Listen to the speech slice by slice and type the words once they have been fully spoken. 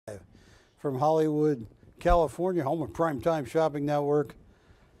from Hollywood, California, home of PrimeTime Shopping Network.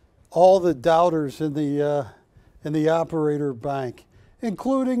 All the doubters in the operator bank,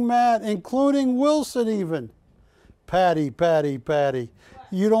 including Matt, including Wilson even. Patty.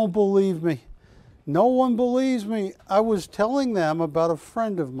 You don't believe me. No one believes me. I was telling them about a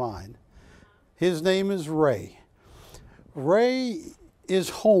friend of mine. His name is Ray. Ray is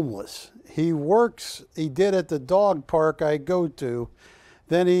homeless. He works, he did at the dog park I go to.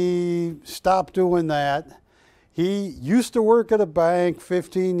 Then he stopped doing that. He used to work at a bank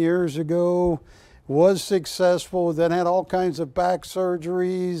 15 years ago, was successful, then had all kinds of back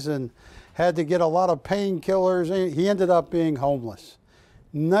surgeries and had to get a lot of painkillers. He ended up being homeless.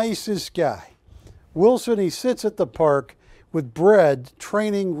 Nicest guy. Wilson, he sits at the park with bread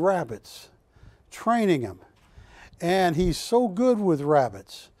training rabbits, training them. And he's so good with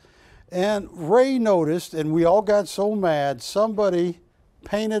rabbits. And Ray noticed, and we all got so mad, somebody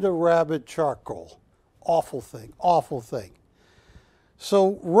painted a rabbit charcoal. Awful thing, awful thing.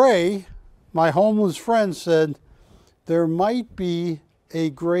 So Ray, my homeless friend, said, there might be a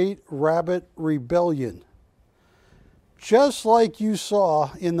great rabbit rebellion, just like you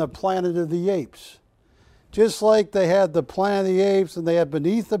saw in the Planet of the Apes. Just like they had the Planet of the Apes, and they had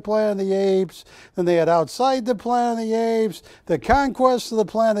beneath the Planet of the Apes, and they had outside the Planet of the Apes, the conquest of the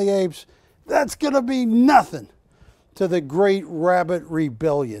Planet of the Apes. That's going to be nothing to the great rabbit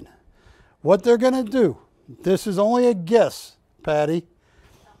rebellion. What they're going to do, this is only a guess, Patty,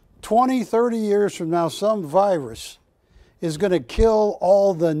 20, 30 years from now, some virus is going to kill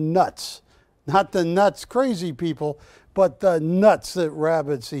all the nuts. Not the nuts crazy people, but the nuts that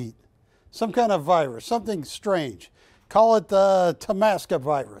rabbits eat. Some kind of virus, something strange. Call it the Tamasca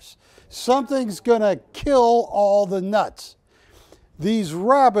virus. Something's going to kill all the nuts. These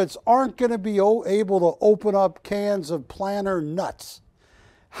rabbits aren't going to be able to open up cans of planter nuts.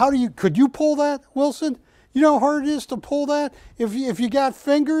 Could you pull that, Wilson? You know how hard it is to pull that? If you got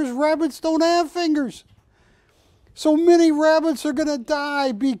fingers, rabbits don't have fingers. So many rabbits are going to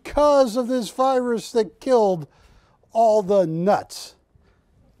die because of this virus that killed all the nuts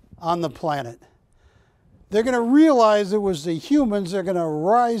on the planet. They're going to realize it was the humans. They're going to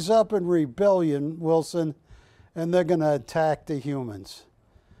rise up in rebellion, Wilson, and they're going to attack the humans.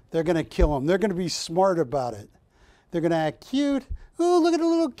 They're going to kill them. They're going to be smart about it. They're going to act cute. Oh, look at a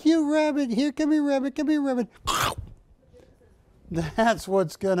little cute rabbit. Here, come here, rabbit. Come here, rabbit. That's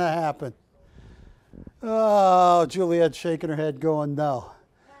what's going to happen. Oh, Juliet's shaking her head going, no.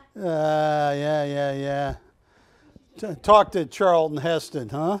 Yeah. Talk to Charlton Heston,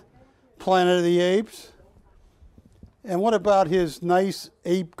 huh? Planet of the Apes. And what about his nice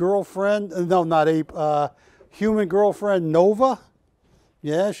ape girlfriend? No, not ape. Human girlfriend, Nova.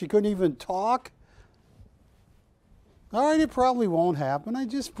 Yeah, she couldn't even talk. All right, it probably won't happen. I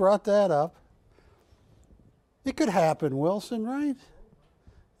just brought that up. It could happen, Wilson, right?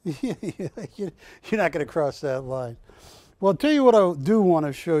 You're not going to cross that line. Well, I'll tell you what I do want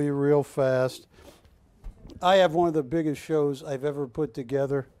to show you real fast. I have one of the biggest shows I've ever put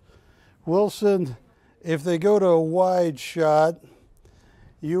together. Wilson, if they go to a wide shot,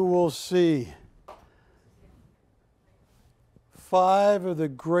 you will see 5 of the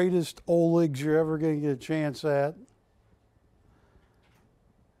greatest Olegs you're ever going to get a chance at.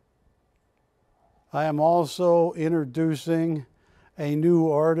 I am also introducing a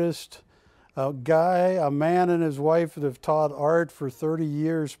new artist, a man and his wife that have taught art for 30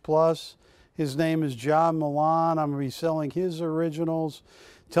 years plus. His name is John Milan. I'm going to be selling his originals,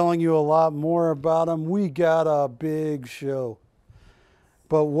 telling you a lot more about him. We got a big show.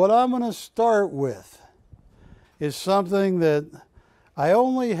 But what I'm going to start with is something that I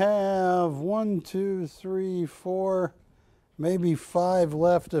only have 1, 2, 3, 4, maybe 5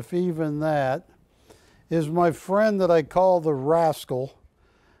 left, if even that, is my friend that I call the Rascal,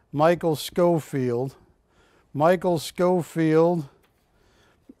 Michael Schofield. Michael Schofield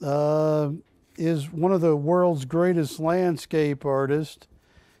is one of the world's greatest landscape artists.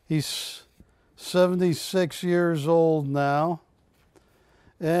 He's 76 years old now.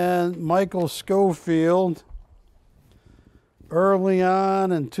 And Michael Schofield, early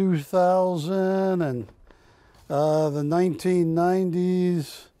on in 2000 and the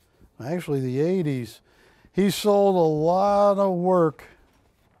 1990s, actually the 80s, he sold a lot of work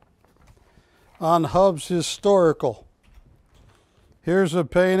on Hub's Historical. Here's a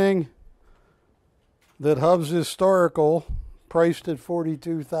painting that Hub's Historical priced at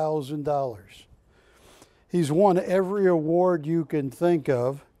 $42,000. He's won every award you can think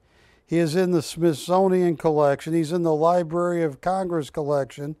of. He is in the Smithsonian collection. He's in the Library of Congress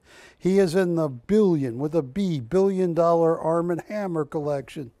collection. He is in the billion, with a B, $1 billion Arm & Hammer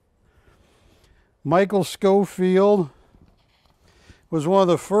collection. Michael Schofield was one of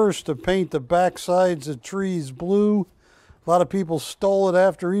the first to paint the backsides of trees blue. A lot of people stole it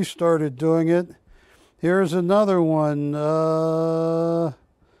after he started doing it. Here's another one. I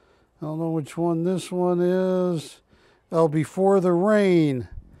don't know which one this one is. Oh, Before the Rain,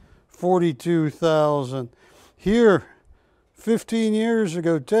 $42,000. Here, 15 years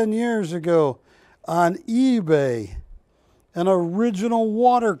ago, 10 years ago, on eBay, an original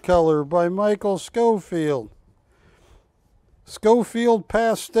watercolor by Michael Schofield. Schofield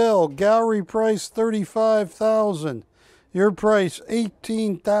Pastel, gallery price $35,000. Your price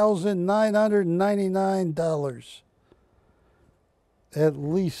 $18,999. At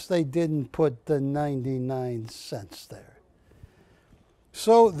least they didn't put the 99 cents there.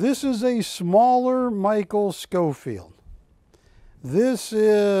 So this is a smaller Michael Schofield. This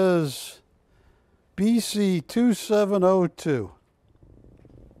is BC 2702.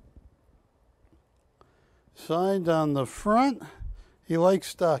 Signed on the front. He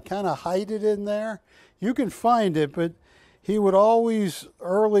likes to kind of hide it in there. You can find it, but he would always,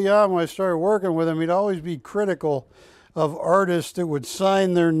 early on when I started working with him, he'd always be critical of artists that would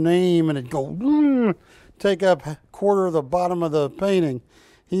sign their name and it'd go, take up a quarter of the bottom of the painting.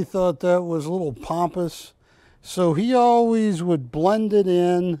 He thought that was a little pompous. So he always would blend it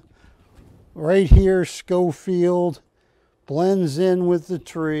in. Right here, Schofield blends in with the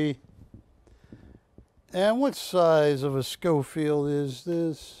tree. And what size of a Schofield is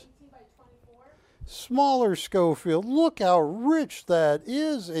this? 18 by 24. Smaller Schofield. Look how rich that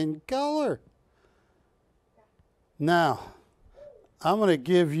is in color. Now, I'm going to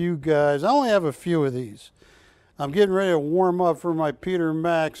give you guys, I only have a few of these. I'm getting ready to warm up for my Peter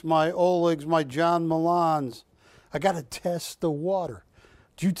Max, my Olegs, my John Milans. I got to test the water.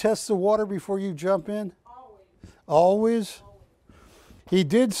 Do you test the water before you jump in? Always. Always? He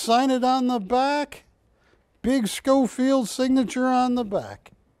did sign it on the back. Big Schofield signature on the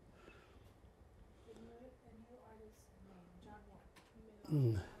back.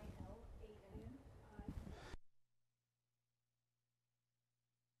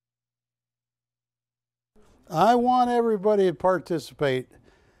 I want everybody to participate.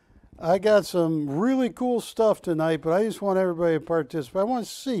 I got some really cool stuff tonight, but I just want everybody to participate. I want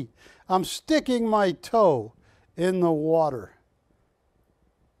to see. I'm sticking my toe in the water.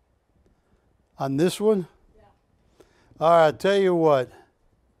 On this one? Yeah. All right, I'll tell you what.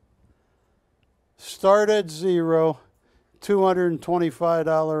 Start at zero,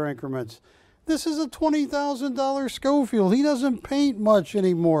 $225 increments. This is a $20,000 Schofield. He doesn't paint much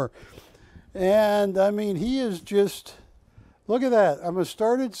anymore. And, I mean, he is just, look at that. I'm going to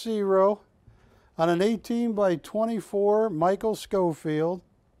start at zero on an 18 by 24 Michael Schofield.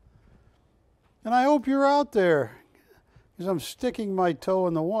 And I hope you're out there because I'm sticking my toe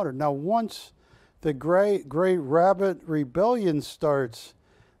in the water. Now, once the Great Rabbit Rebellion starts,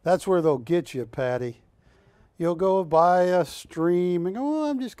 that's where they'll get you, Patty. You'll go by a stream and go, oh,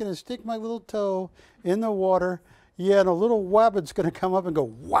 I'm just going to stick my little toe in the water. Yeah, and a little wabbit's going to come up and go,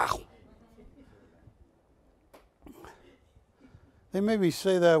 wow. They made me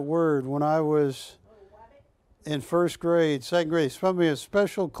say that word when I was in first grade, second grade. They put me in a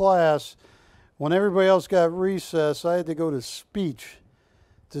special class. When everybody else got recess, I had to go to speech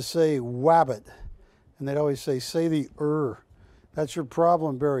to say wabbit. And they'd always say the That's your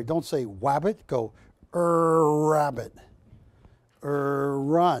problem, Barry. Don't say wabbit, go rabbit.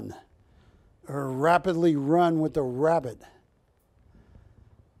 Run. Rapidly run with the rabbit.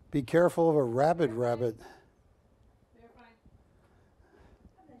 Be careful of a rabid rabbit.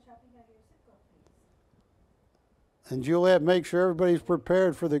 And Juliet, make sure everybody's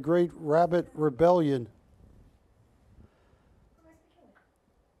prepared for the Great Rabbit Rebellion.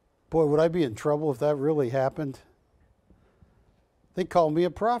 Boy, would I be in trouble if that really happened? They'd call me a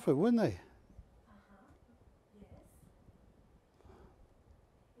prophet, wouldn't they? Yes.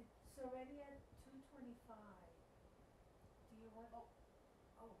 It's already at 225. Do you want?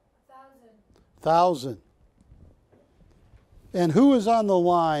 Oh, 1,000. 1,000. And who is on the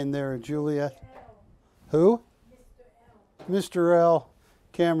line there, Juliet? Who? Mr. L,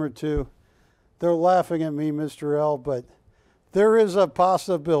 camera 2. They're laughing at me, Mr. L, but there is a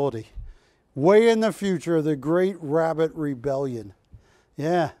possibility. Way in the future, the Great Rabbit Rebellion.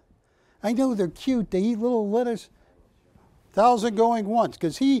 Yeah. I know they're cute. They eat little lettuce. 1,000 going once.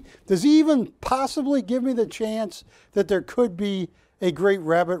 Does he even possibly give me the chance that there could be a Great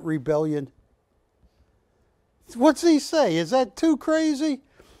Rabbit Rebellion? What's he say? Is that too crazy?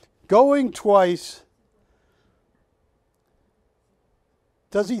 Going twice.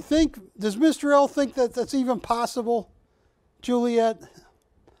 Does Mr. L think that that's even possible, Juliet?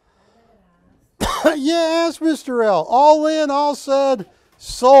 Yeah, ask Mr. L. All in, all said,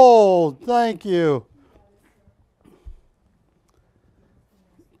 sold. Thank you.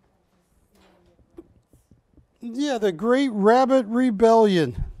 Yeah, the Great Rabbit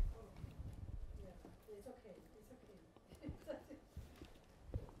Rebellion.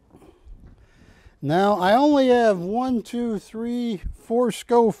 Now, I only have 1, 2, 3, 4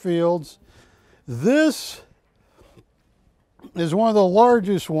 Schofields. This is one of the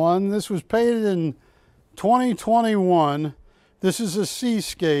largest ones. This was painted in 2021. This is a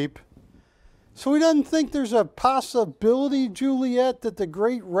seascape. So he doesn't think there's a possibility, Juliet, that the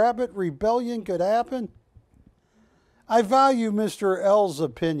Great Rabbit Rebellion could happen? I value Mr. L's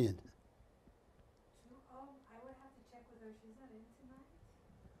opinion. I would have to check with her. She's not in tonight.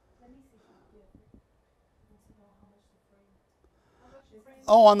 Let me see if I can get her. Wants to know how much the frame is. How much the frame is?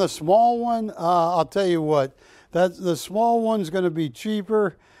 Oh, on the small one, I'll tell you what. The small one's going to be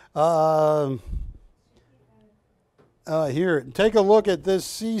cheaper. Here, take a look at this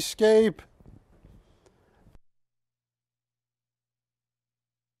seascape.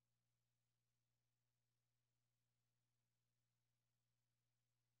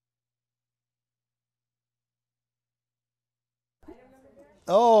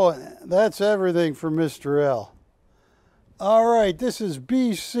 Oh, that's everything for Mr. L. All right, this is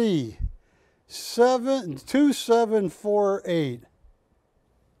BC 2748.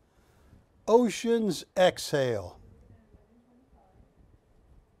 Oceans Exhale.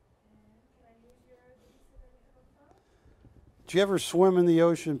 Did you ever swim in the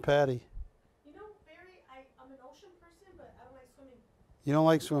ocean, Patty? You know, Barry, I'm an ocean person, but I don't like swimming. You don't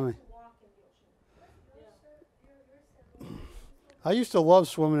like swimming? To walk in the ocean. I used to love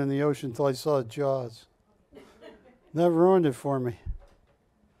swimming in the ocean until I saw Jaws. That ruined it for me.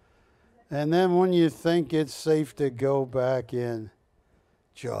 And then when you think it's safe to go back in,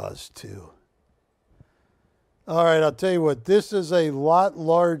 Jaws 2. All right, I'll tell you what, this is a lot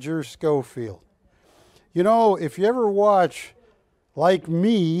larger Schofield. You know, if you ever watch Like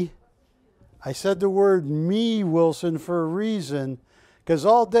Me, I said the word me, Wilson, for a reason, because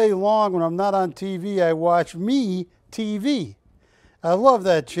all day long when I'm not on TV, I watch Me TV. I love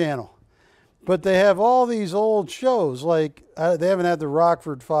that channel. But they have all these old shows, like they haven't had the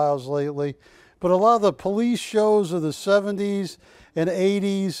Rockford Files lately, but a lot of the police shows of the 70s and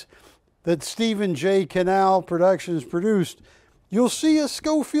 80s that Stephen J. Canal Productions produced, you'll see a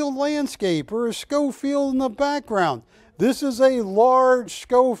Schofield landscape or a Schofield in the background. This is a large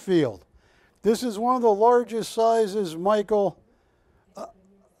Schofield. This is one of the largest sizes Michael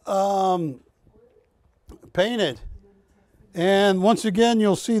painted. And once again,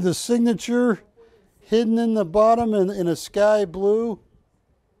 you'll see the signature hidden in the bottom in a sky blue.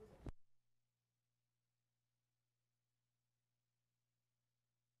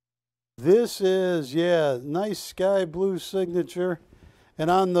 This is, yeah, nice sky blue signature. And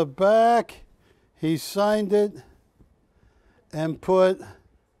on the back, he signed it and put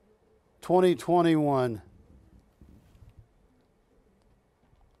 2021.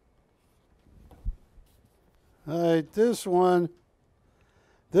 All right, this is one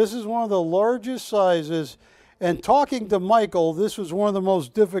of the largest sizes. And talking to Michael, this was one of the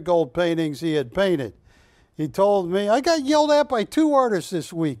most difficult paintings he had painted. He told me, I got yelled at by 2 artists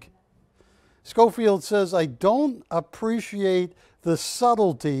this week. Schofield says, I don't appreciate the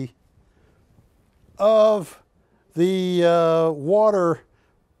subtlety of the water,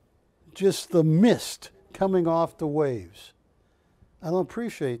 just the mist coming off the waves. I don't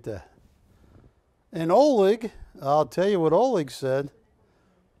appreciate that. And Oleg, I'll tell you what Oleg said.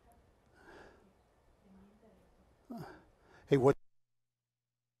 Hey, what?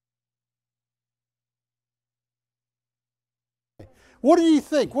 What did he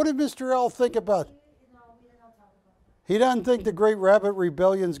think? What did Mr. L think about? He doesn't think the Great Rabbit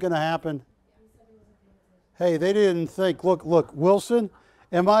Rebellion is going to happen. Hey, they didn't think. Look, Wilson,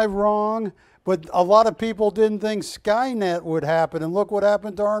 am I wrong? But a lot of people didn't think Skynet would happen. And look what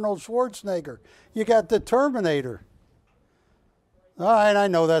happened to Arnold Schwarzenegger. You got the Terminator. All right, I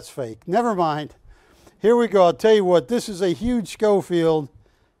know that's fake. Never mind. Here we go. I'll tell you what. This is a huge Schofield.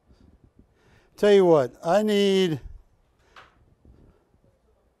 Tell you what. I need...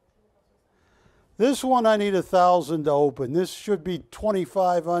 This one I need 1,000 to open. This should be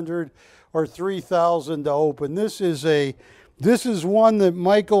 2,500 or 3,000 to open. This is one that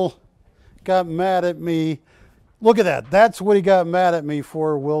Michael got mad at me. Look at that. That's what he got mad at me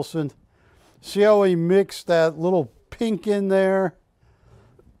for, Wilson. See how he mixed that little pink in there?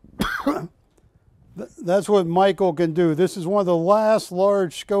 That's what Michael can do. This is one of the last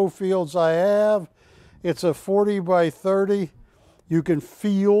large Schofields I have. It's a 40 by 30. You can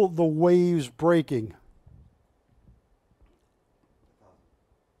feel the waves breaking.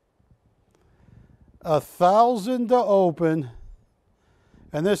 $1,000 to open.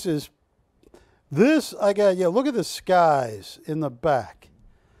 And this, I got, yeah, look at the skies in the back.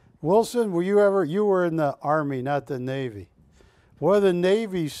 Wilson, you were in the Army, not the Navy. What do the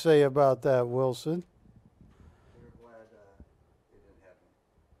Navy say about that, Wilson? They were glad they didn't have me.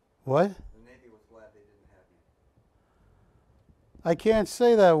 What? The Navy was glad they didn't have me. I can't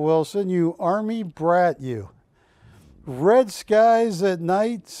say that, Wilson. You Army brat, you. Red skies at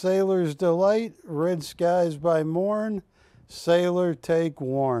night, sailor's delight. Red skies by morn, sailor take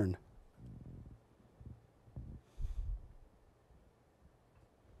warn.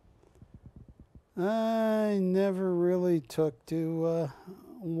 I never really took to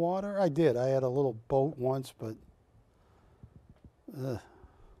water. I did. I had a little boat once, but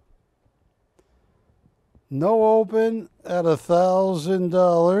no open at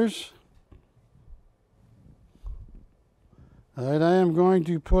 $1,000. All right, I am going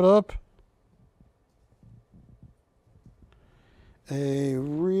to put up a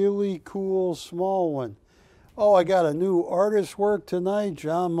really cool small one. Oh, I got a new artist work tonight,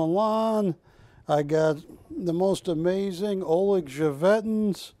 John Milan. I got the most amazing Oleg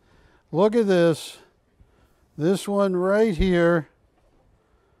Glover's. Look at this. This one right here.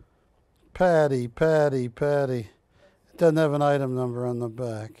 Patty. It doesn't have an item number on the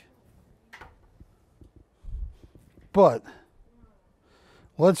back. But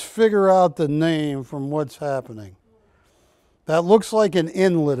let's figure out the name from what's happening. That looks like an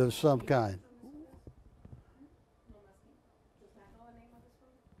inlet of some kind.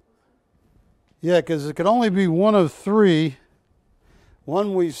 Yeah, because it could only be one of three.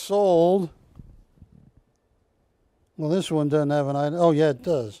 One we sold. Well, this one doesn't have an item. Oh, yeah, it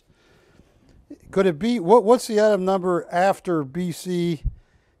does. Could it be, what's the item number after BC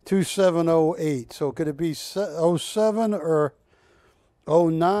 2708? So could it be 07 or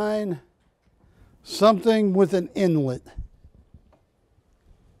 09? Something with an inlet.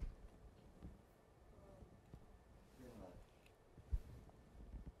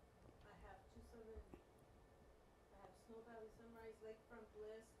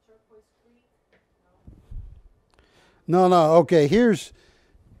 No, okay,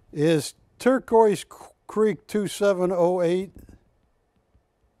 is Turquoise Creek 2708.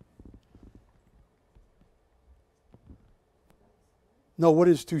 No, what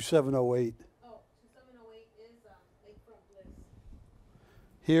is 2708? Oh, 2708 is Lakefront Bliss.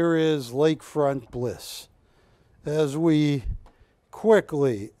 Here is Lakefront Bliss. As we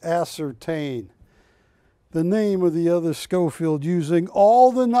quickly ascertain the name of the other Schofield using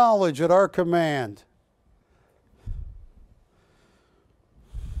all the knowledge at our command.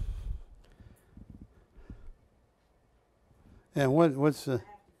 And what's the...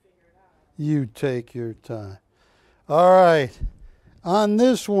 You take your time. All right. On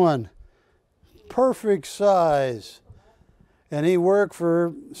this one, perfect size. And he worked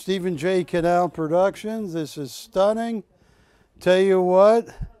for Stephen J. Canal Productions. This is stunning. Tell you what,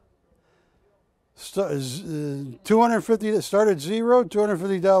 250, start at zero,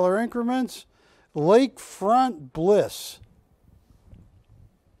 $250 increments. Lakefront Bliss.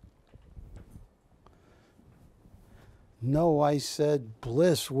 No, I said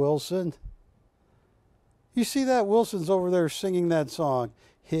Bliss, Wilson. You see that? Wilson's over there singing that song.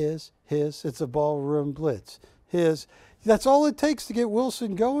 His, it's a ballroom blitz. His. That's all it takes to get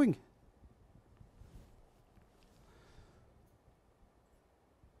Wilson going.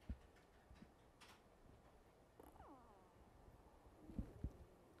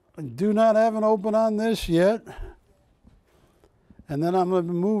 I do not have an open on this yet. And then I'm going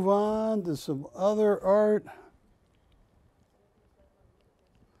to move on to some other art.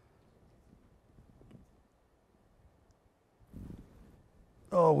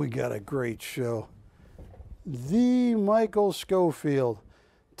 Oh, we got a great show. The Michael Schofield.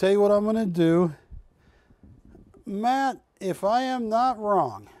 Tell you what I'm going to do. Matt, if I am not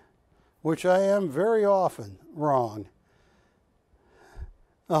wrong, which I am very often wrong.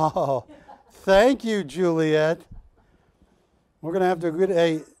 Oh, thank you, Juliet. We're going to have to get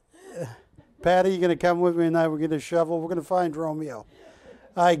a... Patty, you going to come with me tonight? We're going to shovel. We're going to find Romeo.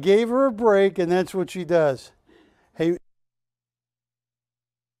 I gave her a break, and that's what she does. Hey...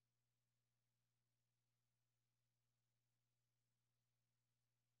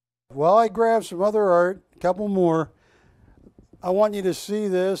 Well, I grabbed some other art, a couple more. I want you to see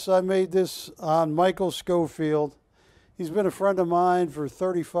this. I made this on Michael Schofield. He's been a friend of mine for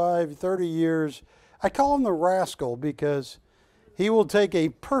 30 years. I call him the rascal because he will take a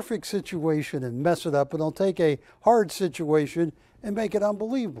perfect situation and mess it up, and he'll take a hard situation and make it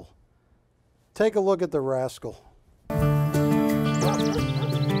unbelievable. Take a look at the rascal.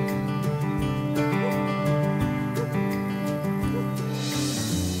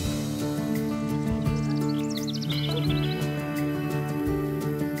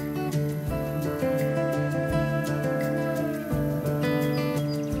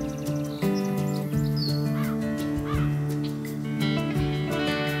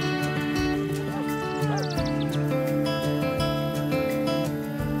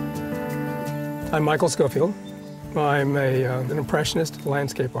 I'm Michael Schofield. I'm an impressionist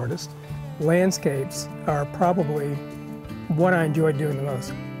landscape artist. Landscapes are probably what I enjoy doing the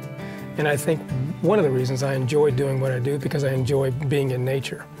most. And I think one of the reasons I enjoy doing what I do is because I enjoy being in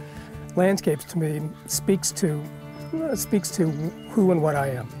nature. Landscapes to me speaks to who and what I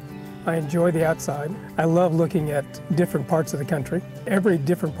am. I enjoy the outside. I love looking at different parts of the country. Every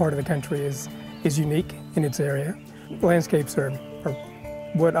different part of the country is unique in its area. Landscapes are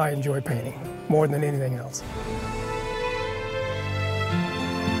what I enjoy painting more than anything else.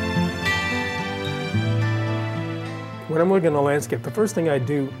 When I'm looking at a landscape, the first thing I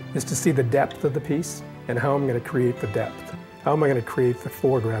do is to see the depth of the piece and how I'm going to create the depth. How am I going to create the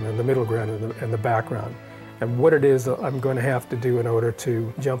foreground and the middle ground and the background? And what it is I'm going to have to do in order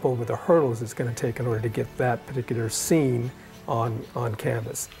to jump over the hurdles it's going to take in order to get that particular scene on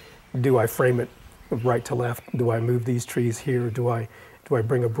canvas. Do I frame it right to left? Do I move these trees here? Do I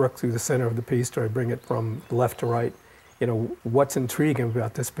bring a brook through the center of the piece? Do I bring it from left to right? You know, what's intriguing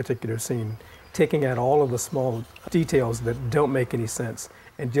about this particular scene? Taking out all of the small details that don't make any sense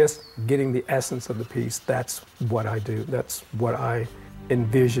and just getting the essence of the piece. That's what I do. That's what I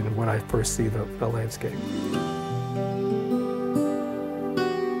envision when I first see the landscape.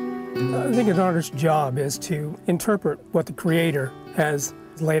 I think an artist's job is to interpret what the creator has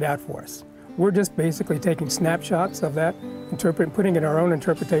laid out for us. We're just basically taking snapshots of that, putting in our own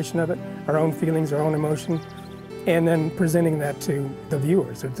interpretation of it, our own feelings, our own emotion, and then presenting that to the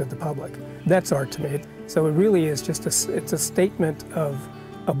viewers or to the public. That's art to me. So it really is just it's a statement of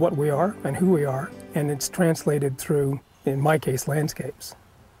what we are and who we are, and it's translated through, in my case, landscapes.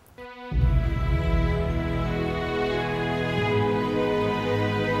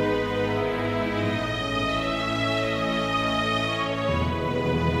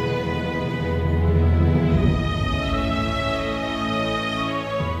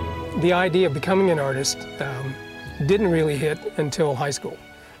 The idea of becoming an artist didn't really hit until high school.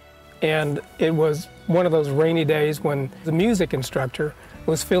 And it was one of those rainy days when the music instructor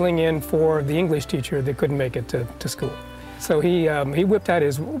was filling in for the English teacher that couldn't make it to school. So he whipped out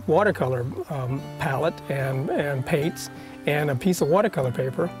his watercolor palette and paints and a piece of watercolor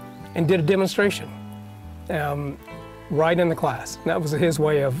paper and did a demonstration right in the class. That was his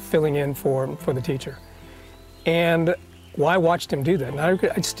way of filling in for the teacher. And well, I watched him do that, and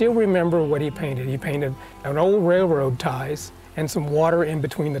I still remember what he painted. He painted an old railroad ties and some water in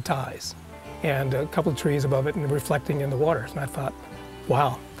between the ties, and a couple of trees above it and reflecting in the waters. And I thought,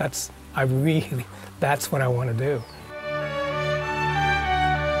 wow, that's what I want to do.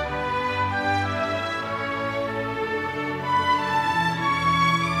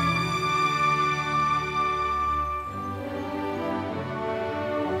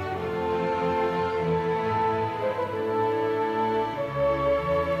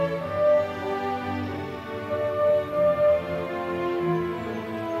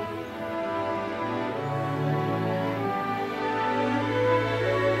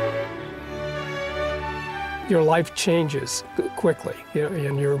 Your life changes quickly, you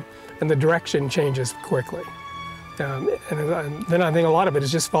know, and the direction changes quickly. And then I think a lot of it is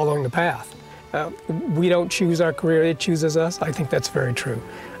just following the path. We don't choose our career, it chooses us. I think that's very true.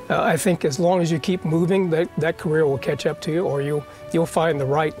 I think as long as you keep moving, that career will catch up to you, or you'll find the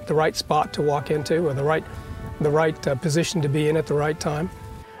right spot to walk into, or the right position to be in at the right time.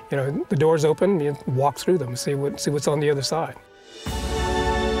 You know, the doors open, you walk through them, see what's on the other side.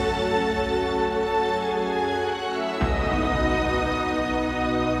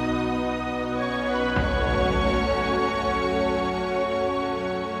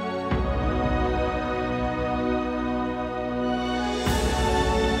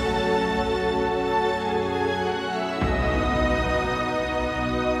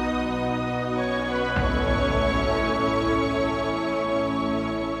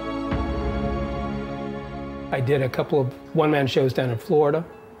 I did a couple of one-man shows down in Florida.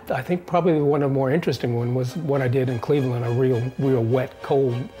 I think probably one of the more interesting one was what I did in Cleveland, a real wet,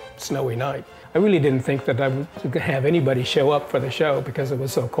 cold, snowy night. I really didn't think that I would have anybody show up for the show because it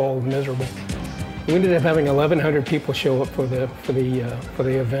was so cold and miserable. We ended up having 1,100 people show up for the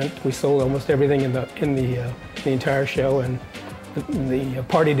event. We sold almost everything in the entire show, and The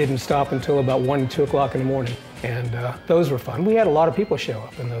party didn't stop until about 1, 2 o'clock in the morning, and those were fun. We had a lot of people show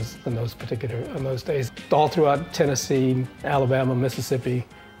up in those days, all throughout Tennessee, Alabama, Mississippi,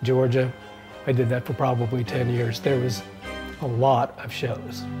 Georgia. I did that for probably 10 years. There was a lot of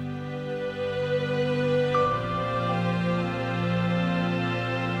shows.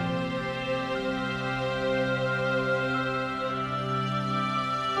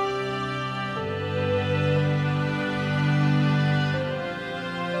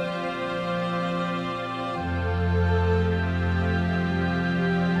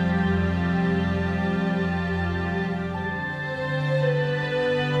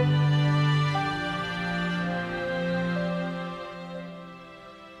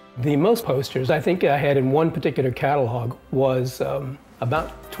 The most posters I think I had in one particular catalog was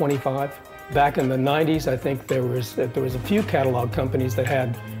about 25. Back in the 90s, I think there was a few catalog companies that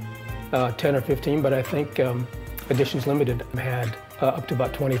had 10 or 15, but I think Editions Limited had up to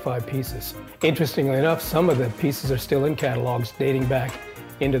about 25 pieces. Interestingly enough, some of the pieces are still in catalogs dating back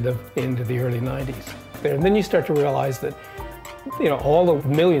into the early 90s. And then you start to realize that, you know, all the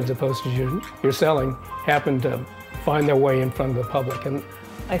millions of posters you're selling happen to find their way in front of the public. And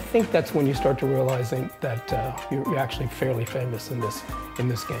I think that's when you start to realize that you're actually fairly famous in this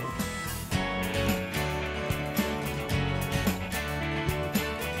game.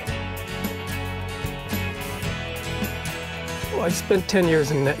 Well, I spent 10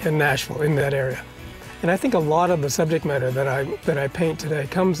 years in Nashville, in that area, and I think a lot of the subject matter that I paint today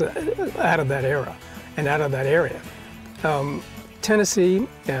comes out of that era and out of that area. Tennessee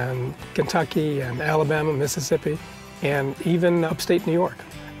and Kentucky and Alabama, Mississippi, and even upstate New York.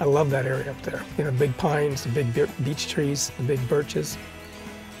 I love that area up there. You know, big pines, the big beech trees, the big birches.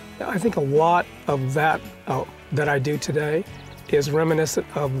 I think a lot of that that I do today is reminiscent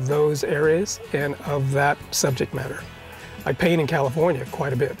of those areas and of that subject matter. I paint in California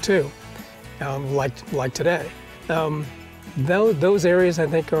quite a bit too, like today. Those areas I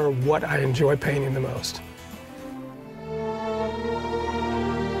think are what I enjoy painting the most.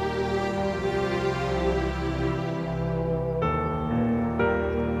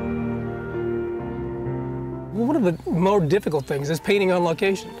 One of the more difficult things is painting on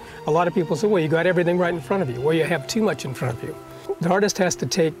location. A lot of people say, well, you got everything right in front of you. Well, you have too much in front of you. The artist has to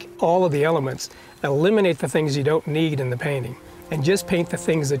take all of the elements, eliminate the things you don't need in the painting, and just paint the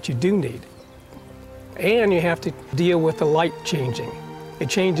things that you do need. And you have to deal with the light changing. It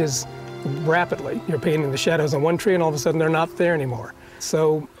changes rapidly. You're painting the shadows on one tree and all of a sudden they're not there anymore.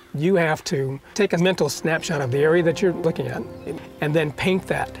 So you have to take a mental snapshot of the area that you're looking at and then paint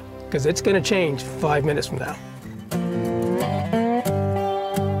that, because it's going to change 5 minutes from now.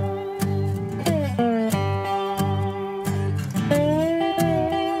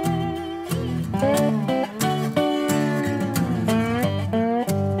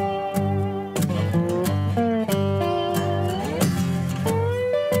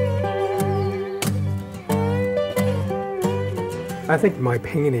 I think my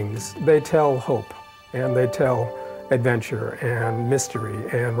paintings, they tell hope, and they tell adventure and mystery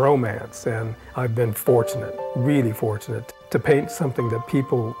and romance, and I've been fortunate, really fortunate, to paint something that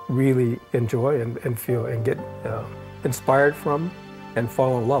people really enjoy and feel and get inspired from and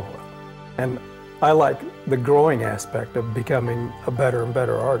fall in love with. And I like the growing aspect of becoming a better and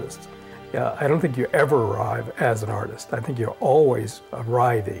better artist. I don't think you ever arrive as an artist. I think you're always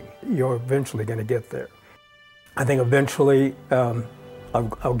arriving. You're eventually going to get there. I think eventually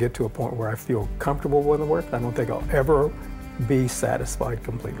I'll get to a point where I feel comfortable with the work. I don't think I'll ever be satisfied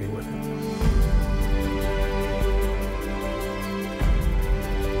completely with it.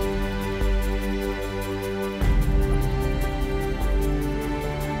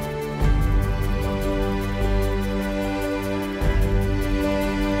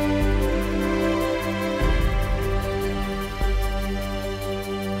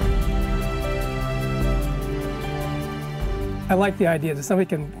 I like the idea that somebody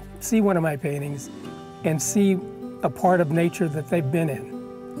can see one of my paintings and see a part of nature that they've been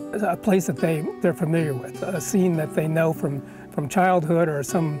in, a place that they're familiar with, a scene that they know from childhood or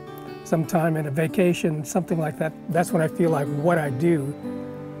some time in a vacation, something like that. That's when I feel like what I do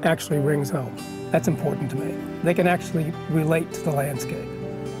actually rings home. That's important to me. They can actually relate to the landscape.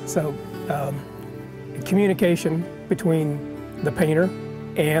 So communication between the painter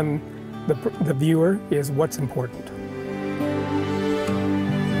and the viewer is what's important.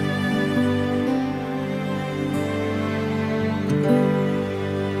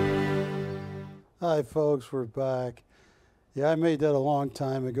 Hi folks, we're back. Yeah, I made that a long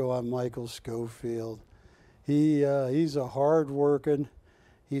time ago on Michael Schofield. He's a hard working,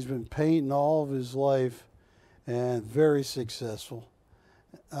 he's been painting all of his life, and very successful.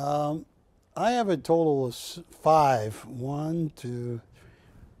 I have a total of 5. 1, 2,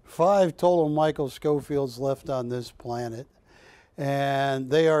 5 total Michael Schofields left on this planet, and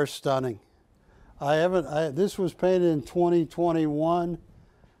they are stunning. This was painted in 2021.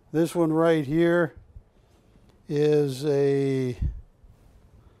 This one right here is a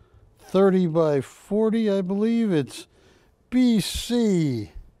 30 by 40, I believe. It's BC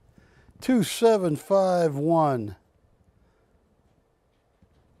 2751.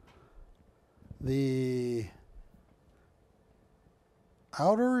 The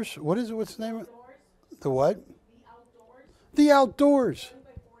Outdoors? What is it? What's the name of it? The what? The Outdoors. The Outdoors.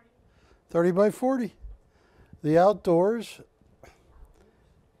 30 by 40. 30 by 40. The Outdoors.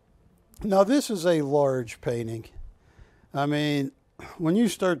 Now, this is a large painting. I mean, when you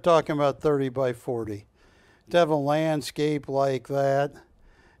start talking about 30 by 40, to have a landscape like that,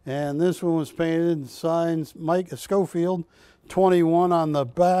 and this one was painted, signs Mike Schofield, 21 on the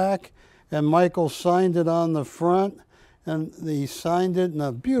back, and Michael signed it on the front, and he signed it in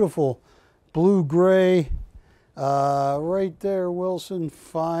a beautiful blue-gray. Right there, Wilson,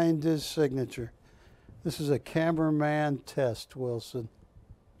 find his signature. This is a cameraman test, Wilson.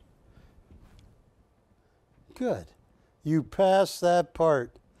 Good. You passed that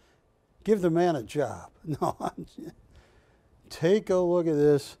part. Give the man a job. No, take a look at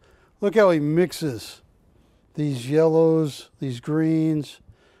this. Look how he mixes these yellows, these greens,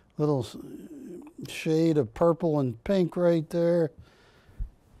 little shade of purple and pink right there.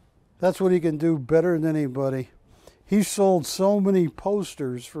 That's what he can do better than anybody. He sold so many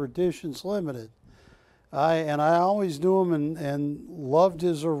posters for Editions Limited. I always knew him and loved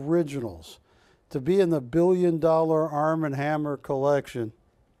his originals. To be in the $1 billion Arm & Hammer collection.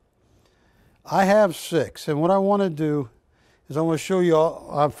 I have 6, and what I want to do is I want to show you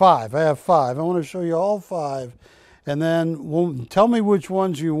all 5. I have 5. I want to show you all 5, and then tell me which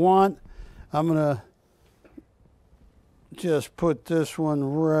ones you want. I'm going to just put this one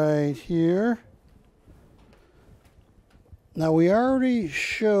right here. Now, we already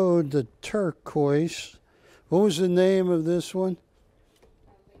showed the turquoise. What was the name of this one?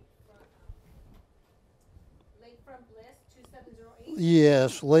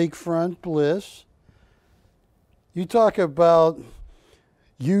 Yes, Lakefront Bliss. You talk about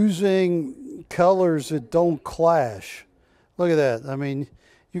using colors that don't clash. Look at that. I mean,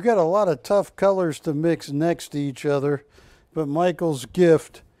 you got a lot of tough colors to mix next to each other, but Michael's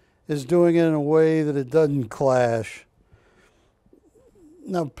gift is doing it in a way that it doesn't clash.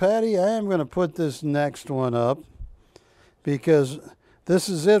 Now, Patty, I am going to put this next one up because this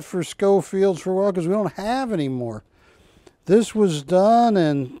is it for Schofields for a while because we don't have any more. This was done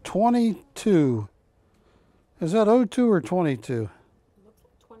in 22. Is that 02 or 22? Looks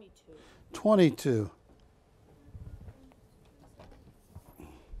like 22.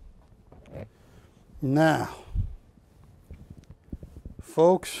 22. Now,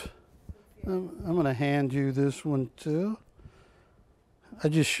 folks, I'm going to hand you this one too. I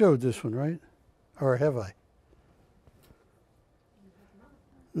just showed this one, right? Or have I?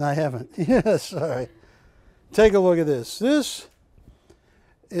 No, I haven't. Yes, sorry. Take a look at this. This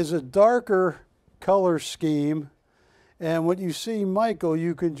is a darker color scheme, and what you see, Michael,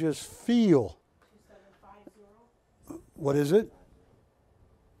 you can just feel. 2750. What is it?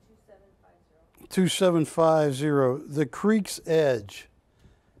 2750. 2750. The Creek's Edge.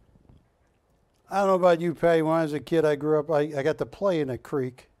 I don't know about you, Patty. When I was a kid, I grew up, I got to play in a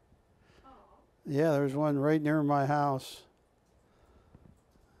creek. Oh. Yeah, there's one right near my house.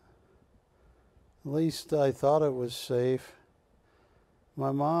 At least I thought it was safe.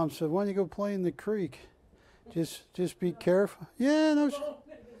 My mom said, "Why don't you go play in the creek? Just be careful." Yeah, no.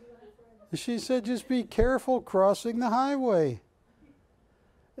 She said, "Just be careful crossing the highway."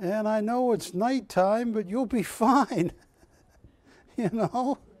 And I know it's nighttime, but you'll be fine. You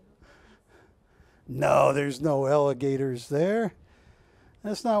know? No, there's no alligators there.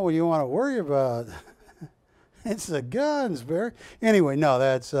 That's not what you want to worry about. It's the guns, Barry. Anyway, no,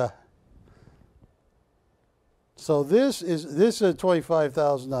 that's so this is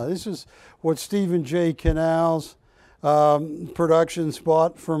 $25,000. This is what Stephen J. Canal's production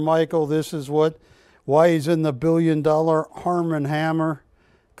spot for Michael. This is why he's in the $1 billion Arm & Hammer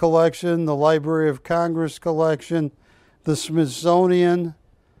collection, the Library of Congress collection, the Smithsonian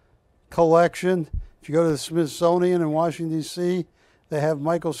collection. If you go to the Smithsonian in Washington, D.C., they have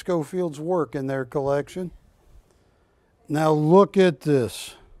Michael Schofield's work in their collection. Now look at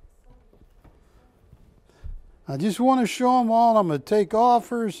this. I just want to show them all. I'm going to take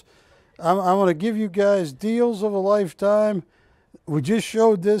offers. I'm going to give you guys deals of a lifetime. We just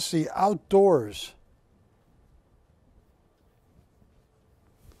showed this, the Outdoors.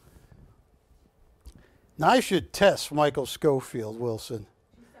 Now I should test Michael Schofield, Wilson.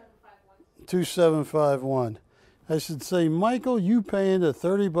 2751. I should say, Michael, you paint a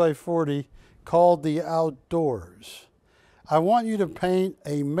 30 by 40 called The Outdoors. I want you to paint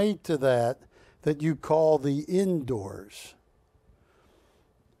a mate to that you call The Indoors.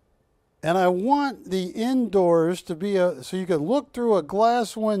 And I want the indoors to be so you can look through a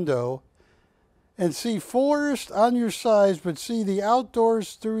glass window and see forest on your sides, but see the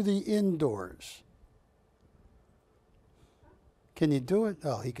outdoors through the indoors. Can you do it?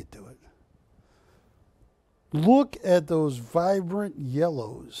 Oh, he could do it. Look at those vibrant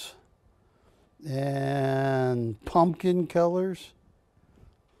yellows and pumpkin colors.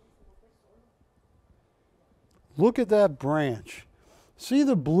 Look at that branch. See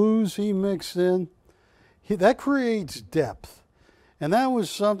the blues he mixed in? That creates depth. And that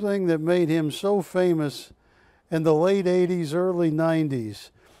was something that made him so famous in the late 80s, early 90s.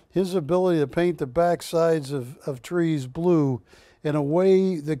 His ability to paint the backsides of trees blue in a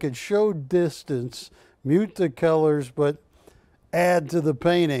way that could show distance, mute the colors, but add to the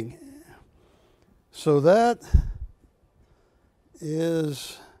painting. So that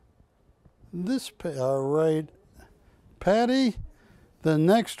is this. All right, Patty. The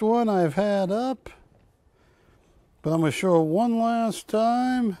next one I've had up, but I'm going to show it one last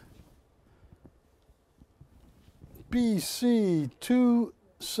time. BC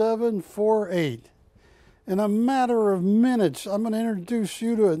 2748. In a matter of minutes, I'm going to introduce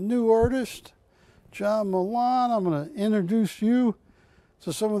you to a new artist, John Milan. I'm going to introduce you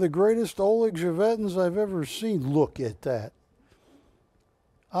to some of the greatest Oleg Tibetans I've ever seen. Look at that.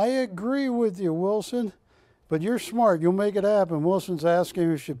 I agree with you, Wilson. But you're smart. You'll make it happen. Wilson's asking if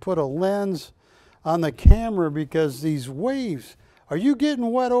you should put a lens on the camera because these waves. Are you getting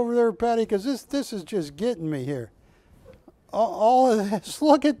wet over there, Patty? Because this is just getting me here. All of this.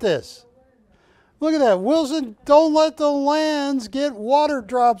 Look at this. Look at that. Wilson, don't let the lens get water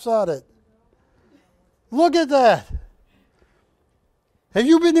drops on it. Look at that. Have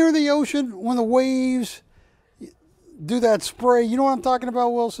you been near the ocean when the waves do that spray? You know what I'm talking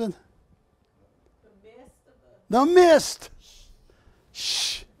about, Wilson? The mist.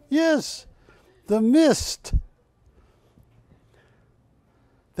 Shh. Yes. The mist.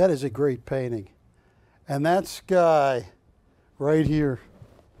 That is a great painting. And that sky right here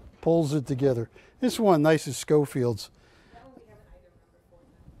pulls it together. This one, nice as Schofield's.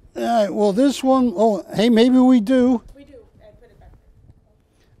 All right, well, this one, oh, hey, maybe we do. We do. I put it back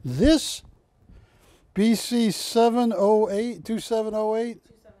there. This, BC 708, 2708. 2708.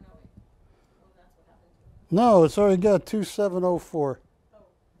 No, it's already got 2704.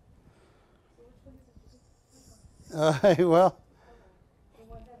 Well. The one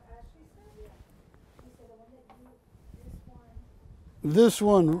that Ashley said? Yeah. You said the one that This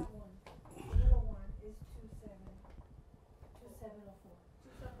one, that one. The little one is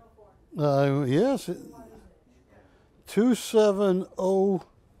 2704. yes,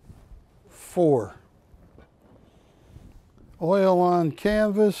 2704. Oil on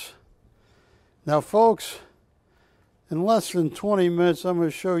canvas. Now, folks, in less than 20 minutes, I'm going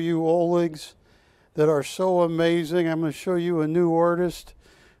to show you Olegs that are so amazing. I'm going to show you a new artist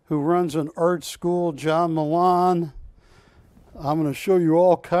who runs an art school, John Milan. I'm going to show you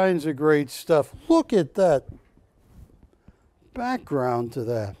all kinds of great stuff. Look at that background to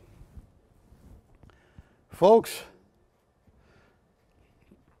that. Folks,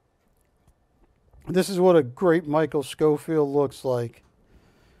 this is what a great Michael Schofield looks like.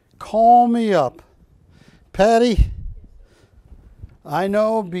 Call me up. Patty, I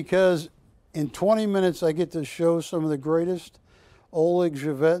know because in 20 minutes I get to show some of the greatest Oleg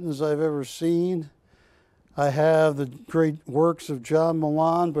Tibetans I've ever seen. I have the great works of John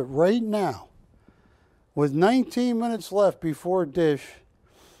Milan, but right now, with 19 minutes left before dish,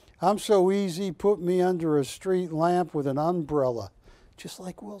 I'm so easy, put me under a street lamp with an umbrella, just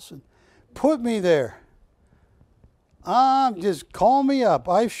like Wilson. Put me there. Just call me up.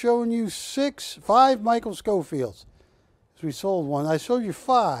 I've shown you 5 Michael Schofields. We sold one. I showed you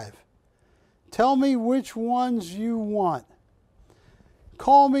 5. Tell me which ones you want.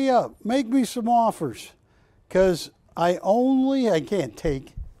 Call me up. Make me some offers. Because I can't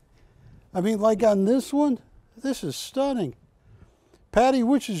take. I mean, like on this one, this is stunning. Patty,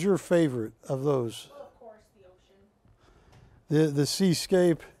 which is your favorite of those? Well, of course, the ocean. The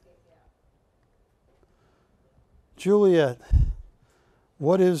seascape. Juliet,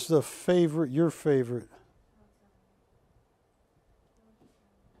 what is your favorite? Let's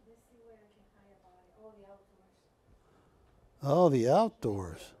see where I can hide a body. Oh, the outdoors. Oh, the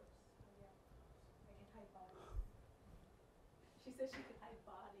outdoors. I can hide bodies. She said she could hide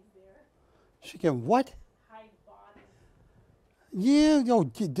bodies there. She can what? Yeah, no,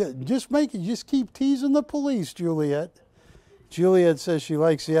 just keep teasing the police, Juliet. Juliet says she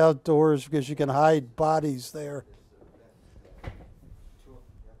likes the outdoors because you can hide bodies there.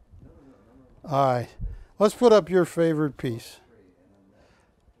 All right, let's put up your favorite piece.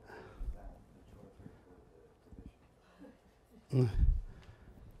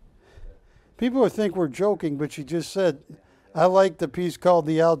 People would think we're joking, but she just said, I like the piece called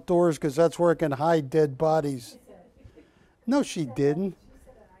The Outdoors because that's where it can hide dead bodies. No, she didn't.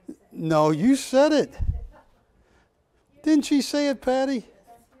 No, you said it. Didn't she say it, Patty?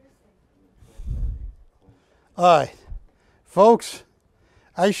 All right, folks,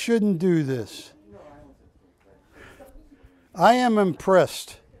 I shouldn't do this. I am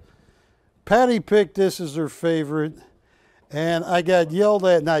impressed. Patty picked this as her favorite, and I got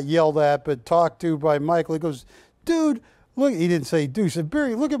not yelled at, but talked to by Michael. He goes, dude, look, he didn't say dude, he said,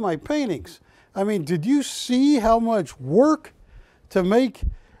 Barry, look at my paintings. I mean, did you see how much work to make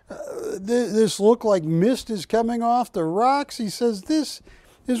this look like mist is coming off the rocks? He says, this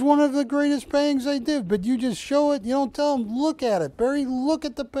is one of the greatest paintings I did, but you just show it, you don't tell him, look at it. Barry, look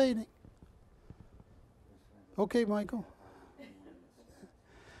at the painting. Okay, Michael.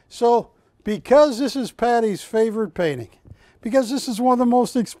 So, because this is Patty's favorite painting, because this is one of the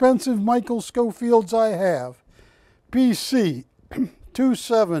most expensive Michael Schofields I have, BC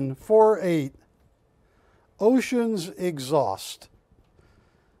 2748, Ocean's Exhaust.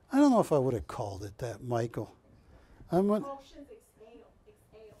 I don't know if I would have called it that, Michael. Oceans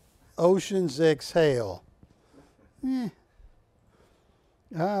exhale. Oceans Exhale.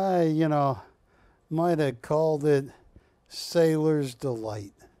 I, might have called it Sailor's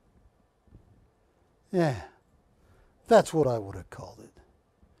Delight. Yeah, that's what I would have called it.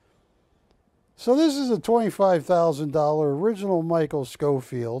 So this is a $25,000 original Michael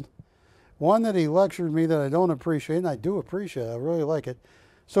Schofield, one that he lectured me that I don't appreciate, and I do appreciate it. I really like it.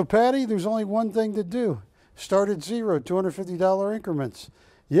 So, Patty, there's only one thing to do. Start at zero, $250 increments.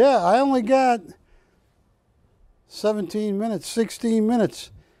 Yeah, I only got 17 minutes, 16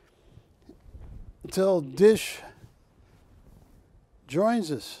 minutes until Dish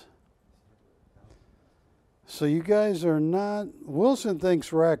joins us. So you guys are not... Wilson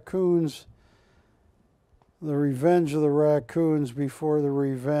thinks raccoons, the revenge of the raccoons before the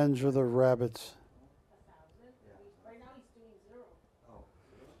revenge of the rabbits. Right now he's doing 0.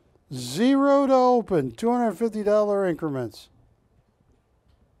 Zero to open, $250 increments.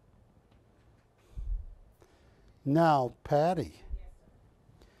 Now, Patty.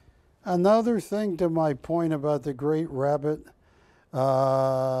 Another thing to my point about the great rabbit,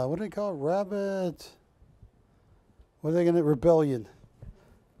 what do they call it? Rabbit, what are they going to, rebellion.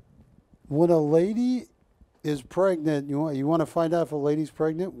 When a lady is pregnant, you want to find out if a lady's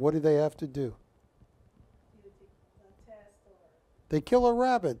pregnant, what do they have to do? They kill a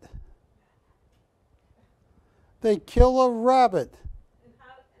rabbit. They kill a rabbit. And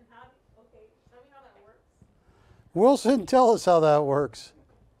how, okay, tell me how that works. Wilson, tell us how that works.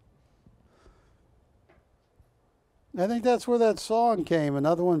 I think that's where that song came.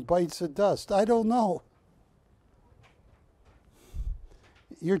 Another one bites the dust. I don't know.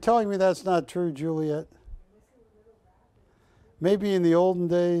 You're telling me that's not true, Juliet? Maybe in the olden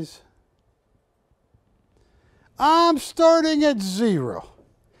days. I'm starting at zero.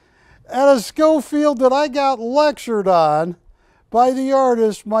 At a Schofield that I got lectured on by the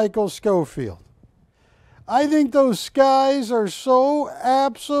artist Michael Schofield. I think those skies are so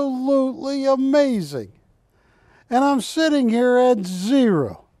absolutely amazing. And I'm sitting here at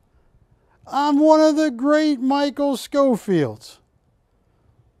zero. I'm one of the great Michael Schofields.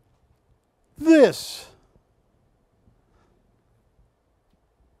 This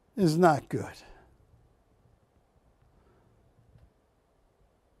is not good.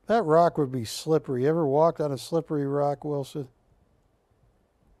 That rock would be slippery. You ever walked on a slippery rock, Wilson?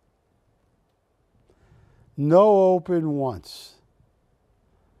 No open once.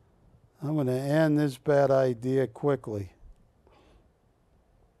 I'm going to end this bad idea quickly.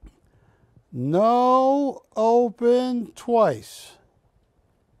 No open twice.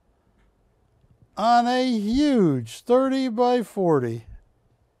 On a huge 30 by 40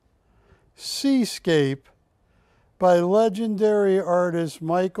 seascape by legendary artist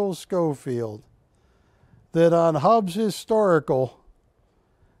Michael Schofield, that on Hub's Historical,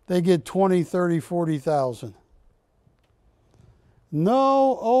 they get 20, 30, 40,000.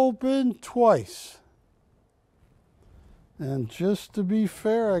 No open twice. And just to be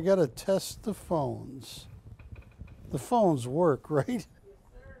fair, I got to test the phones. The phones work, right?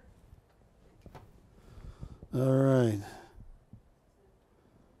 All right.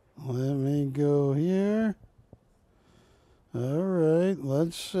 Let me go here. All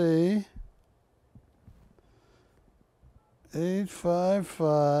let's see.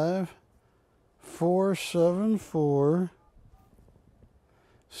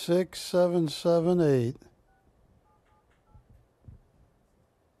 855-474-6778.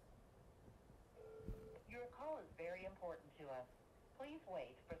 Your call is very important to us. Please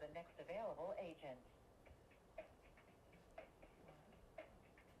wait for the next available agent.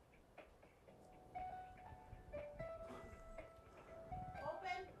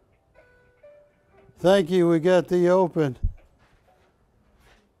 Open. Thank you. We got the open.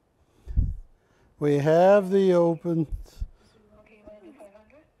 We have the open. Okay, you want to do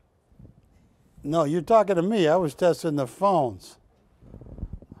 500? No, you're talking to me. I was testing the phones.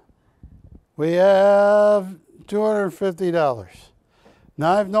 We have $250.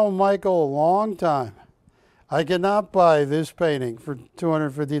 Now, I've known Michael a long time. I cannot buy this painting for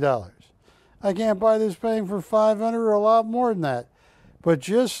 $250. I can't buy this painting for $500 or a lot more than that. But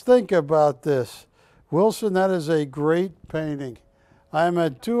just think about this. Wilson, that is a great painting. I'm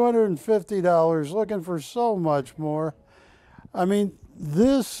at $250 looking for so much more. I mean,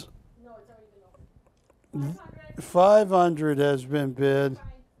 this No, it's already been opened. 500. 500 has been bid. Fine.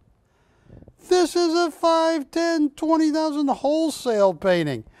 This is a 5, 10, 20,000 wholesale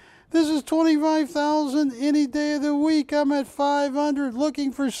painting. This is 25,000 any day of the week. I'm at 500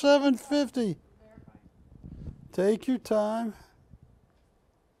 looking for 750. Take your time.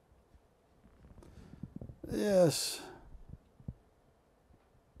 Yes.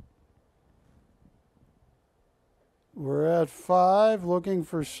 We're at 5 looking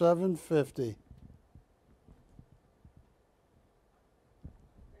for 750.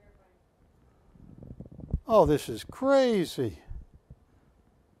 Oh, this is crazy.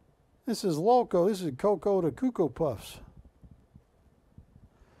 This is loco. This is Cocoa to Cuckoo Puffs.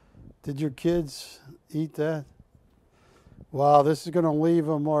 Did your kids eat that? Wow, this is going to leave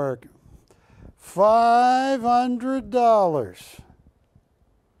a mark. $500.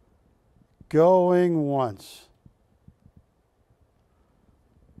 Going once.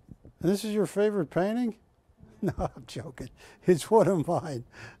 And this is your favorite painting? No, I'm joking. It's one of mine.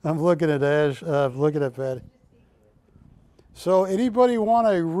 I'm looking at Ash. Looking at Patty. So, anybody want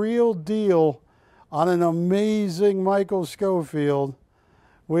a real deal on an amazing Michael Schofield?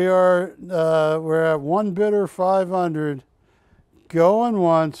 We're at one bidder, 500. Going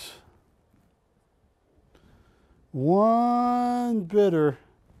once. One bidder.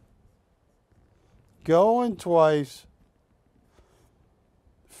 Going twice.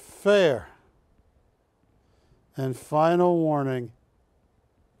 Fair. And final warning.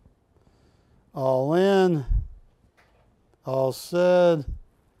 All in. All said.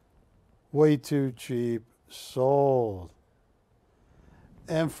 Way too cheap. Sold.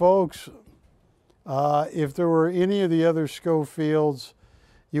 And folks, if there were any of the other Schofields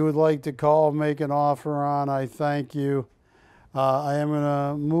you would like to call, make an offer on, I thank you. I am going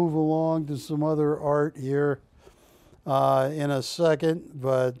to move along to some other art here in a second,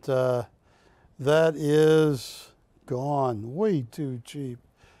 but that is gone. Way too cheap.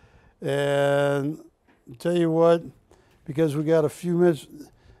 And tell you what, because we got a few minutes,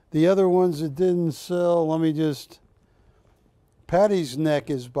 the other ones that didn't sell, let me just, Patty's neck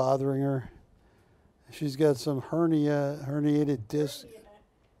is bothering her. She's got some herniated disc.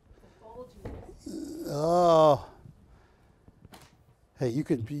 Oh. Hey, you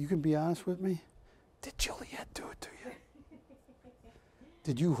can be honest with me? Did Juliet do it to you?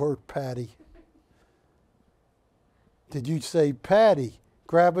 Did you hurt Patty? Did you say, Patty,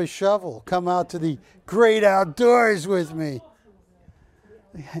 grab a shovel, come out to the great outdoors with me?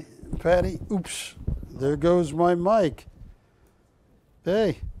 Patty, oops, there goes my mic.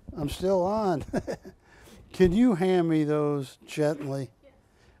 Hey, I'm still on. Can you hand me those gently?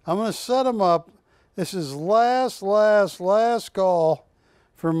 I'm going to set them up. This is last call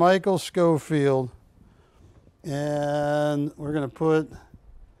for Michael Schofield. And we're going to put,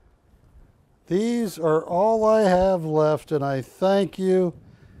 these are all I have left, and I thank you.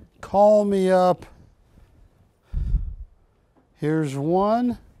 Call me up. Here's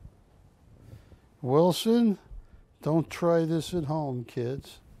one. Wilson, don't try this at home,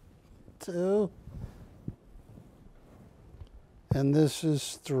 kids. 2. And this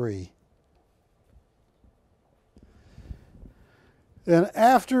is 3. And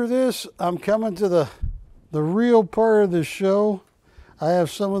after this, I'm coming to the real part of the show. I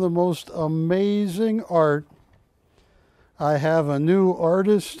have some of the most amazing art. I have a new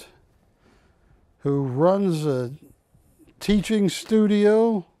artist who runs a teaching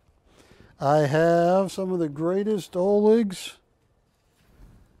studio. I have some of the greatest Olegs.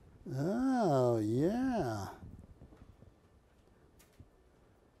 Oh, yeah.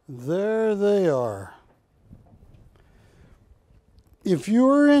 if you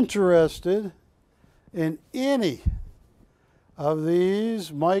are interested in any of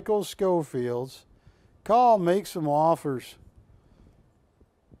these Michael Schofields, call, make some offers.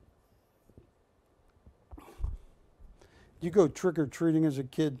 You go trick-or-treating as a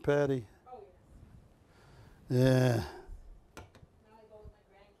kid, Patty? Oh, Yeah. now I go with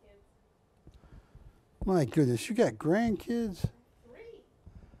my grandkids. My goodness, you got grandkids? 3.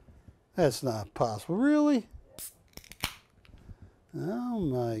 That's not possible. Really? Oh,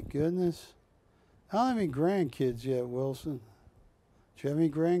 my goodness. I don't have any grandkids yet, Wilson. Do you have any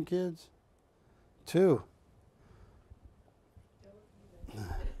grandkids? 2.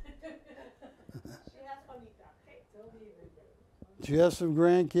 Do you have some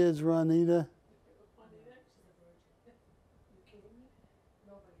grandkids, Ronita?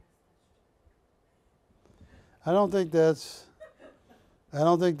 I don't think that's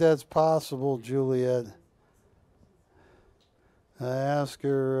possible, Juliet. I asked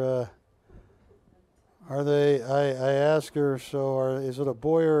her, I asked her, is it a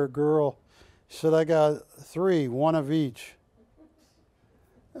boy or a girl? She said, I got 3, 1 of each.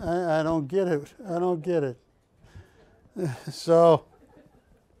 I don't get it. I don't get it. So,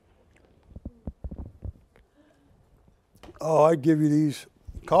 I'd give you these.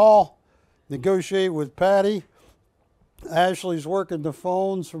 Call, negotiate with Patty. Ashley's working the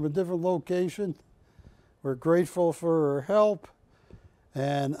phones from a different location. We're grateful for her help.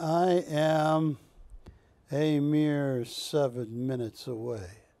 And I am a mere 7 minutes away.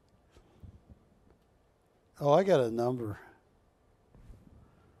 Oh, I got a number.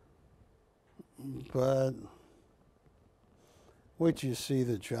 But wait till you see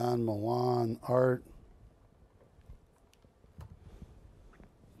the John Milan art.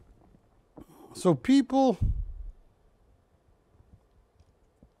 So people,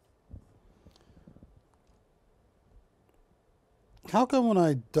 how come when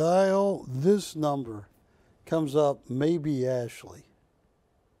I dial this number comes up maybe Ashley?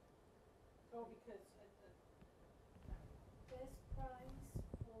 Oh, because the best price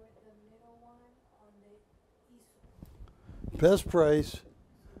for the middle one on the easel. Best price.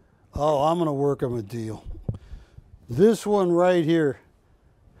 Oh, I'm going to work on a deal. This one right here.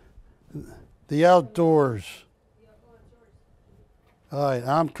 The outdoors. All right,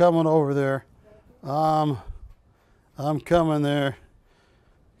 I'm coming over there. I'm coming there.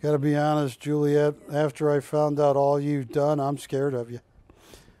 Got to be honest, Juliet, after I found out all you've done, I'm scared of you.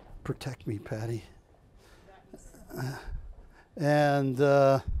 Protect me, Patty. And,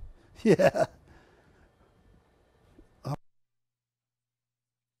 yeah.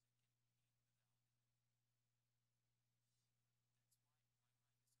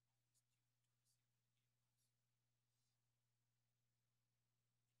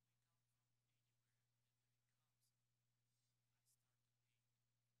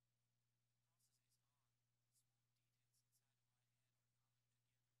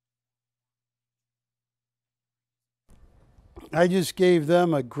 I just gave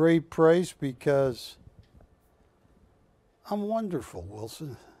them a great price because I'm wonderful,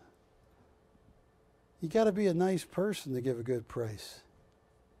 Wilson. You got to be a nice person to give a good price.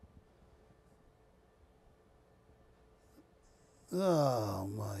 Oh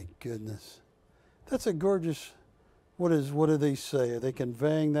my goodness. That's a gorgeous, what do they say? Are they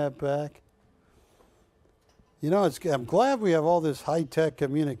conveying that back? You know, I'm glad we have all this high-tech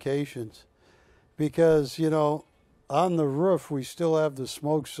communications because, you know, on the roof, we still have the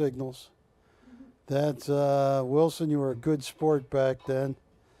smoke signals. That, Wilson, you were a good sport back then.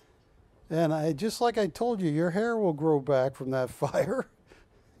 And just like I told you, your hair will grow back from that fire.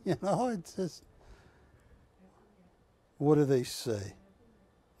 You know, it's just, what do they say?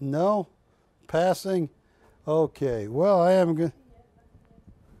 No? Passing? Okay, well, I am good.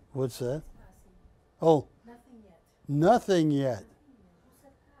 What's that? Oh, Nothing yet. nothing yet. Who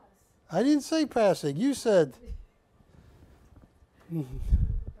said pass? I didn't say passing. You said.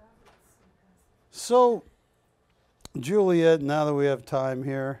 So, Juliet, now that we have time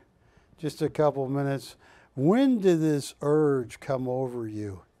here, just a couple minutes, when did this urge come over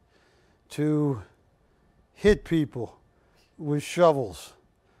you to hit people with shovels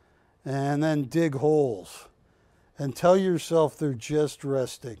and then dig holes and tell yourself they're just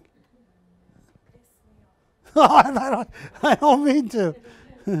resting? I don't mean to.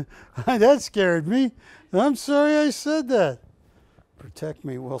 That scared me. I'm sorry I said that. Protect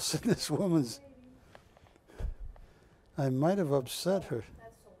me, Wilson. This woman's... I might have upset her.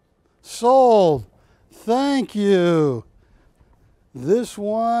 Sold. Thank you. This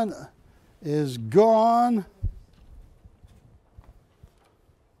one is gone.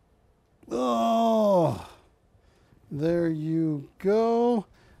 Oh, There you go.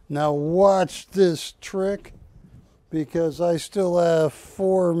 Now watch this trick, because I still have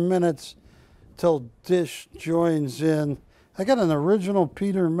 4 minutes till Dish joins in. I got an original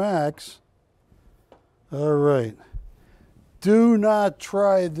Peter Max. All right. Do not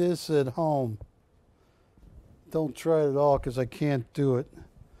try this at home. Don't try it at all, because I can't do it.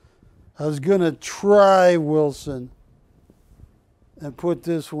 I was going to try Wilson and put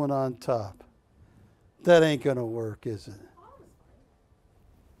this one on top. That ain't going to work, is it?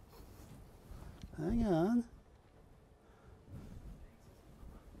 Hang on.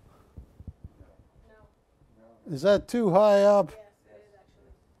 Is that too high up?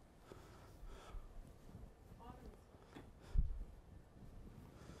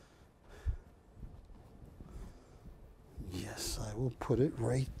 Yes, I will put it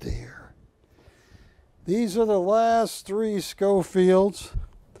right there. These are the last 3 Schofields.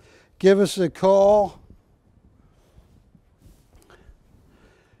 Give us a call.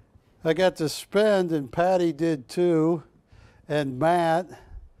 I got to spend, and Patty did too, and Matt,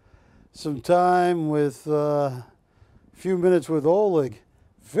 some time with a few minutes with Oleg.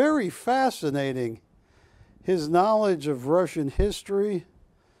 Very fascinating. His knowledge of Russian history,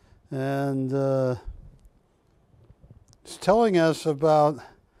 and he's telling us about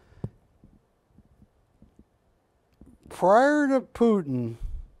prior to Putin,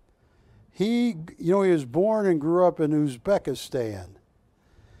 he was born and grew up in Uzbekistan.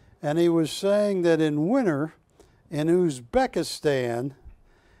 And he was saying that in winter in Uzbekistan,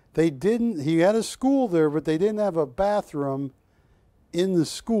 he had a school there, but they didn't have a bathroom in the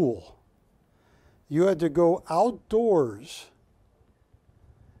school. You had to go outdoors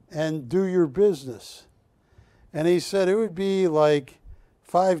and do your business. And he said it would be like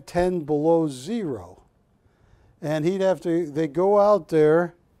 5-10 below zero. And they'd go out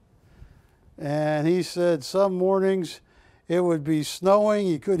there, and he said some mornings it would be snowing.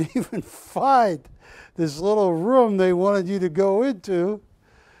 You couldn't even find this little room they wanted you to go into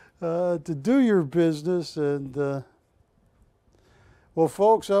to do your business. And well,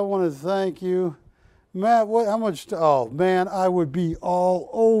 folks, I want to thank you. Matt, how much? Oh, man, I would be all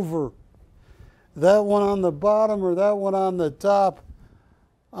over. That one on the bottom or that one on the top.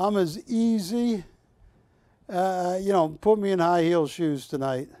 I'm as easy. Put me in high heel shoes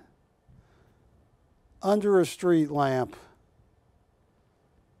tonight. Under a street lamp.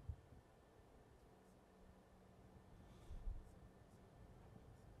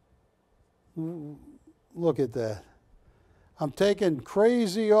 Look at that. I'm taking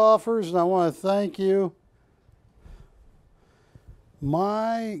crazy offers, and I want to thank you.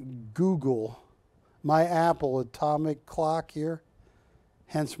 My Apple atomic clock here,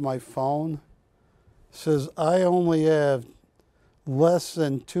 hence my phone, says I only have less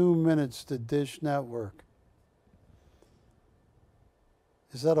than 2 minutes to Dish Network.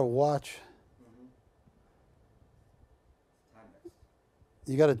 Is that a watch? Mm-hmm.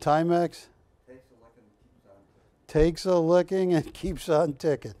 You got a Timex? Takes a licking and keeps on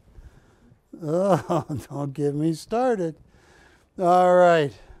ticking. Oh, don't get me started. All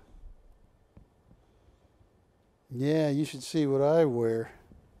right. Yeah, you should see what I wear.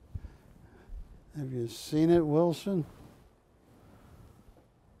 Have you seen it, Wilson?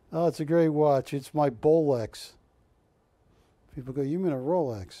 Oh, it's a great watch. It's my Bolex. People go, you mean a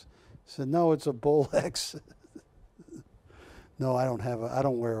Rolex? I said, no, it's a Bolex. No, I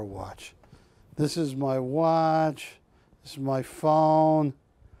don't wear a watch. This is my watch. This is my phone.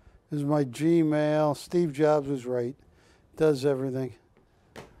 This is my Gmail. Steve Jobs was right. Does everything.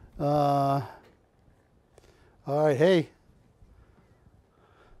 All right, hey.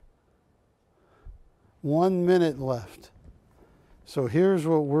 1 minute left. So here's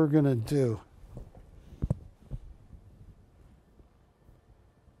what we're going to do.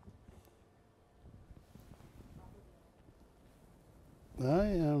 I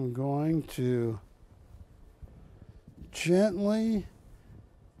am going to gently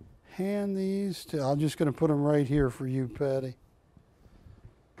hand these to, I'm just going to put them right here for you, Patty.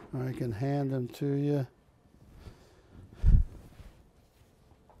 I can hand them to you.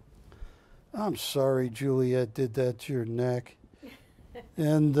 I'm sorry Juliet did that to your neck.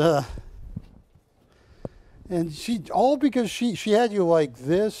 And she, all because she had you like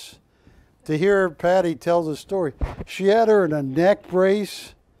this to hear Patty tell the story. She had her in a neck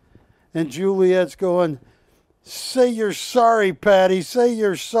brace, and Juliet's going, say you're sorry, Patty, say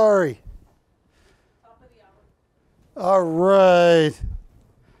you're sorry. Top of the hour. All right.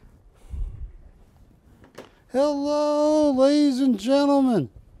 Hello, ladies and gentlemen.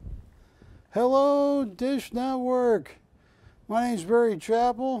 Hello, Dish Network. My name's Barry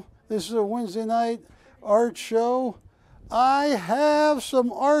Chappell. This is a Wednesday night art show. I have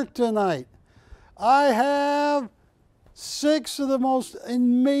some art tonight. I have 6 of the most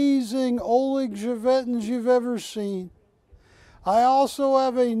amazing Oleg Tibetans you've ever seen. I also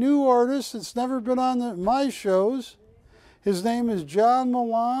have a new artist that's never been on my shows. His name is John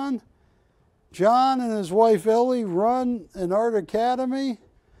Milan. John and his wife Ellie run an art academy.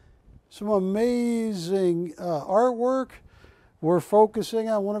 Some amazing artwork. We're focusing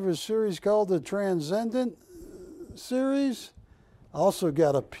on one of his series called the Transcendent series. Also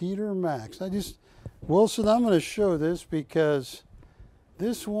got a Peter Max. Wilson, I'm going to show this because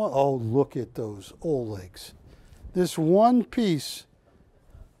this one, oh, look at those Olegs. This one piece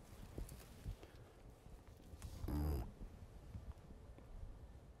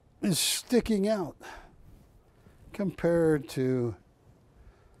is sticking out compared to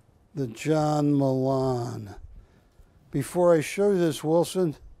the John Milan. Before I show you this,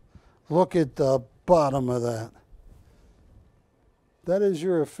 Wilson, look at the bottom of that. That is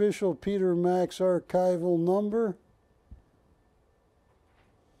your official Peter Max archival number.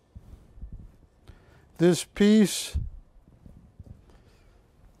 This piece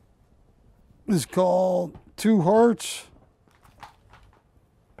is called Two Hearts.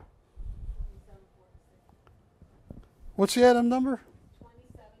 What's the item number?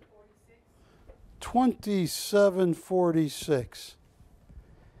 2746.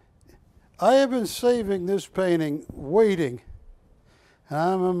 I have been saving this painting, waiting.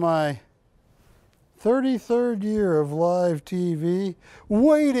 I'm in my 33rd year of live TV,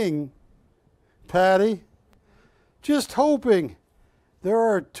 waiting, Patty, just hoping. There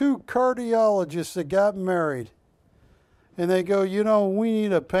are 2 cardiologists that got married, and they go, you know, we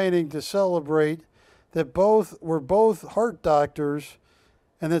need a painting to celebrate that we're both heart doctors,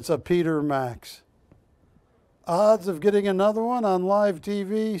 and it's a Peter Max. Odds of getting another one on live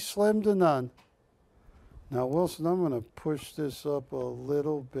TV, slim to none. Now, Wilson, I'm going to push this up a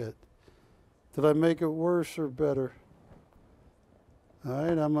little bit. Did I make it worse or better? All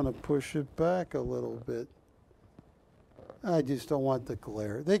right, I'm going to push it back a little bit. I just don't want the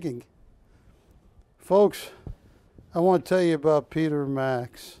glare. Folks, I want to tell you about Peter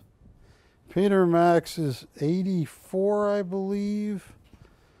Max. Peter Max is 84, I believe.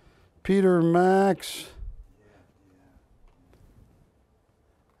 Peter Max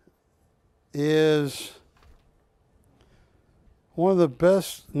is one of the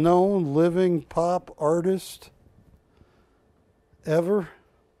best known living pop artists ever.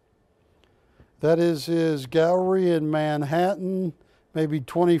 That is his gallery in Manhattan, maybe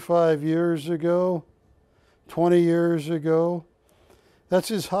 25 years ago, 20 years ago. That's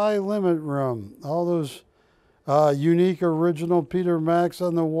his high limit room. All those unique original Peter Max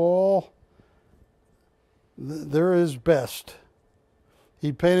on the wall, they're his best.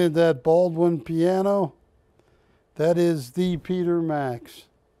 He painted that Baldwin piano. That is the Peter Max.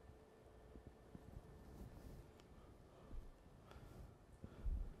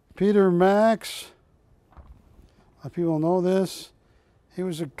 Peter Max, a lot of people know this, he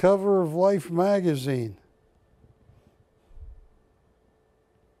was a cover of Life magazine.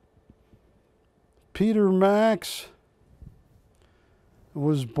 Peter Max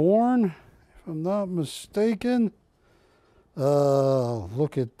was born, if I'm not mistaken,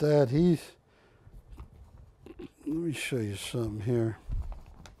 look at that. Let me show you something here.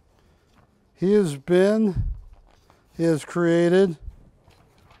 He has created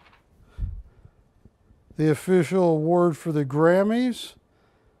the official award for the Grammys.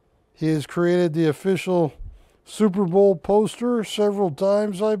 He has created the official Super Bowl poster several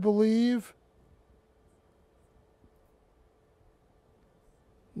times, I believe.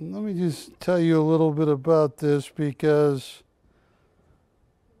 Let me just tell you a little bit about this because,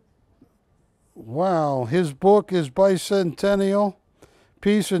 wow, his book is Bicentennial,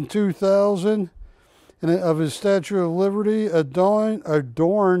 Peace in 2000, and of his Statue of Liberty adorned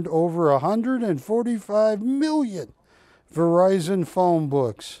over 145 million Verizon phone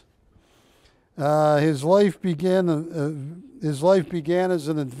books. His life began as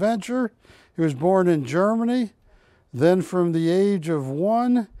an adventure. He was born in Germany. Then from the age of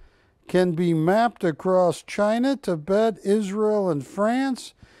 1 can be mapped across China, Tibet, Israel, and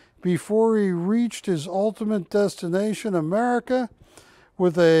France before he reached his ultimate destination, America,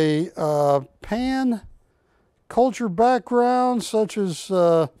 with a pan-culture background such as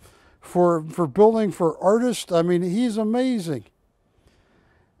for building for artists. I mean, he's amazing.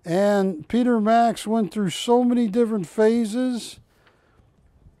 And Peter Max went through so many different phases.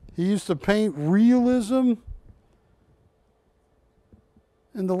 He used to paint realism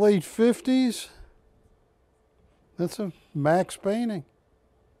in the late 50s. That's a Max painting.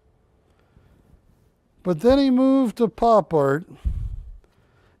 But then he moved to pop art.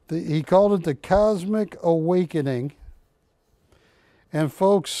 He called it the Cosmic Awakening. And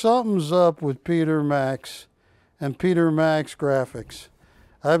folks, something's up with Peter Max and Peter Max graphics.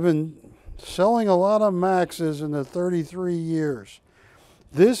 I've been selling a lot of Maxes in the 33 years.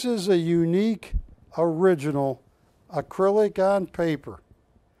 This is a unique, original acrylic on paper.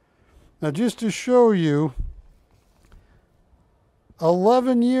 Now just to show you,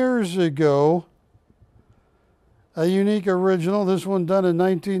 11 years ago, a unique original, this one done in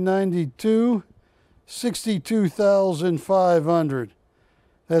 1992, 62,500.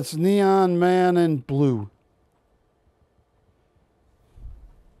 That's Neon Man in blue.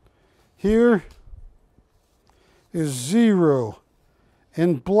 Here is Zero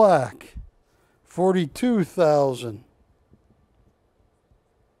in black, 42,000.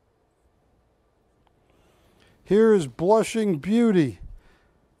 Here is Blushing Beauty.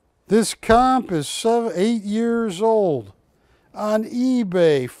 This comp is 8 years old. On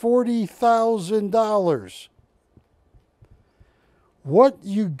eBay, $40,000. What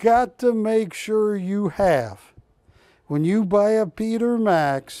you got to make sure you have when you buy a Peter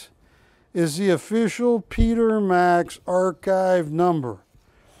Max is the official Peter Max archive number.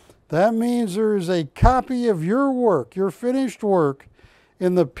 That means there is a copy of your work, your finished work,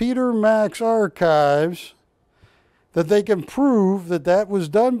 in the Peter Max archives, that they can prove that that was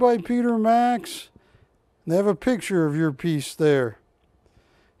done by Peter Max. They have a picture of your piece there.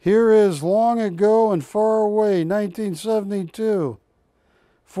 Here is Long Ago and Far Away, 1972,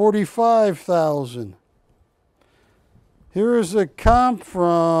 45,000. Here is a comp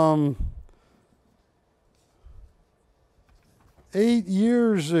from 8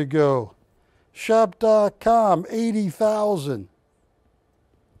 years ago. Shop.com, 80,000.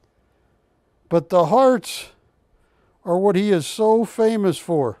 But the hearts are what he is so famous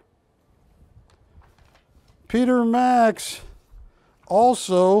for. Peter Max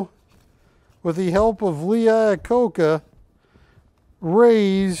also, with the help of Lee Iacocca,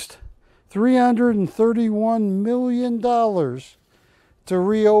 raised $331 million to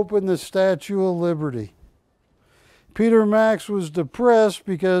reopen the Statue of Liberty. Peter Max was depressed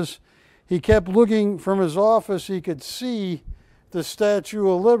because he kept looking from his office, he could see the Statue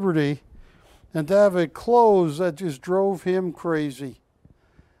of Liberty, and to have it closed, that just drove him crazy.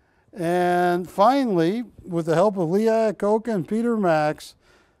 And finally, with the help of Lee Iacocca and Peter Max,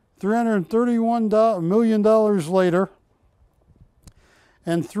 $331 million later,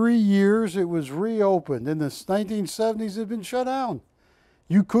 and 3 years, it was reopened. In the 1970s, it had been shut down.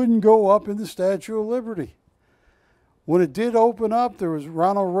 You couldn't go up in the Statue of Liberty. When it did open up, there was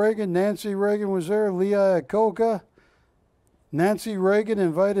Ronald Reagan, Nancy Reagan was there, Lee Iacocca. Nancy Reagan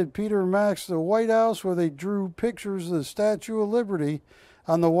invited Peter Max to the White House, where they drew pictures of the Statue of Liberty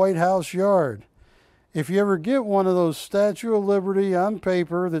on the White House yard. If you ever get one of those Statue of Liberty on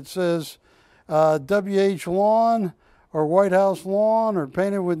paper that says WH Lawn or White House Lawn or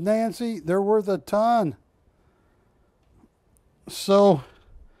painted with Nancy, they're worth a ton. So,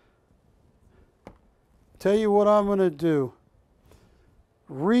 tell you what I'm going to do.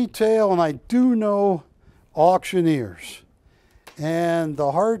 Retail, and I do know auctioneers. And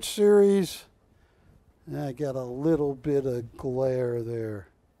the Heart series, I got a little bit of glare there.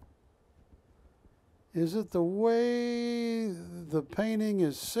 Is it the way the painting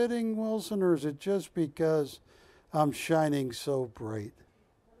is sitting, Wilson, or is it just because I'm shining so bright?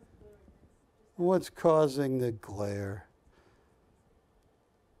 What's causing the glare?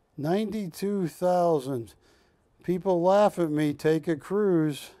 92,000. People laugh at me, take a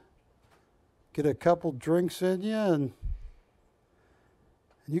cruise, get a couple drinks in you, and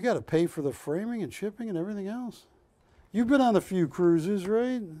you got to pay for the framing and shipping and everything else. You've been on a few cruises,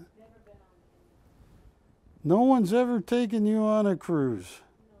 right? Never been on. No one's ever taken you on a cruise.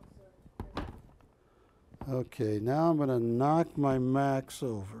 No, sir. Okay, now I'm going to knock my Max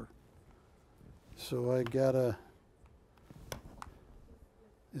over. So I got to...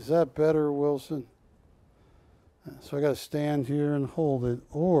 Is that better, Wilson? So I got to stand here and hold it,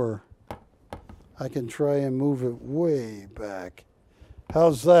 or I can try and move it way back.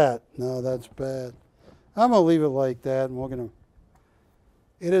 How's that? No, that's bad. I'm going to leave it like that, and we're going to...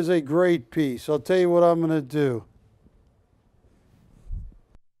 It is a great piece. I'll tell you what I'm going to do.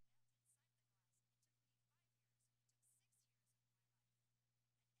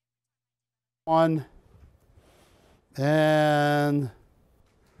 One, and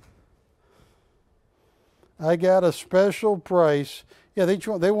I got a special price. Yeah, they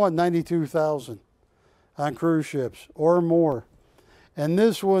want $92,000 on cruise ships or more. And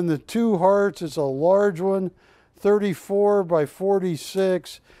this one, the two hearts, it's a large one, 34 by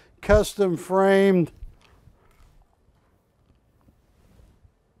 46, custom framed.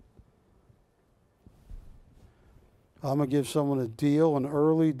 I'm going to give someone a deal, an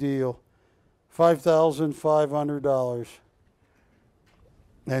early deal, $5,500.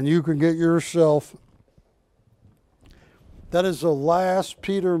 And you can get yourself, that is the last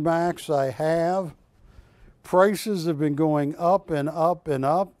Peter Max I have. Prices have been going up and up and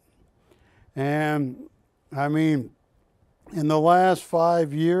up. And I mean, in the last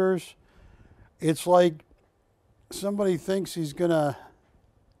 5 years, it's like somebody thinks he's going to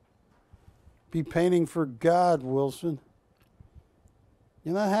be painting for God, Wilson.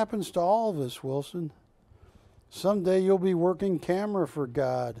 And that happens to all of us, Wilson. Someday you'll be working camera for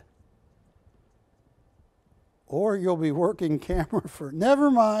God. Or you'll be working camera for...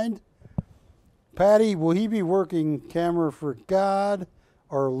 Never mind. Patty, will he be working camera for God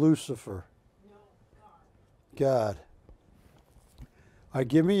or Lucifer? No, God. God.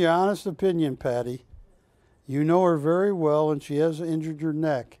 Give me your honest opinion, Patty. You know her very well, and she has injured your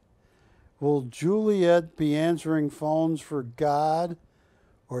neck. Will Juliet be answering phones for God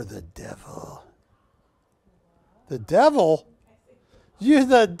or the devil? The devil? You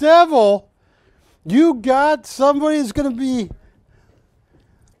the devil? You got somebody that's going to be...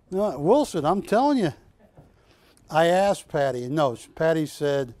 No, Wilson, I'm telling you. I asked Patty. No, Patty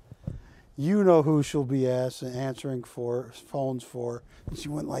said, you know who she'll be answering phones for. And she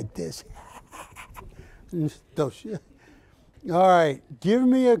went like this. All right, give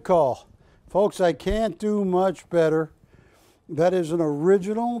me a call. Folks, I can't do much better. That is an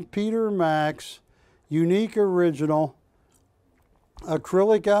original Peter Max, unique original,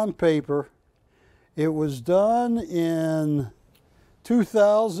 acrylic on paper. It was done in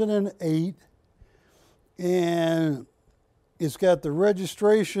 2008, and it's got the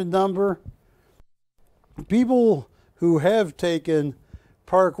registration number. People who have taken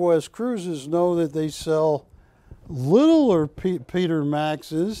Park West cruises know that they sell littler Peter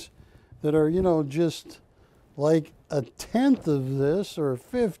Maxes that are, you know, just like a tenth of this or a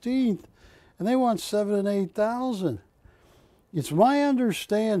 15th, and they want 7,000 and 8,000. It's my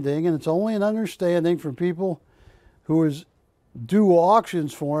understanding, and it's only an understanding from people who do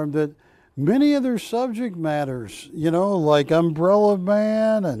auctions for them, that many of their subject matters, you know, like Umbrella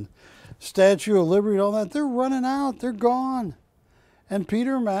Man and Statue of Liberty and all that, they're running out, they're gone. And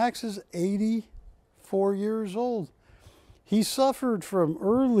Peter Max is 84 years old. He suffered from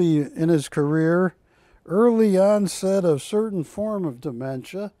early in his career, early onset of certain form of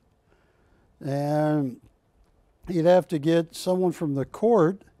dementia. And he'd have to get someone from the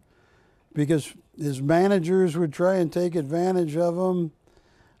court because his managers would try and take advantage of him.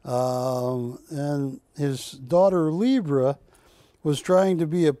 And his daughter Libra was trying to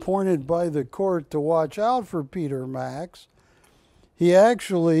be appointed by the court to watch out for Peter Max. He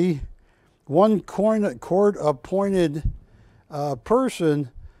actually, one court-appointed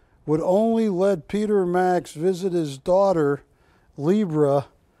person would only let Peter Max visit his daughter, Libra,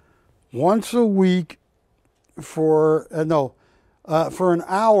 once a week for an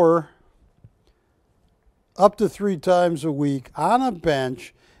hour, up to 3 times a week, on a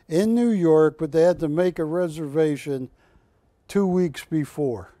bench in New York, but they had to make a reservation 2 weeks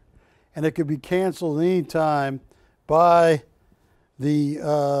before. And it could be canceled any time by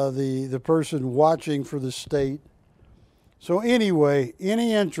the person watching for the state. So anyway,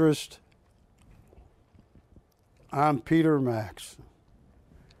 any interest on Peter Max?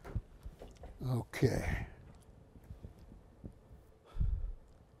 Okay.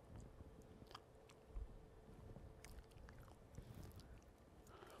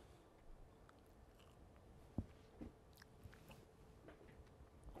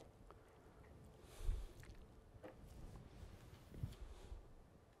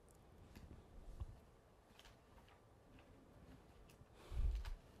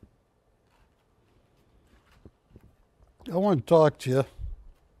 I want to talk to you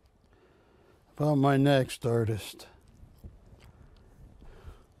about my next artist.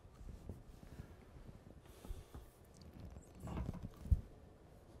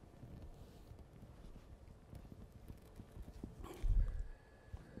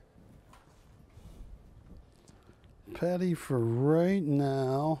 Patty, for right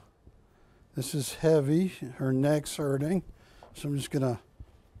now, this is heavy. Her neck's hurting. So I'm just going to,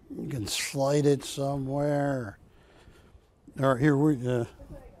 you can slide it somewhere. All right, here we in a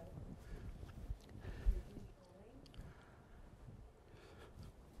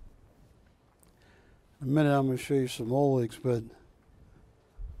minute I'm going to show you some Olegs, but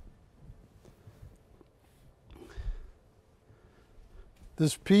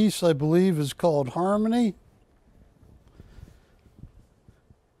this piece I believe is called Harmony.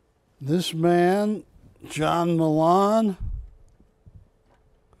 This man, John Milan,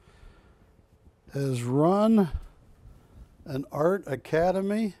 has run an art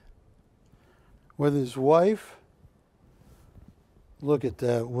academy with his wife. Look at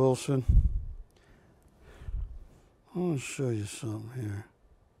that, Wilson. I want to show you something here.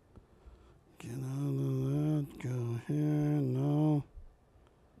 Get out of that, go here, no.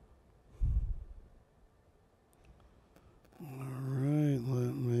 All right,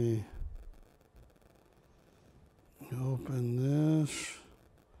 let me open this.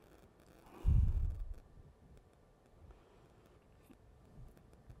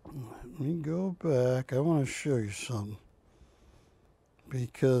 Let me go back. I want to show you something.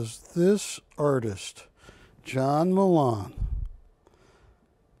 Because this artist, John Milan,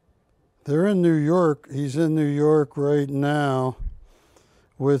 they're in New York. He's in New York right now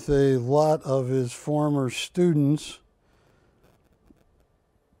with a lot of his former students.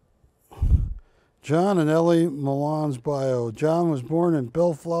 John and Ellie Milan's bio. John was born in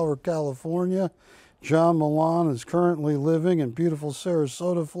Bellflower, California. John Milan is currently living in beautiful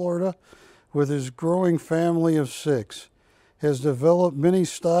Sarasota, Florida, with his growing family of 6. He has developed many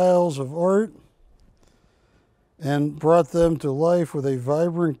styles of art and brought them to life with a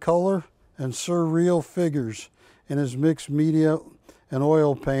vibrant color and surreal figures in his mixed media and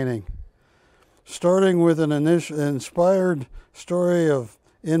oil painting. Starting with an inspired story of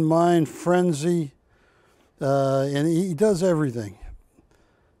in mind frenzy, and he does everything.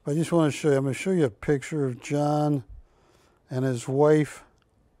 I just want to show you, I'm going to show you a picture of John and his wife.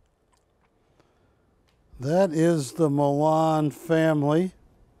 That is the Milan family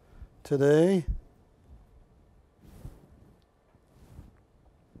today.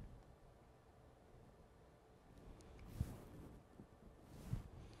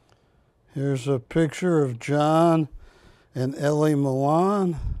 Here's a picture of John and Ellie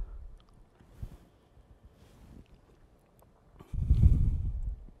Milan.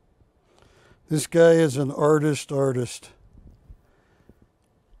 This guy is an artist.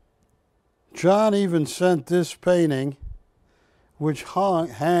 John even sent this painting, which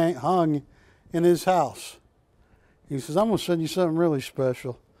hung in his house. He says, I'm going to send you something really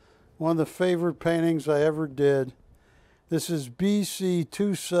special. One of the favorite paintings I ever did. This is BC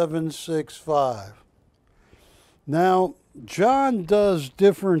 2765. Now, John does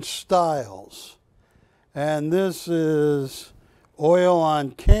different styles. And this is oil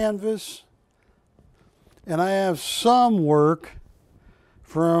on canvas. And I have some work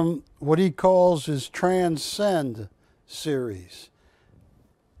from what he calls his Transcend series.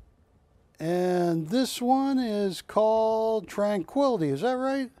 And this one is called Tranquility. Is that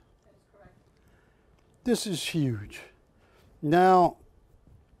right? That's correct. This is huge. Now,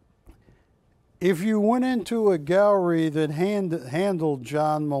 if you went into a gallery that handled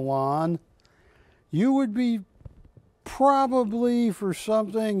John Milan, you would be probably for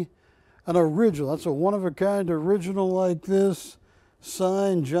something, an original. That's a one-of-a-kind original like this.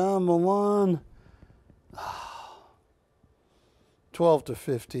 Signed John Milan, 12 to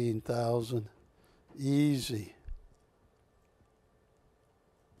 15,000, easy.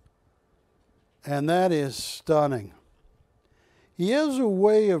 And that is stunning. He has a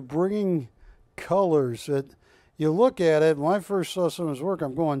way of bringing colors that you look at it. When I first saw some of his work,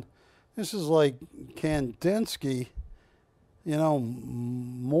 I'm going, this is like Kandinsky, you know,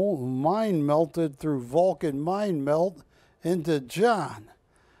 mind melted through Vulcan mind melt into John.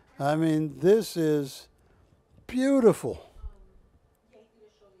 I mean, this is beautiful. Yeah, you can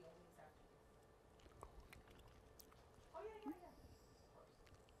just show the openings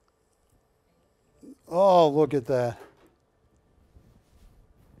after this. Oh, look at that.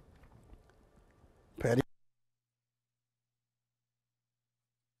 Patty.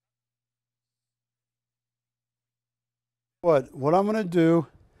 What I'm going to do,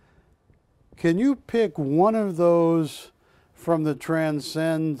 can you pick one of those from the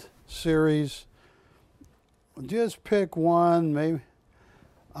Transcend series? Just pick one, maybe.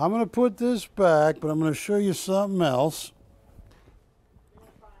 I'm going to put this back, but I'm going to show you something else.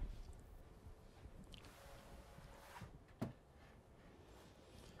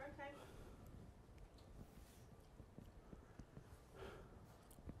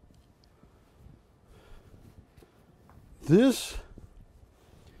 This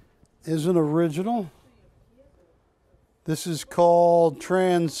is an original. This is called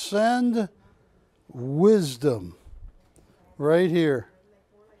Transcend Wisdom, right here.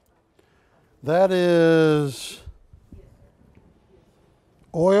 That is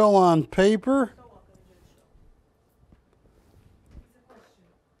oil on paper.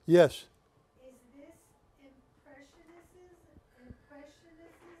 Yes. Is this impressionism?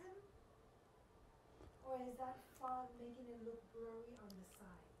 Or is that fog making it look blurry on the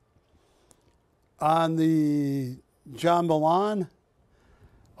side? On John Milan.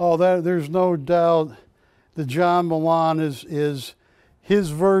 Oh, there's no doubt that John Milan is his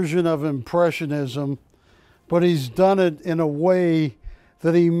version of Impressionism, but he's done it in a way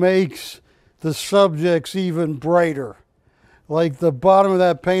that he makes the subjects even brighter. Like the bottom of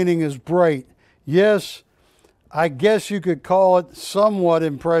that painting is bright. Yes, I guess you could call it somewhat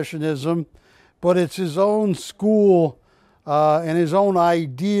Impressionism, but it's his own school and his own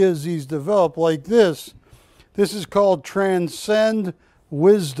ideas he's developed. Like this. This is called Transcend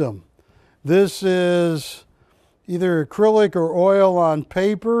Wisdom. This is either acrylic or oil on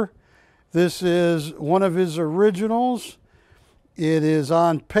paper. This is one of his originals. It is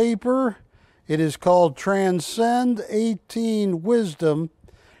on paper. It is called Transcend 18 Wisdom.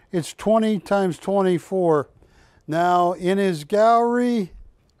 It's 20 times 24. Now, in his gallery,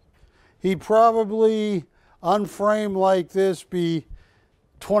 he probably, unframed like this, be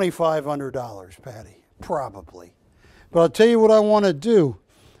 $2,500, Patty. Probably. But I'll tell you what I want to do.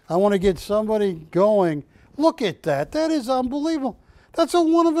 I want to get somebody going. Look at that. That is unbelievable. That's a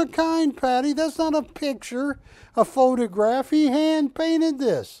one-of-a-kind, Patty. That's not a picture, a photograph. He hand-painted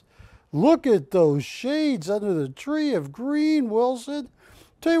this. Look at those shades under the tree of green, Wilson.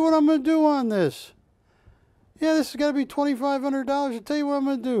 Tell you what I'm going to do on this. Yeah, this has got to be $2,500. I'll tell you what I'm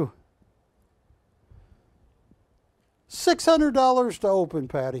going to do. $600 to open,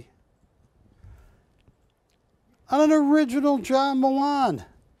 Patty. On an original John Milan.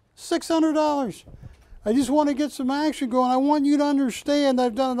 $600. I just want to get some action going. I want you to understand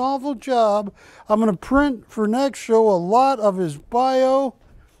I've done an awful job. I'm going to print for next show a lot of his bio.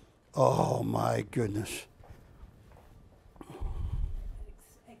 Oh my goodness.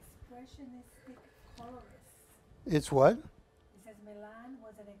 Expressionistic colorist. It's what? It says Milan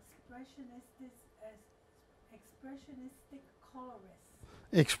was an expressionistic colorist.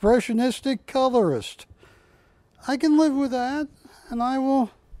 Expressionistic colorist. I can live with that, and I will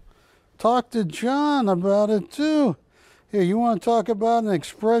talk to John about it too. Here, you want to talk about an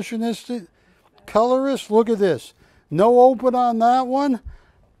expressionistic colorist? Look at this. No open on that one.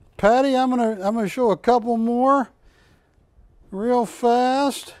 Patty, I'm gonna show a couple more real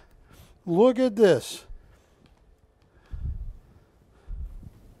fast. Look at this.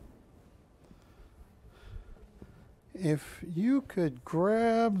 If you could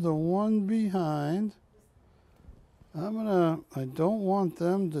grab the one behind. I don't want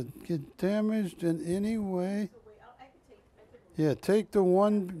them to get damaged in any way. Yeah, take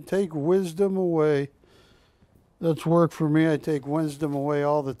wisdom away. That's work for me. I take wisdom away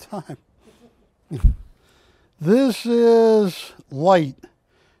all the time. This is light.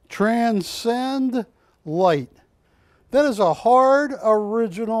 Transcend light. That is a hard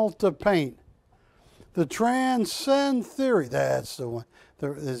original to paint. The Transcend Theory. That's the one.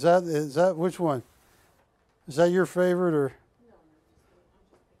 Is that which one? Is that your favorite or?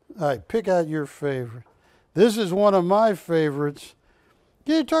 All right, pick out your favorite. This is one of my favorites.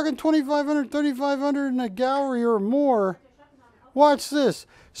 Yeah, you're talking $2,500, $3,500 in a gallery or more. Watch this.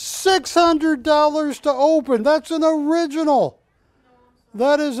 $600 to open. That's an original.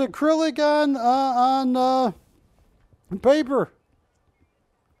 That is acrylic on paper.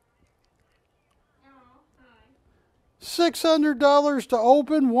 $600 to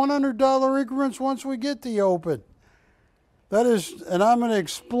open, $100 increments once we get the open. That is, and I'm going to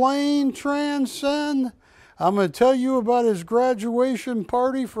explain Transcend. I'm going to tell you about his graduation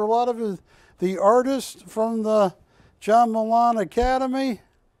party for a lot of the artists from the John Milan Academy.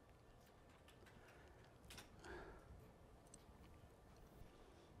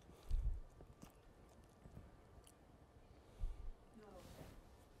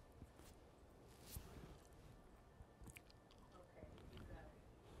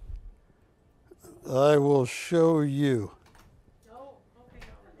 I will show you.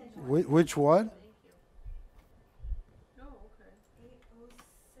 Which one?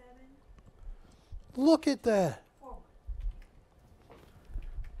 Look at that.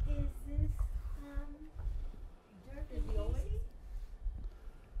 Is this Dirk?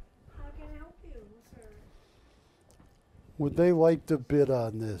 How can I help you, sir? Would they like to bid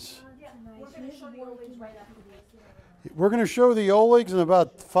on this? Yeah, we're going to show the Olegs right after this. We're going to show the Olegs in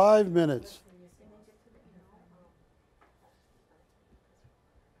about 5 minutes.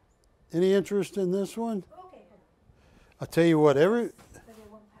 Any interest in this one? Okay. I'll tell you what, But they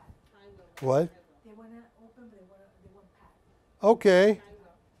won't pack. what? They want to open, but they won't pack. Okay.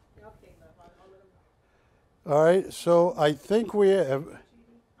 All right, so I think we have.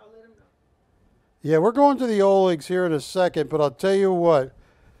 Yeah, we're going to the Olegs here in a second, but I'll tell you what.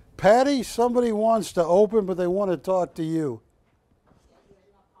 Patty, somebody wants to open, but they want to talk to you.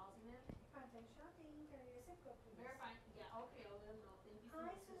 PrimeTime shopping. Verify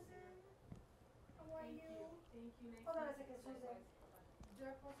Thank you. Thank you. Next Hold on a week. second, Susan.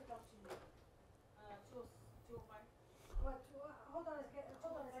 Dirk wants to talk to you. 205. What, hold on a second,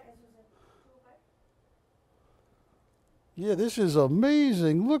 Susan. 205. Yeah, this is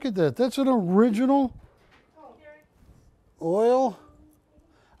amazing. Look at that. That's an original oil.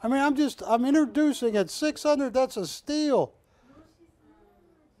 I mean, I'm introducing at 600. That's a steal.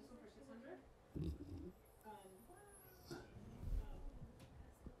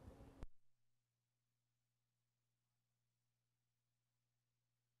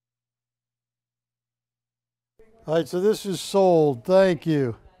 All right, so this is sold. Thank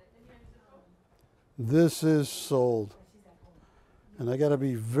you. This is sold. And I got to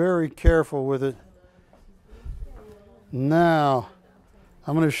be very careful with it. Now,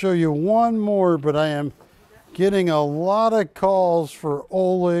 I'm going to show you one more, but I am getting a lot of calls for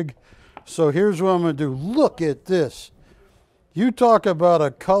Oleg. So here's what I'm going to do. Look at this. You talk about a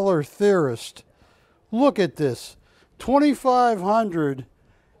color theorist. Look at this. 2,500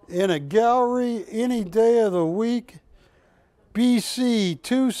 in a gallery any day of the week. BC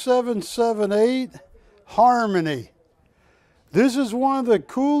 2778 Harmony. This is one of the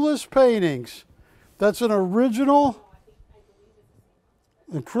coolest paintings. That's an original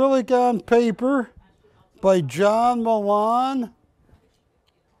acrylic on paper by John Milan.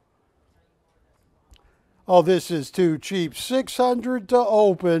 Oh, this is too cheap. $600 to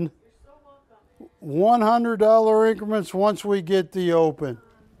open. $100 increments once we get the open.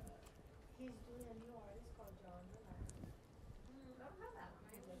 He's doing a new artist called John Milan.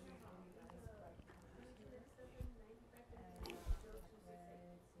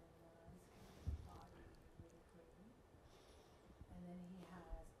 And then he has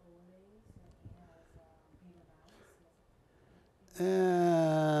Oleg, he has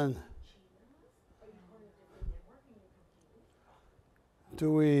And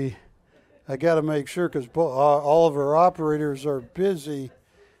do we, I got to make sure because all of our operators are busy.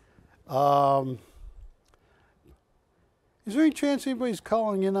 Is there any chance anybody's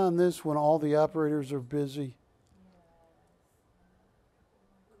calling in on this when all the operators are busy?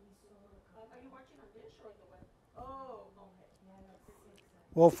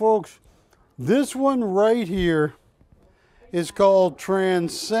 Well, folks, this one right here is called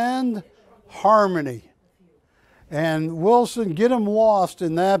Transcend Harmony. And Wilson, get him lost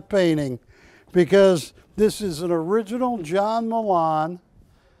in that painting because this is an original John Milan.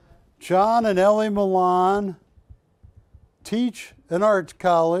 John and Ellie Milan teach an art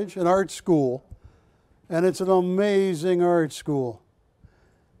college, an art school, and it's an amazing art school.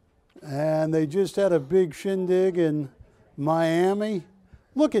 And they just had a big shindig in Miami.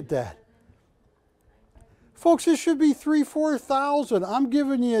 Look at that. Folks, this should be $3,000-4,000. I'm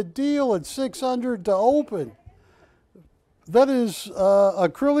giving you a deal at $600 to open. That is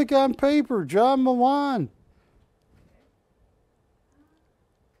acrylic on paper, John Milan.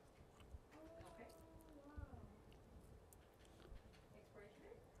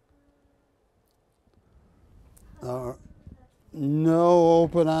 No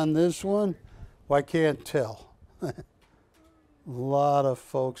open on this one. Well, I can't tell. A lot of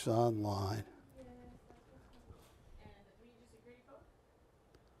folks online.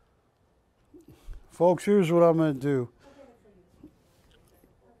 Folks, here's what I'm going to do.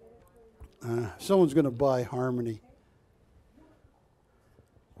 Someone's going to buy Harmony.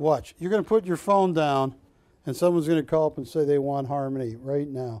 Watch. You're going to put your phone down, and someone's going to call up and say they want Harmony right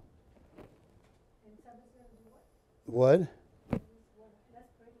now. What? Yeah,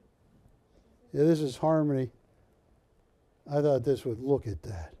 this is Harmony. I thought this would look at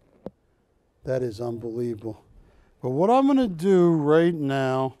that. That is unbelievable. But what I'm going to do right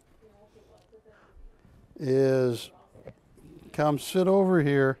now is come sit over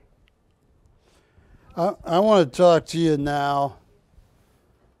here. I want to talk to you now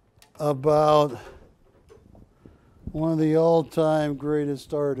about one of the all-time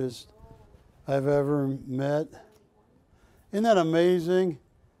greatest artists I've ever met. Isn't that amazing?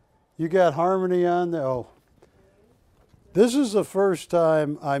 You got Harmony on there. Oh, this is the first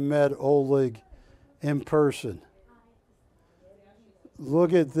time I met Oleg in person.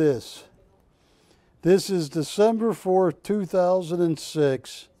 Look at this. This is December 4th,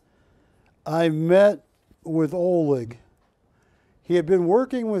 2006. I met with Oleg. He had been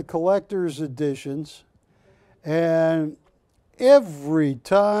working with collector's editions, and every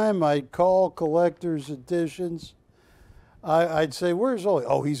time I'd call collector's editions, I'd say, "Where's Oleg?"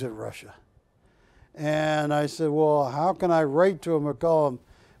 "Oh, he's in Russia." And I said, "Well, how can I write to him or call him?"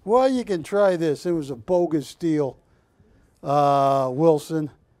 "Well, you can try this." It was a bogus deal,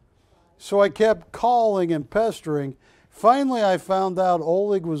 Wilson. So I kept calling and pestering. Finally, I found out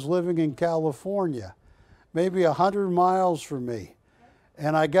Oleg was living in California, maybe 100 miles from me.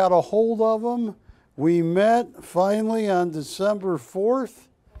 And I got a hold of him. We met finally on December 4th,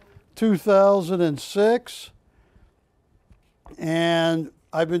 2006. And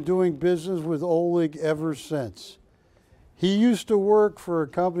I've been doing business with Oleg ever since. He used to work for a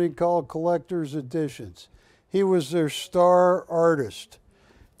company called Collector's Editions. He was their star artist.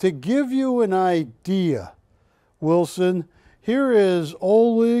 To give you an idea, Wilson, here is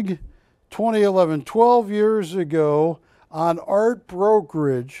Oleg 2011, 12 years ago on art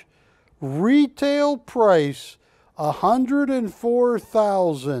brokerage, retail price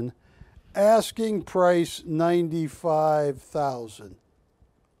 $104,000, asking price $95,000.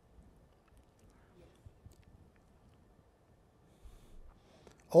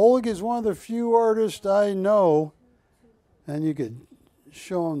 Oleg is one of the few artists I know, and you could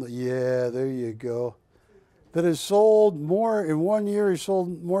show him the, yeah, there you go, that has sold more, in 1 year he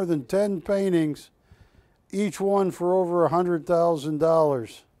sold more than 10 paintings, each one for over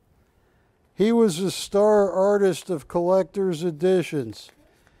 $100,000. He was a star artist of Collector's Editions.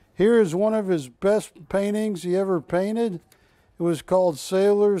 Here is one of his best paintings he ever painted. It was called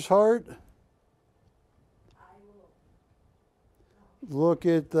Sailor's Heart. Look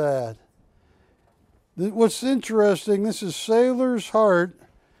at that. What's interesting, this is Sailor's Heart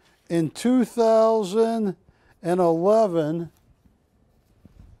in 2011.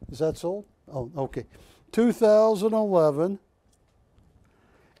 Is that sold? Oh, okay. 2011.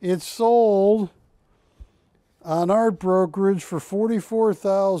 It sold on art brokerage for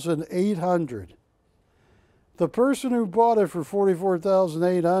 $44,800. The person who bought it for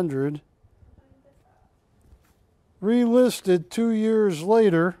 $44,800 relisted 2 years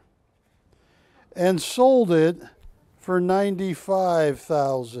later and sold it for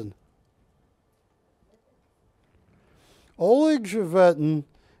 $95,000. Oleg Glover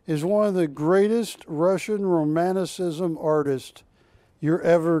is one of the greatest Russian Romanticism artists you're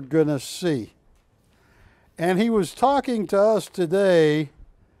ever going to see. And he was talking to us today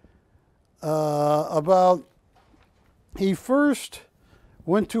about, he first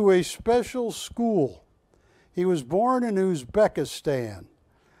went to a special school. He was born in Uzbekistan.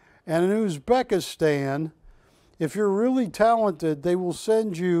 And in Uzbekistan, if you're really talented, they will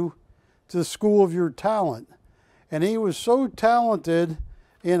send you to the school of your talent. And he was so talented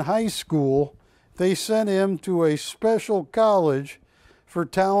in high school, they sent him to a special college for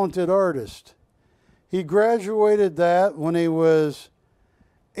talented artists. He graduated that when he was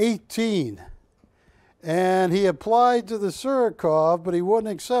 18. And he applied to the Surikov, but he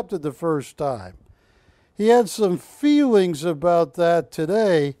wasn't accepted the first time. He had some feelings about that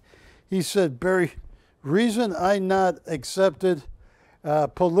today. He said, Barry, reason I not accepted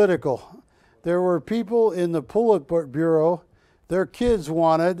political. There were people in the Politburo, their kids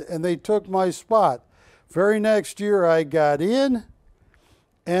wanted, and they took my spot. Very next year I got in,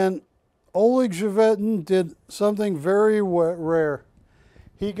 and Oleg Glover did something very rare.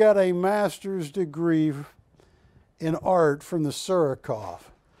 He got a master's degree in art from the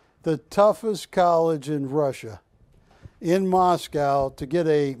Surikov, the toughest college in Russia, in Moscow, to get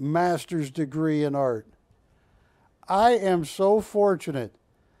a master's degree in art. I am so fortunate.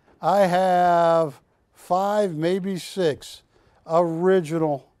 I have 5, maybe 6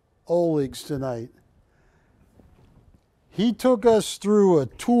 original Olegs tonight. He took us through a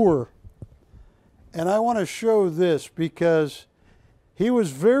tour, and I want to show this because he was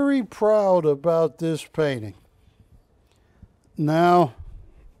very proud about this painting. Now,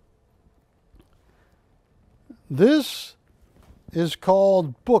 this is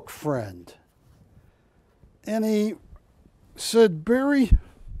called Book Friend. And he said, Barry,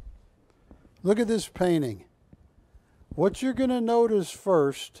 look at this painting. What you're going to notice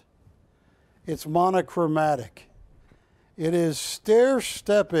first, it's monochromatic. It is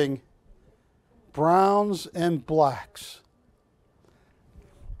stair-stepping browns and blacks.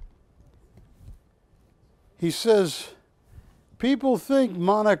 He says, people think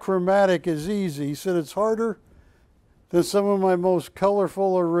monochromatic is easy. He said it's harder than some of my most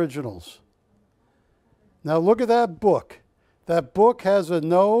colorful originals. Now look at that book. That book has a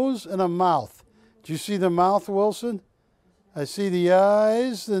nose and a mouth. Do you see the mouth, Wilson? I see the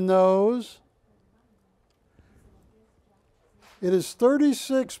eyes, the nose. It is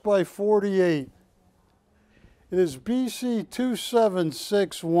 36 by 48. It is BC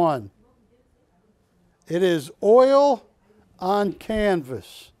 2761. It is oil on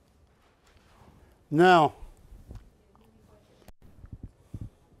canvas. Now,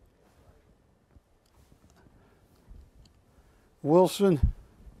 Wilson,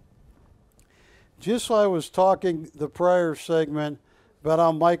 just I was talking the prior segment about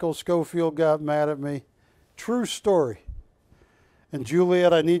how Michael Schofield got mad at me. True story. And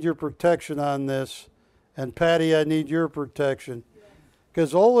Juliet, I need your protection on this. And Patty, I need your protection.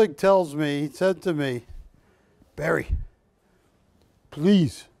 Because Oleg tells me, he said to me, Barry,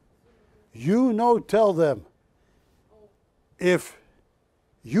 please, you know, tell them, if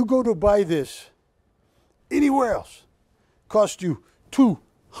you go to buy this anywhere else, cost you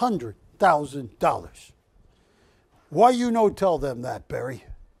 $200,000. Why you no tell them that, Barry?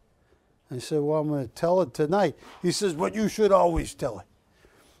 I said, well, I'm going to tell it tonight. He says, but you should always tell it.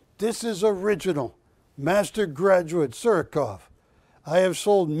 This is original, master graduate Surikov. I have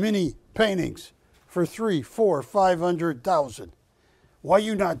sold many paintings for $300,000, $400,000, $500,000. Why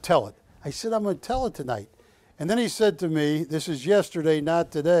you not tell it? I said, I'm going to tell it tonight. And then he said to me, this is yesterday,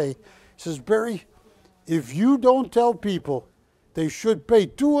 not today. He says, Barry, if you don't tell people they should pay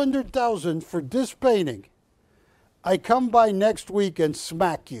 $200,000 for this painting, I come by next week and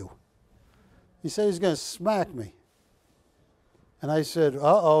smack you. He said he's going to smack me. And I said,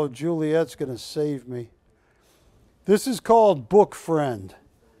 uh-oh, Juliet's going to save me. This is called Book Friend.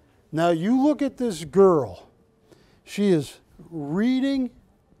 Now you look at this girl. She is reading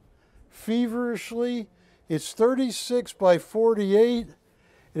feverishly. It's 36 by 48.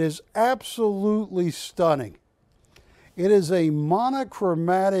 It is absolutely stunning. It is a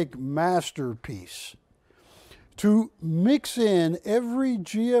monochromatic masterpiece. To mix in every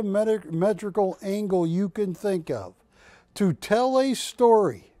geometrical angle you can think of, to tell a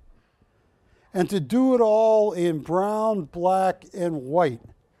story, and to do it all in brown, black, and white.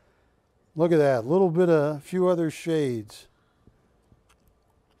 Look at that, a few other shades.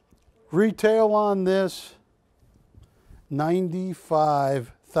 Retail on this,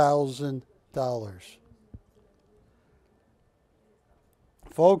 $95,000.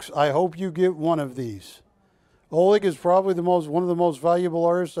 Folks, I hope you get one of these. Oleg is probably one of the most valuable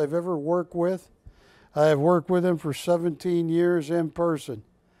artists I've ever worked with. I have worked with him for 17 years in person.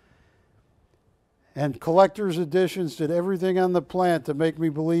 And collector's editions did everything on the planet to make me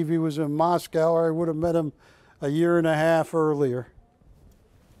believe he was in Moscow, or I would have met him a year and a half earlier.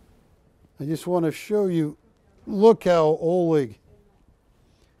 I just want to show you, look how Oleg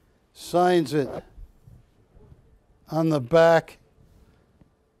signs it on the back.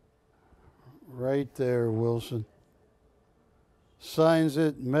 Right there, Wilson. Signs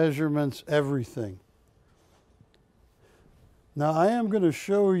it, measurements, everything. Now I am going to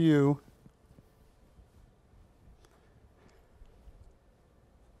show you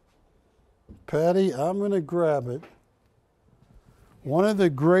Patty, I'm going to grab it. One of the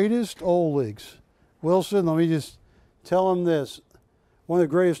greatest Olegs. Wilson, let me just tell him this. One of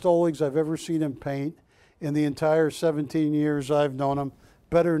the greatest Olegs I've ever seen him paint in the entire 17 years I've known him.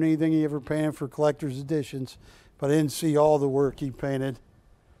 Better than anything he ever painted for collector's editions, but I didn't see all the work he painted.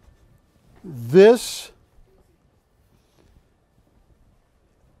 This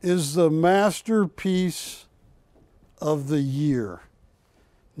is the masterpiece of the year.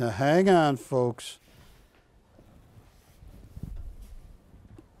 Now hang on, folks.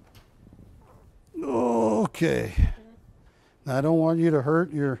 Okay. Now I don't want you to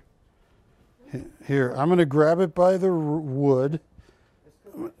hurt your... Here, I'm going to grab it by the wood.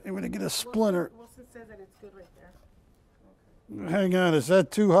 I'm going to get a splinter. Wilson says that it's good right there. Okay. Hang on, is that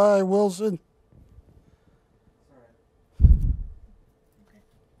too high, Wilson?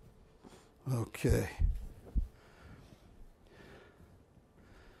 Okay.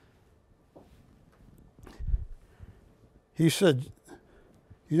 He said,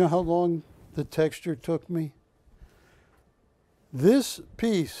 you know how long the texture took me? This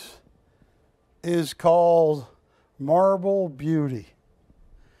piece is called Marble Beauty.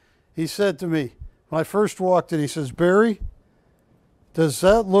 He said to me, when I first walked in, he says, Barry, does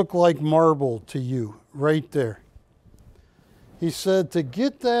that look like marble to you right there? He said to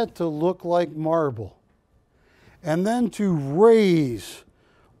get that to look like marble and then to raise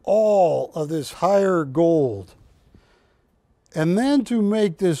all of this higher gold and then to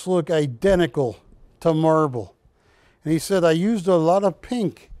make this look identical to marble. And he said, I used a lot of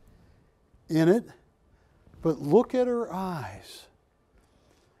pink in it, but look at her eyes.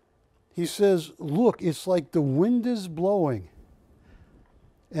 He says, look, it's like the wind is blowing.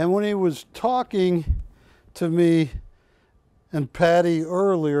 And when he was talking to me and Patty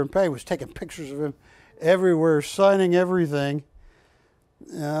earlier, and Patty was taking pictures of him everywhere, signing everything,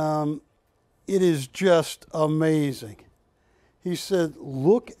 it is just amazing. He said,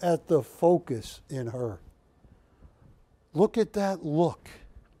 look at the focus in her. Look at that look.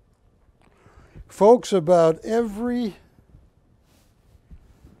 Folks, about every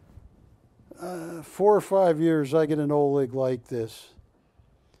 4 or 5 years, I get an Oleg like this.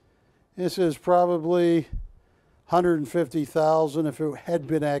 This is probably 150,000 if it had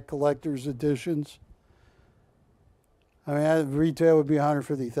been at collector's editions. I mean, at retail would be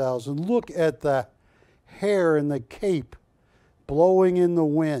 150,000. Look at the hair and the cape blowing in the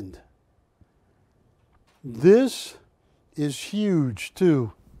wind. This is huge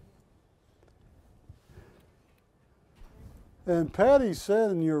too. And Patty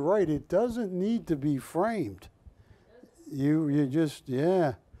said, and you're right, it doesn't need to be framed. You just,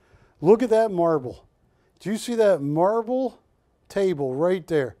 yeah. Look at that marble. Do you see that marble table right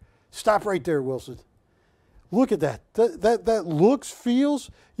there? Stop right there, Wilson. Look at that. That looks, feels,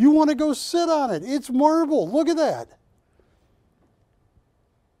 you want to go sit on it. It's marble. Look at that.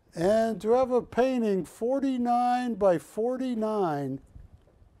 And to have a painting 49 by 49,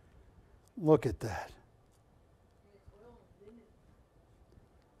 look at that.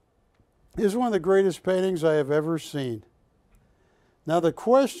 This is one of the greatest paintings I have ever seen. Now the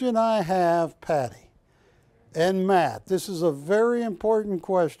question I have, Patty and Matt, this is a very important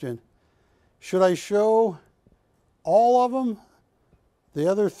question. Should I show all of them, the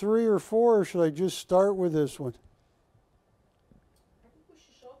other 3 or 4, or should I just start with this one? I think we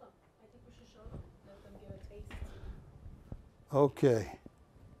should show them. I think we should show them. Let them give a taste. Okay.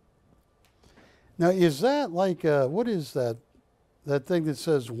 Now is that like, what is that? That thing that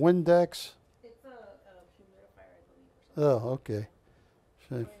says Windex? It's a humidifier, I believe. Oh, okay.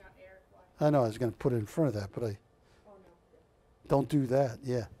 So, Blowing out air. Why? I know I was going to put it in front of that, but I Oh, no. don't do that.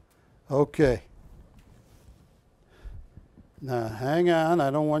 Yeah. Okay. Now, hang on. I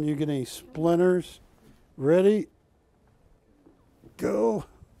don't want you getting any splinters. Ready? Go.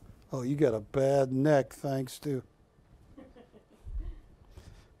 Oh, you got a bad neck, thanks to. You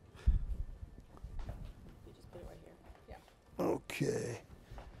just put it right here. Yeah. Okay.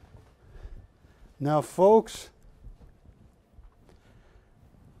 Now, folks,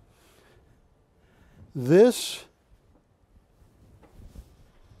 this,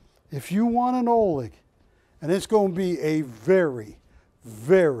 if you want an Oleg, and it's going to be a very,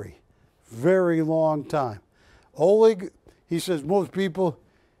 very, very long time. Oleg, he says, most people,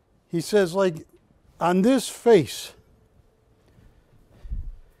 he says, like, on this face.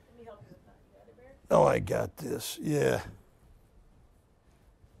 Let me help you with that. You got it, Bear? Oh, I got this. Yeah.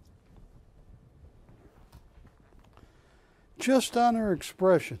 Just on her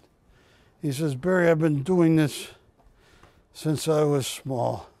expression. He says, Barry, I've been doing this since I was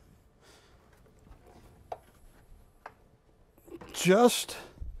small. Just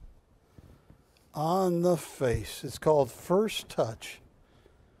on the face. It's called First Touch.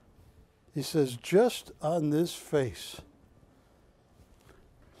 He says, just on this face.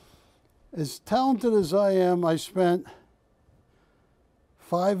 As talented as I am, I spent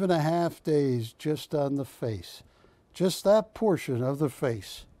 5.5 days just on the face. Just that portion of the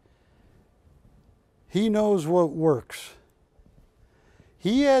face. He knows what works.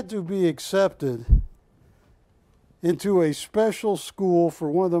 He had to be accepted into a special school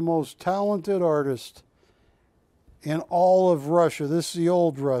for one of the most talented artists in all of Russia. This is the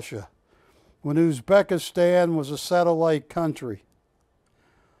old Russia, when Uzbekistan was a satellite country.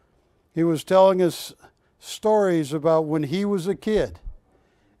 He was telling us stories about when he was a kid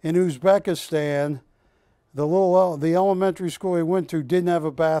in Uzbekistan. The elementary school he went to didn't have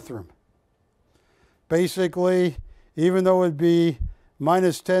a bathroom. Basically, even though it'd be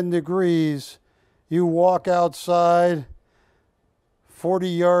minus 10 degrees, you walk outside, 40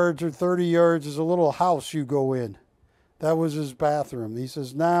 yards or 30 yards is a little house you go in. That was his bathroom. He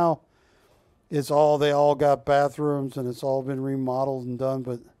says now they all got bathrooms and it's all been remodeled and done,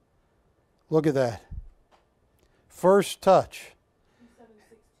 but look at that. First touch.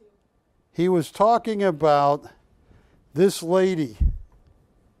 2762. He was talking about this lady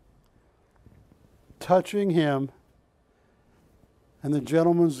touching him, and the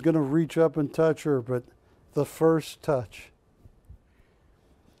gentleman's going to reach up and touch her, but the first touch.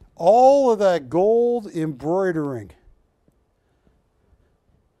 All of that gold embroidering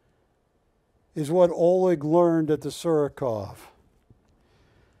is what Oleg learned at the Surikov.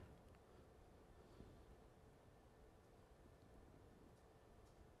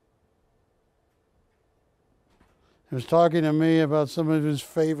 He was talking to me about some of his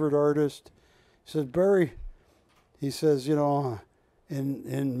favorite artists. He said, Barry, he says, you know,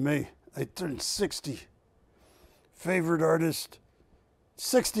 in May, I turned 60. Favorite artist,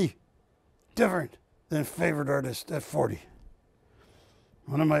 60, different than favorite artist at 40.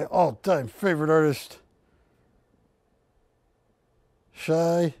 One of my all-time favorite artists,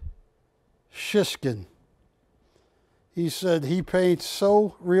 Shai Shishkin. He said he paints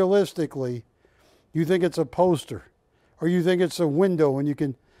so realistically, You think it's a poster, or you think it's a window and you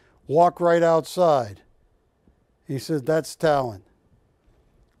can walk right outside. He said, that's talent.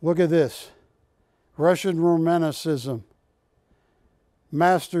 Look at this. Russian Romanticism.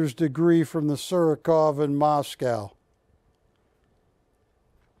 Master's degree from the Surikov in Moscow.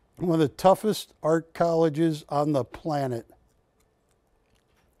 One of the toughest art colleges on the planet.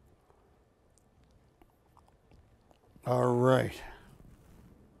 All right.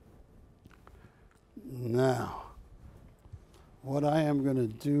 Now, what I am going to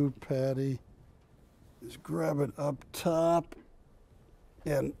do, Patty, is grab it up top.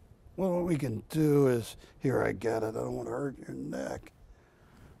 And what we can do is, here, I got it. I don't want to hurt your neck.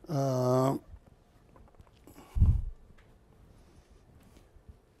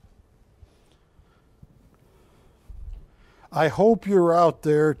 I hope you're out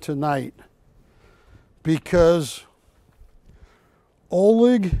there tonight because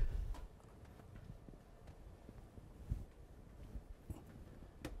Oleg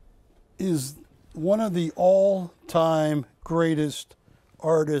is one of the all-time greatest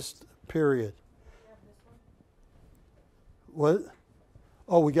artists, period. What?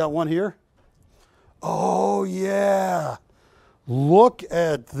 Oh, we got one here? Oh, yeah. Look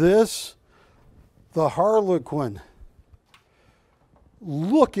at this. The Harlequin.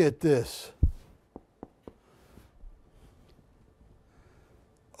 Look at this.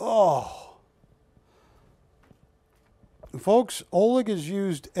 Oh. Folks, Oleg has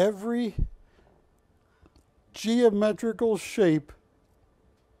used every geometrical shape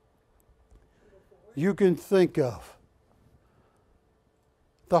you can think of.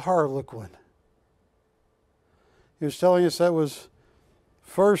 The Harlequin. He was telling us that was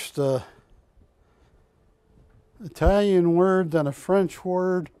first Italian word, then a French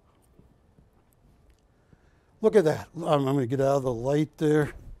word. Look at that. I'm going to get out of the light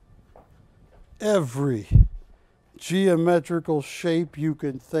there. Every geometrical shape you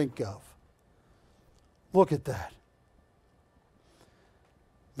can think of. Look at that.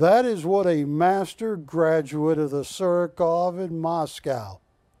 That is what a master graduate of the Surikov in Moscow,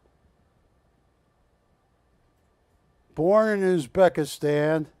 born in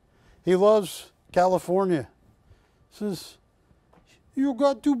Uzbekistan, he loves California. Says, you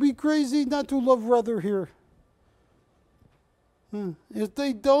got to be crazy not to love weather here. If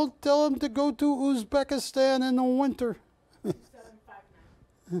they don't, tell him to go to Uzbekistan in the winter.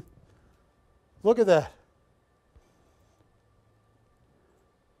 Look at that.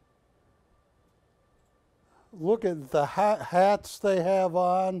 Look at the hats they have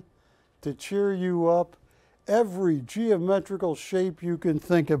on to cheer you up. Every geometrical shape you can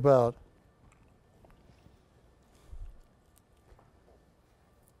think about.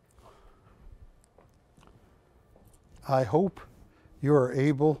 I hope you are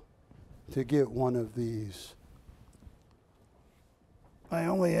able to get one of these. I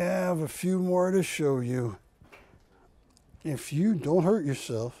only have a few more to show you. If you don't hurt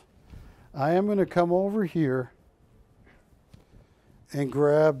yourself, I am going to come over here and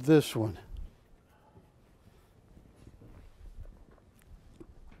grab this one.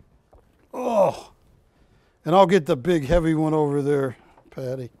 Oh, and I'll get the big heavy one over there,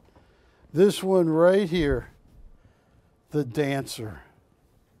 Patty. This one right here, the Dancer.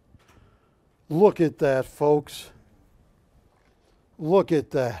 Look at that, folks. Look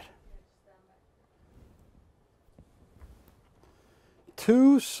at that.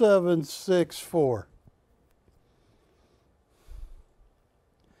 2764.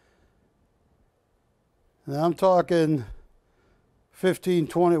 Now I'm talking 15,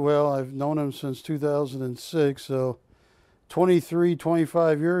 20, well, I've known him since 2006, so 23,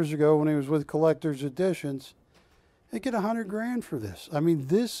 25 years ago when he was with Collector's Editions, they get $100,000 for this. I mean,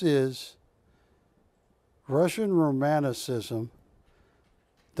 this is Russian Romanticism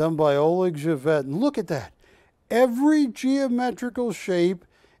done by Oleg Glover. Look at that. Every geometrical shape,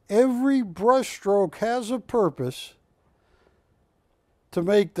 every brushstroke has a purpose to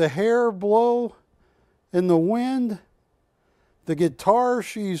make the hair blow in the wind, the guitar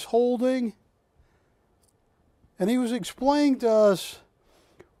she's holding. And he was explaining to us,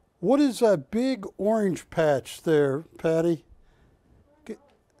 what is that big orange patch there, Patty?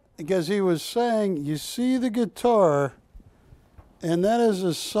 Because he was saying, you see the guitar, and that is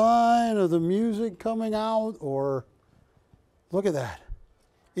a sign of the music coming out, or look at that.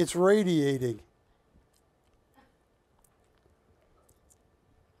 It's radiating.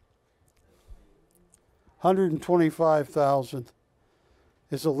 $125,000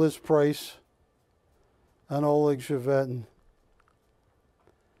 is the list price on Oleg Glover.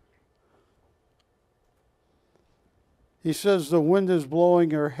 He says the wind is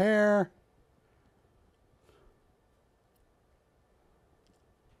blowing her hair.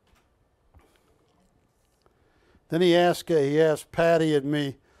 Then he asked Patty and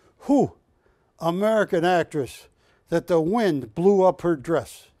me, who, American actress, that the wind blew up her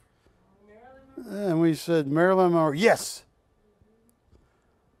dress? And we said, Marilyn Monroe. Yes.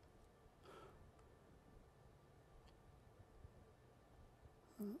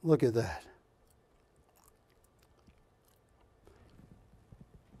 Look at that.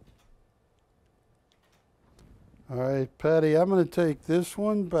 All right, Patty, I'm going to take this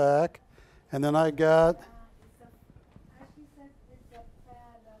one back. And then I got... Ashley says it's a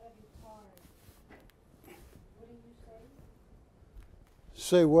fan, not a guitar. What do you say?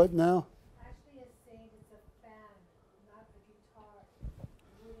 Say what now? Ashley is saying it's a fan, not a guitar.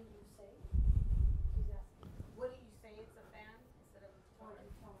 What do you say? She's asking. What do you say? It's a fan instead of a guitar?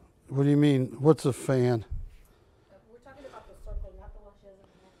 What do you mean? What's a fan? We're talking about the circle, not the one she has in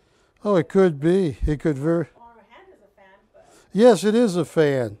her hand. Oh, it could be. It could very... On her hand is a fan, but Yes, it is a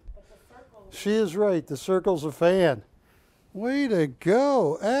fan. the circle is She is right. The circle's a fan. Way to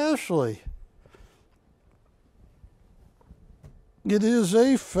go, Ashley. It is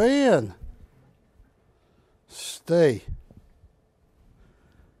a fan. Stay.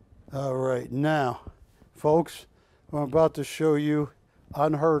 All right, now, folks, I'm about to show you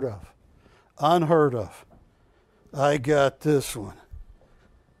unheard of. Unheard of. I got this one.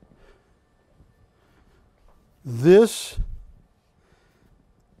 This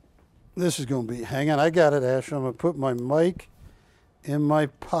is going to be, hang on, I got it, Ashley. I'm going to put my mic in my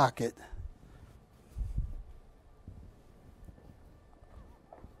pocket.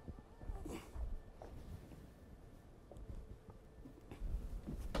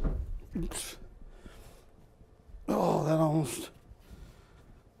 Oops. Oh, that almost...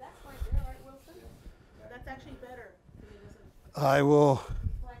 That's right there, right, Wilson? That's actually better. It doesn't I will...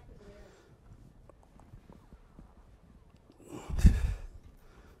 reflect the glare.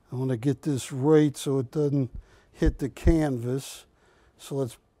 I want to get this right so it doesn't hit the canvas. So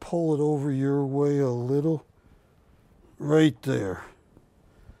let's pull it over your way a little. Right there.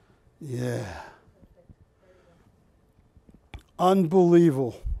 Yeah.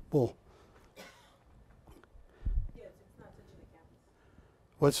 Unbelievable. Yes, it's not touching the canvas.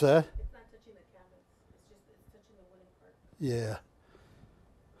 What's that? It's not touching the canvas. It's touching the wooden part. Yeah.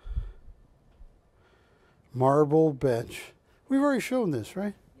 Marble bench. We've already shown this,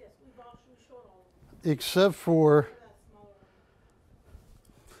 right? Yes, we've showed all of them. Except for That smaller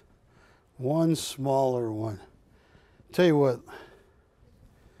one smaller one. Tell you what.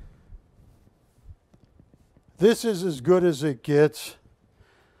 This is as good as it gets.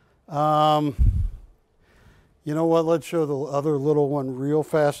 You know what? Let's show the other little one real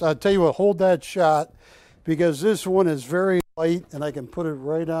fast. I'll tell you what, hold that shot because this one is very light and I can put it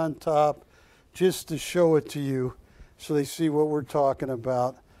right on top just to show it to you so they see what we're talking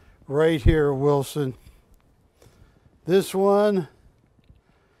about. Right here, Wilson. This one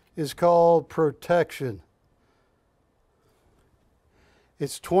is called Protection.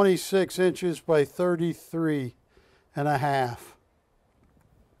 It's 26 inches by 33 and a half.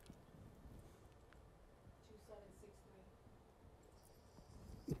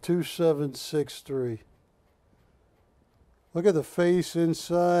 2763. Look at the face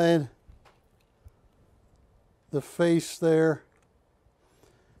inside. The face there.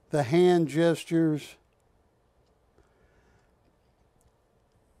 The hand gestures.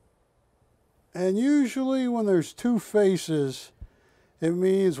 And usually when there's two faces, it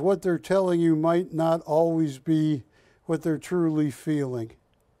means what they're telling you might not always be what they're truly feeling.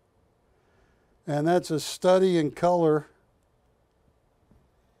 And that's a study in color.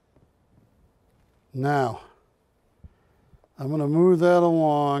 Now, I'm going to move that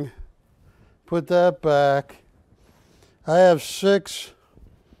along, put that back. I have 6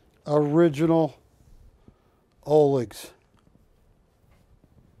 original Olegs.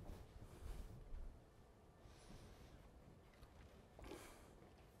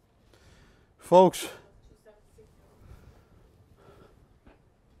 Folks,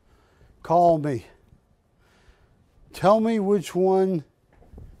 call me. Tell me which one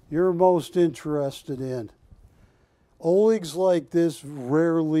you're most interested in. Olegs like this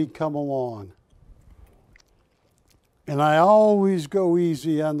rarely come along. And I always go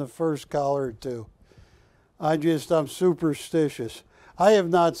easy on the first collar or two. I'm superstitious. I have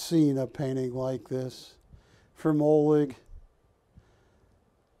not seen a painting like this from Oleg.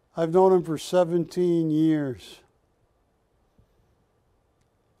 I've known him for 17 years.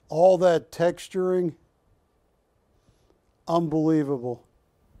 All that texturing, unbelievable.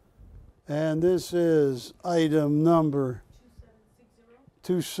 And this is item number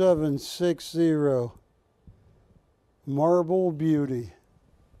 2760. Marble Beauty.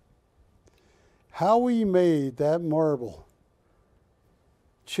 how he made that marble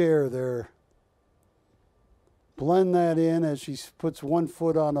chair there. Blend that in as she puts one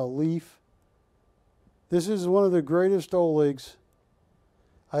foot on a leaf. This is one of the greatest Olegs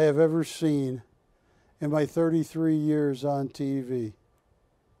I have ever seen in my 33 years on TV.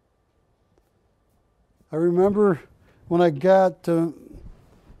 I remember when I got to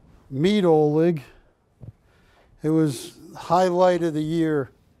meet Oleg, it was highlight of the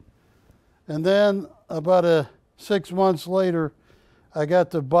year. And then about 6 months later, I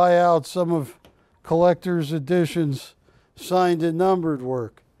got to buy out some of collector's editions, signed and numbered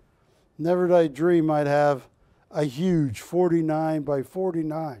work. Never did I dream I'd have a huge 49 by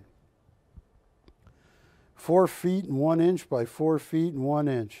 49. 4 feet and 1 inch by 4 feet and 1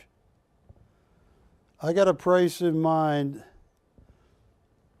 inch. I got a price in mind.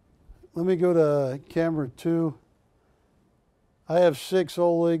 Let me go to camera 2. I have 6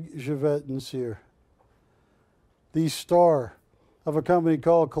 Oleg Javetins here. The star of a company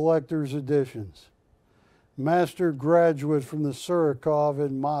called Collector's Editions. Master graduate from the Surikov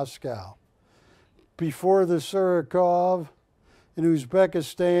in Moscow. Before the Surikov in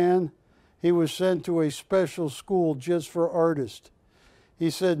Uzbekistan, he was sent to a special school just for artists. He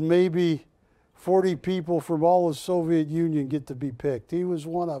said maybe 40 people from all the Soviet Union get to be picked. He was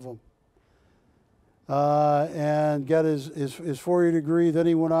one of them. And got his 4-year degree. Then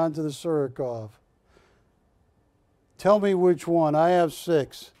he went on to the Surikov. Tell me which one. I have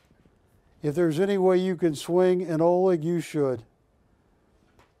 6. If there's any way you can swing an Oleg, you should.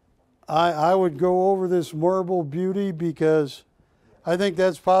 I would go over this marble beauty because I think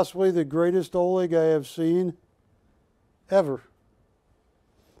that's possibly the greatest Oleg I have seen ever.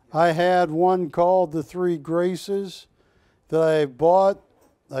 I had one called the Three Graces that I bought.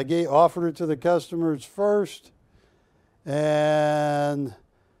 I offered it to the customers first, and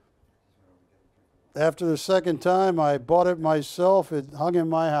after the second time, I bought it myself. It hung in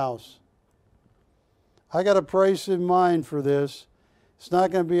my house. I got a price in mind for this. It's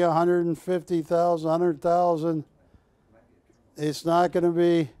not going to be 150,000, 100,000. It's not going to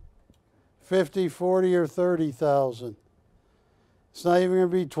be 50, 40, or 30,000. It's not even going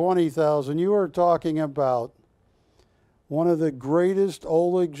to be 20,000. You are talking about one of the greatest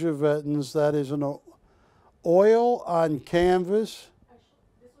Oleg Javetins. That is an oil on canvas.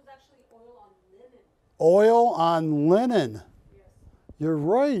 This was actually oil on linen. Oil on linen. Yes. You're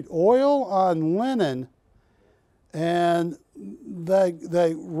right. Oil on linen. And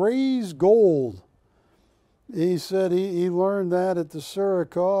that raised gold. He said he learned that at the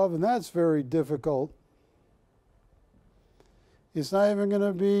Surikov, and that's very difficult. It's not even going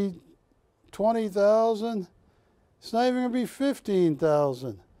to be 20,000. It's not even going to be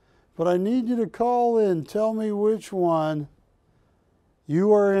 15,000. But I need you to call in. Tell me which one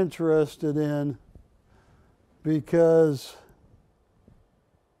you are interested in, because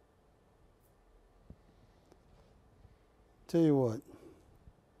tell you what.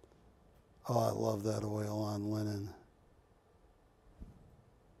 Oh, I love that oil on linen.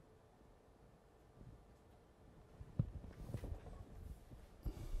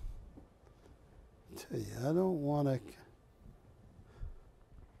 Tell you, I don't want to.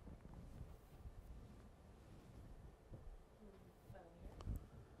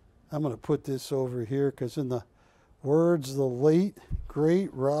 I'm going to put this over here because, in the words of the late, great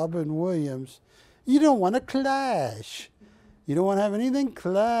Robin Williams, you don't want to clash. You don't want to have anything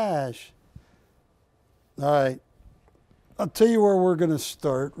clash. All right. I'll tell you where we're going to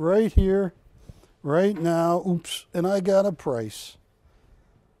start. Right here, right now. Oops. And I got a price.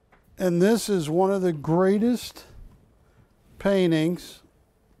 And this is one of the greatest paintings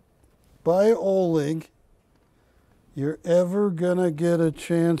by Oleg you're ever going to get a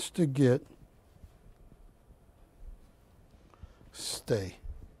chance to get. Stay.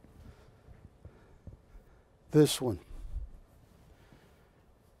 This one.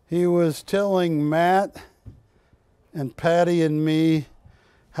 He was telling Matt and Patty and me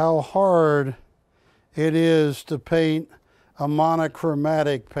how hard it is to paint a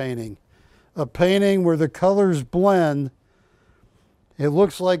monochromatic painting. A painting where the colors blend. It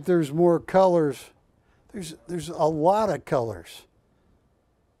looks like there's more colors. There's a lot of colors.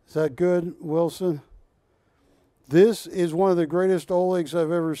 Is that good, Wilson? This is one of the greatest Olegs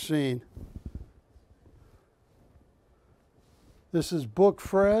I've ever seen. This is Book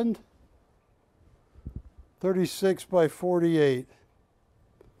Friend, 36 by 48.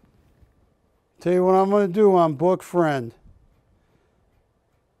 Tell you what I'm going to do on Book Friend.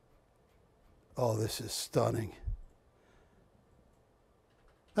 Oh, this is stunning.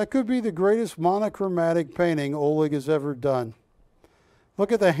 That could be the greatest monochromatic painting Oleg has ever done.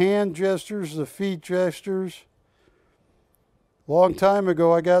 Look at the hand gestures, the feet gestures. Long time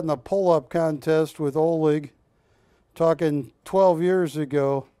ago, I got in a pull-up contest with Oleg, talking 12 years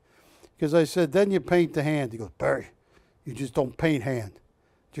ago, because I said, then you paint the hand. He goes, Barry, you just don't paint hand.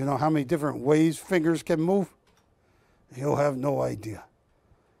 Do you know how many different ways fingers can move? You'll have no idea.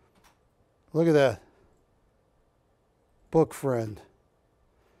 Look at that. Book friend.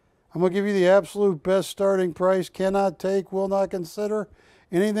 I'm going to give you the absolute best starting price. Cannot take, will not consider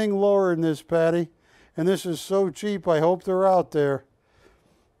anything lower than this, Patty. And this is so cheap, I hope they're out there.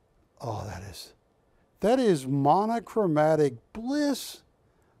 Oh, that is monochromatic bliss.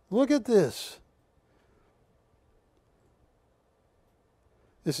 Look at this.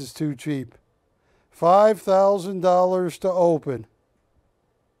 This is too cheap. $5,000 to open.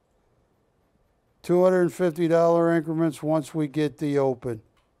 $250 increments once we get the open.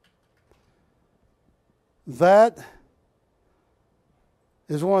 That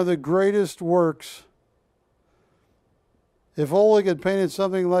is one of the greatest works. If Oleg had painted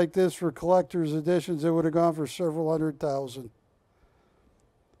something like this for collector's editions, it would have gone for several $100,000. Do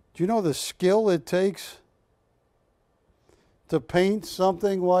you know the skill it takes to paint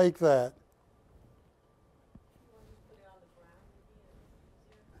something like that?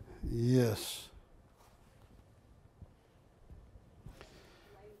 Yes.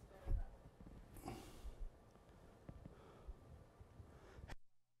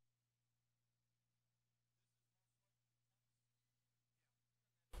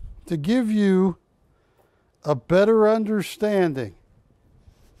 To give you a better understanding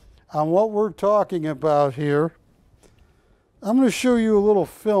on what we're talking about here, I'm going to show you a little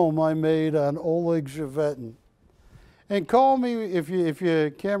film I made on Oleg Zhevetin. And call me if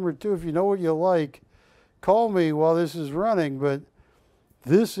you camera two, if you know what you like, call me while this is running, but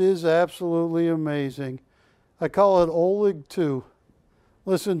this is absolutely amazing. I call it Oleg 2.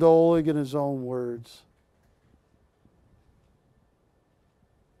 Listen to Oleg in his own words.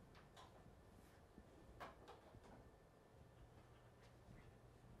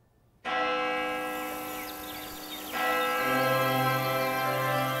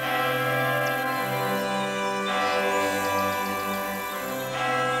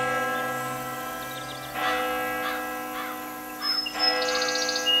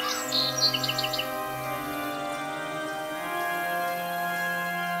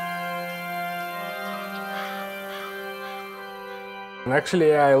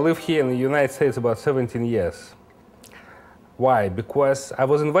 Actually, I live here in the United States about 17 years. Why? Because I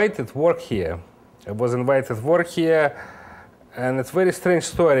was invited to work here. And it's a very strange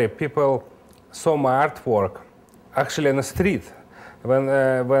story. People saw my artwork actually on the street.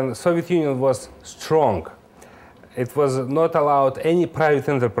 When Soviet Union was strong, it was not allowed any private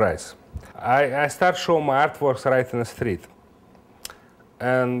enterprise. I start showing my artworks right in the street.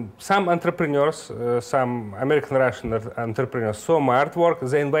 And some entrepreneurs, some American-Russian entrepreneurs saw my artwork,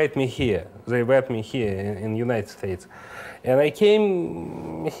 they invite me here. They invite me here in the United States. And I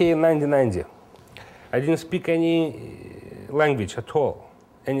came here in 1990. I didn't speak any language at all,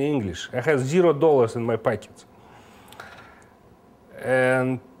 any English. I had $0 in my pocket.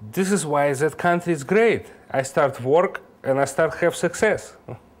 And this is why that country is great. I start work and I start have success.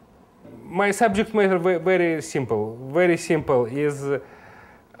 My subject matter very simple. Very simple is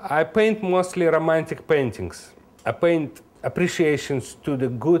I paint mostly romantic paintings. I paint appreciations to the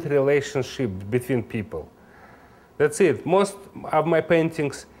good relationship between people. That's it. Most of my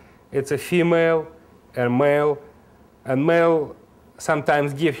paintings, it's a female and male. And male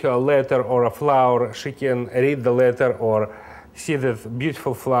sometimes give her a letter or a flower. She can read the letter or see that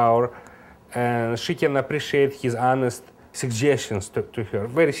beautiful flower, and she can appreciate his honest suggestions to her.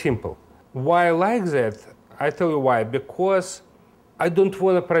 Very simple. Why I like that? I tell you why. Because I don't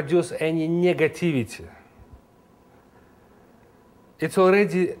want to produce any negativity. It's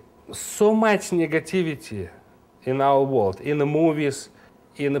already so much negativity in our world, in the movies,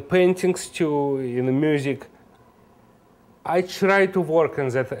 in the paintings too, in the music. I try to work in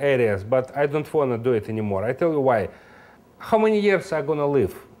that areas, but I don't want to do it anymore. I tell you why. How many years I'm gonna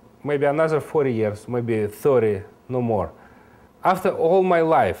live? Maybe another 40 years, maybe 30, no more. After all my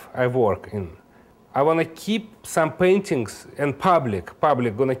life I work in, I want to keep some paintings, and public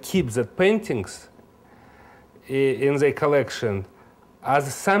gonna keep that paintings in their collection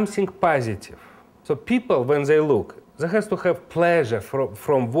as something positive. So people, when they look, they have to have pleasure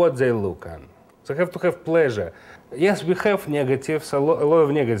from what they look on. They have to have pleasure. Yes, we have negatives, a lot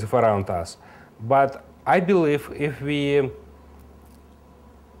of negative around us, but I believe if we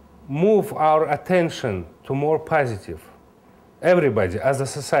move our attention to more positive, everybody as a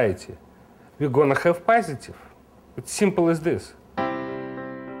society, we're gonna have positive. It's simple as this.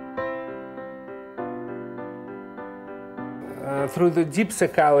 through the deep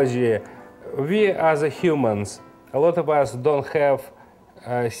psychology, we as a humans, a lot of us don't have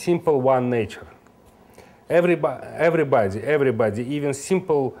a simple one nature. Everybody, even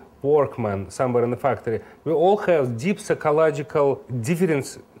simple workman somewhere in the factory, we all have deep psychological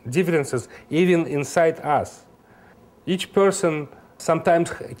differences even inside us. Each person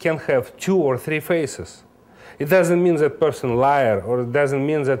sometimes can have 2 or 3 faces. It doesn't mean that person liar, or it doesn't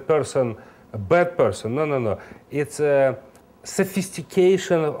mean that person a bad person. No. It's a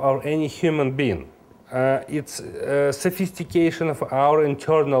sophistication of any human being. It's a sophistication of our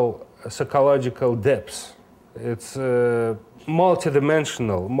internal psychological depths. It's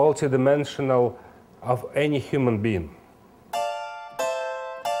multidimensional of any human being.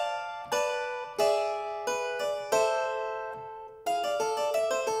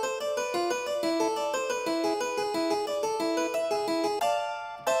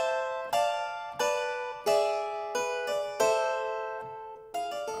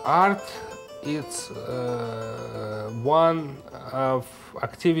 Art is one of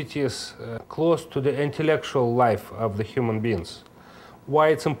activities close to the intellectual life of the human beings. Why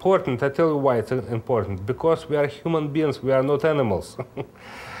it's important? I tell you why it's important. Because we are human beings, we are not animals.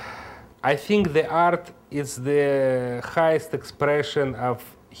 I think the art is the highest expression of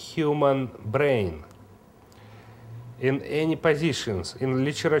human brain. In any positions, in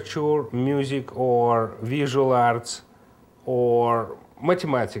literature, music, or visual arts, or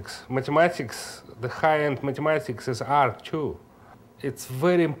mathematics. Mathematics, the high-end mathematics is art too. It's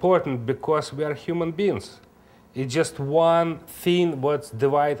very important because we are human beings. It's just one thing what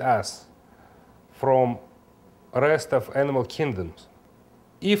divides us from rest of animal kingdoms.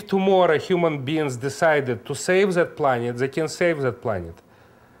 If tomorrow human beings decided to save that planet, they can save that planet.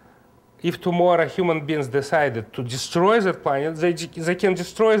 If tomorrow human beings decided to destroy that planet, they can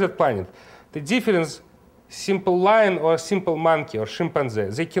destroy that planet. The difference, simple lion or simple monkey or chimpanzee,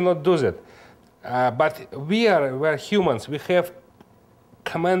 they cannot do that. But we are humans. We have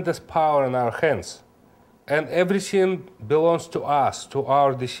tremendous power in our hands. And everything belongs to us, to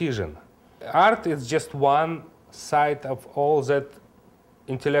our decision. Art is just one side of all that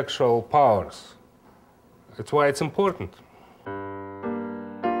intellectual powers. That's why it's important.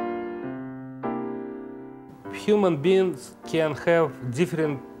 Human beings can have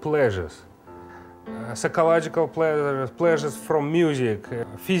different pleasures. Psychological pleasures from music,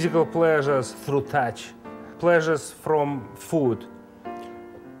 physical pleasures through touch, pleasures from food,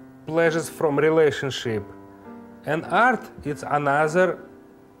 pleasures from relationship. And art is another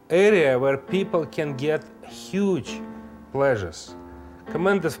area where people can get huge pleasures,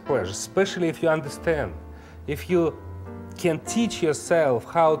 tremendous pleasures, especially if you understand. If you can teach yourself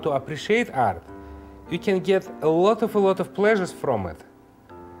how to appreciate art, you can get a lot of pleasures from it.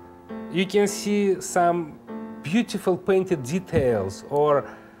 You can see some beautiful painted details or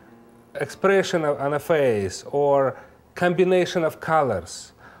expression on a face or combination of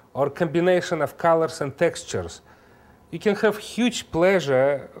colors or combination of colors and textures. You can have huge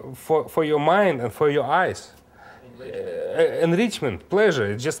pleasure for your mind and for your eyes. Enrichment,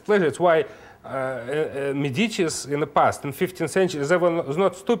 pleasure, it's just pleasure. It's why Medicis in the past, in 15th century, they were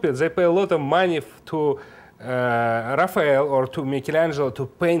not stupid. They pay a lot of money to Raphael or to Michelangelo to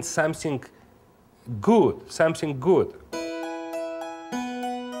paint something good,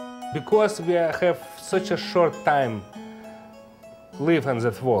 Because we have such a short time live on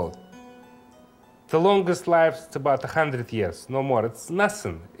that world. The longest life is about 100 years, no more. It's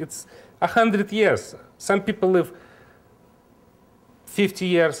nothing. It's 100 years. Some people live 50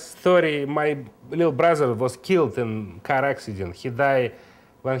 years, 30. My little brother was killed in a car accident. He died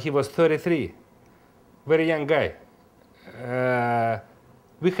when he was 33. Very young guy.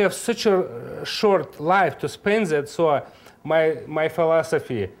 We have such a short life to spend that, so my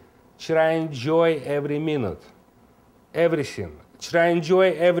philosophy, try and enjoy every minute, everything. Try and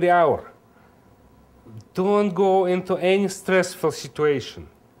enjoy every hour. Don't go into any stressful situation.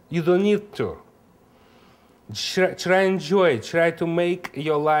 You don't need to. Try and enjoy, try to make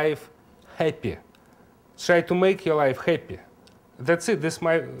your life happy. Try to make your life happy. That's it, this is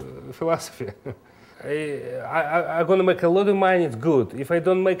my philosophy. I'm gonna make a lot of money, it's good. If I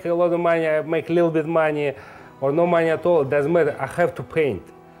don't make a lot of money, I make a little bit money or no money at all, it doesn't matter, I have to paint.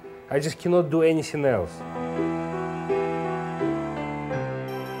 I just cannot do anything else.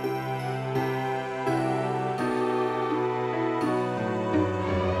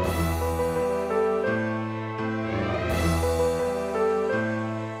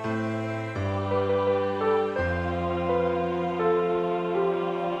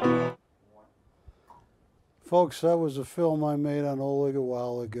 Folks, that was a film I made on Oleg a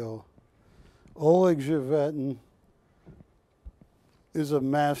while ago. Oleg Zhevetin is a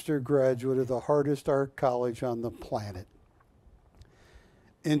master graduate of the hardest art college on the planet.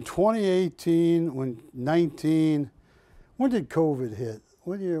 In 2018, when did COVID hit?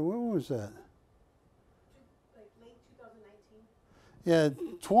 What year? When was that? Like late 2019. Yeah,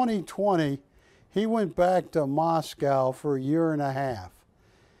 2020, he went back to Moscow for a year and a half.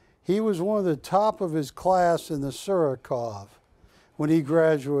 He was one of the top of his class in the Surakov when he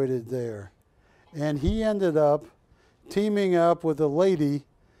graduated there. And he ended up teaming up with a lady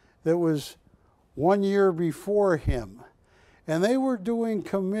that was 1 year before him. And they were doing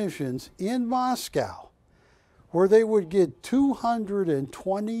commissions in Moscow where they would get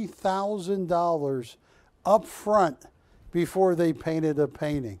 $220,000 up front before they painted a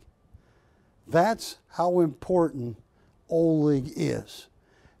painting. That's how important Oleg is.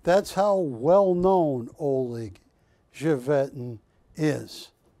 That's how well known Oleg Zhevetin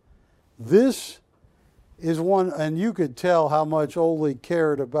is. This is one, and you could tell how much Oleg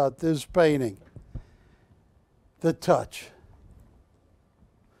cared about this painting. The touch.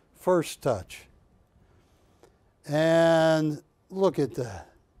 First touch. And look at that.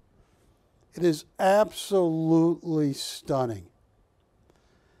 It is absolutely stunning.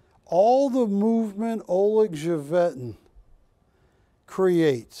 All the movement Oleg Zhevetin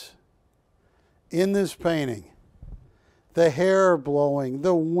creates in this painting, the hair blowing,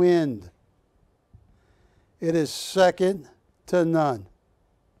 the wind, it is second to none.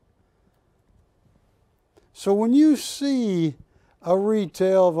 So when you see a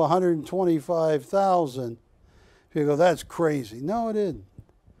retail of $125,000, you go, that's crazy. No, it isn't.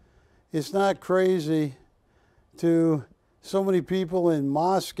 It's not crazy to so many people in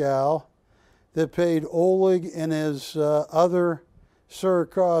Moscow that paid Oleg and his other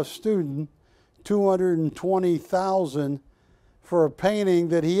Surakov student $220,000 for a painting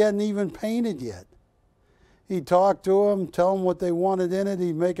that he hadn't even painted yet. He'd talk to them, tell them what they wanted in it,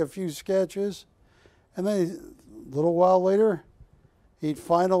 he'd make a few sketches, and then a little while later, he'd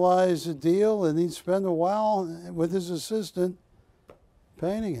finalize the deal and he'd spend a while with his assistant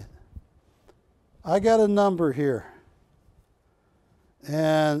painting it. I got a number here.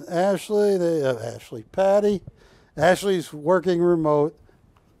 And Ashley's working remote.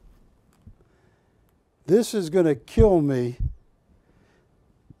 This is going to kill me.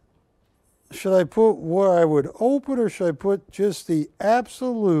 Should I put where I would open, or should I put just the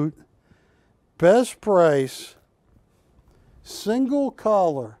absolute best price, single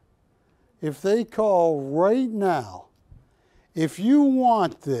collar? If they call right now, if you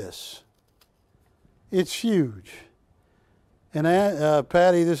want this, it's huge. And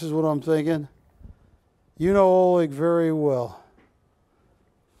Patty, this is what I'm thinking. You know Oleg very well.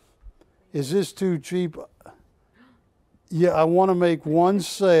 Is this too cheap? Yeah, I want to make one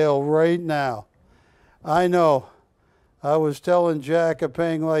sale right now. I know. I was telling Jack a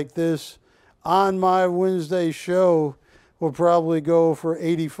painting like this on my Wednesday show will probably go for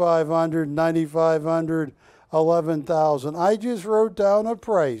 $8,500, $9,500, $11,000. I just wrote down a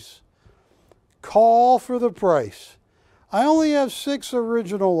price. Call for the price. I only have 6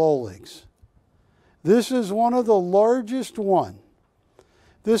 original Olegs. This is one of the largest one.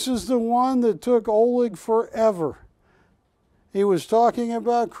 This is the one that took Oleg forever. He was talking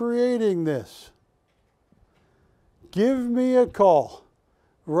about creating this. Give me a call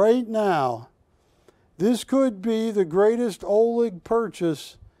right now. This could be the greatest Oleg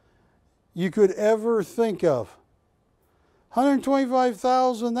purchase you could ever think of.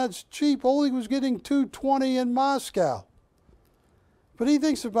 $125,000, that's cheap. Oleg was getting $220 in Moscow. But he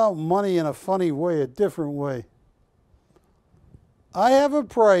thinks about money in a funny way, a different way. I have a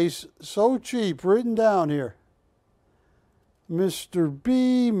price so cheap written down here. Mr.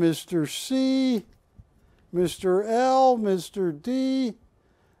 B, Mr. C, Mr. L, Mr. D.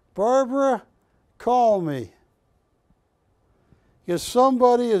 Barbara, call me. Because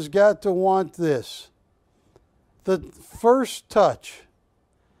somebody has got to want this. The first touch.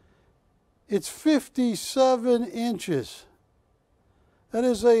 It's 57 inches. That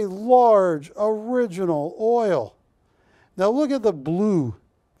is a large original oil. Now look at the blue,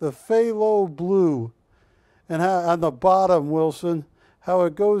 the phthalo blue, and how on the bottom, Wilson, how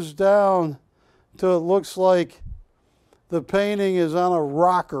it goes down till it looks like the painting is on a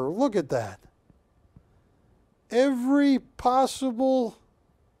rocker. Look at that. Every possible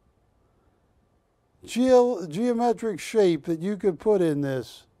geometric shape that you could put in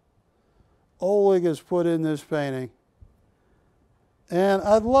this, Oleg has put in this painting. And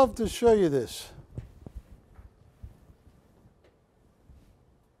I'd love to show you this.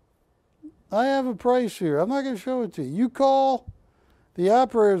 I have a price here. I'm not going to show it to you. You call, the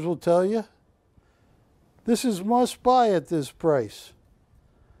operators will tell you. This is must buy at this price.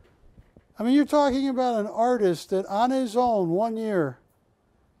 I mean, you're talking about an artist that on his own 1 year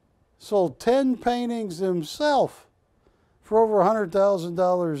sold 10 paintings himself for over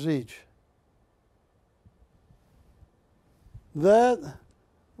 $100,000 each. That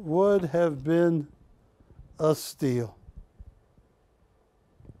would have been a steal.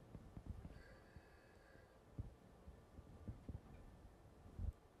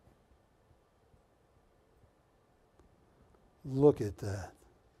 Look at that.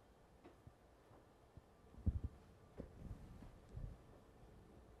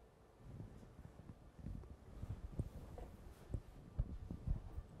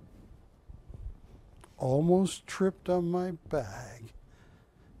 Almost tripped on my bag.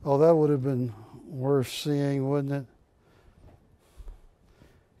 Oh, that would have been worth seeing, wouldn't it?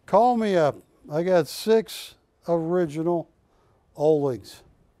 Call me up. I got 6 original Olegs.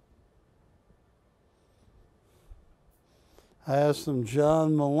 I asked them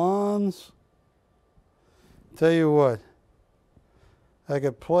John Milan's. Tell you what, I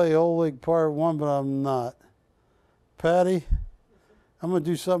could play Oleg Part 1, but I'm not. Patty, I'm going to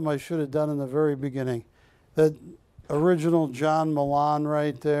do something I should have done in the very beginning. That original John Milan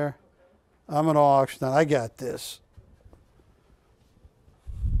right there, I'm going to auction it. I got this.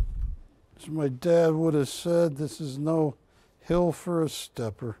 As my dad would have said, this is no hill for a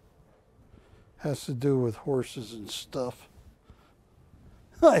stepper. Has to do with horses and stuff.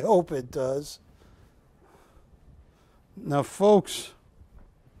 I hope it does. Now, folks,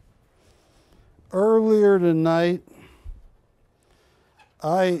 earlier tonight,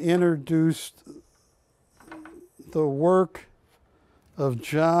 I introduced the work of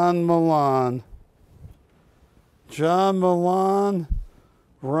John Milan. John Milan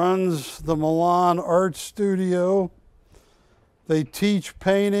runs the Milan Art Studio. They teach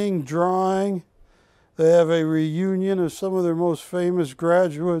painting, drawing. They have a reunion of some of their most famous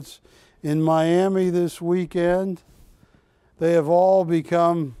graduates in Miami this weekend. They have all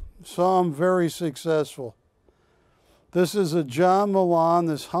become some very successful. This is a John Milan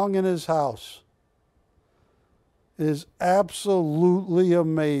that's hung in his house. It is absolutely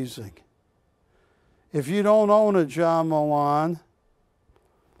amazing. If you don't own a John Milan,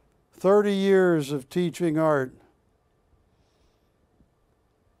 30 years of teaching art.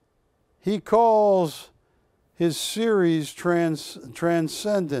 He calls his series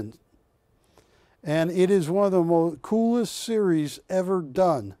Transcendent, and it is one of the most coolest series ever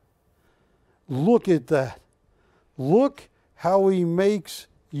done. Look at that. Look how he makes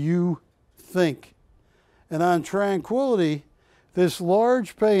you think. And on Tranquility, this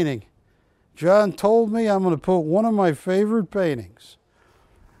large painting, John told me I'm going to put one of my favorite paintings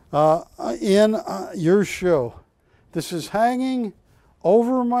in your show. This is hanging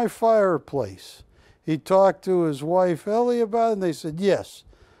over my fireplace. He talked to his wife Ellie about it, and they said, yes,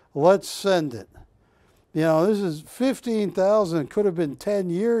 let's send it. You know, this is $15,000. It could have been 10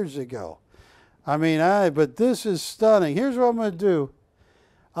 years ago. I mean, but this is stunning. Here's what I'm going to do.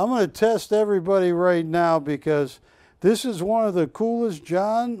 I'm going to test everybody right now because this is one of the coolest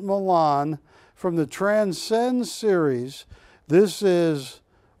John Milan from the Transcend series. This is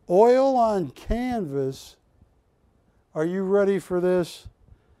oil on canvas. Are you ready for this?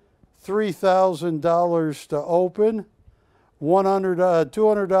 $3,000 to open.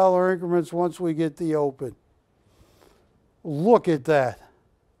 $200 increments once we get the open. Look at that.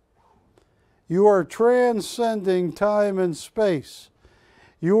 You are transcending time and space.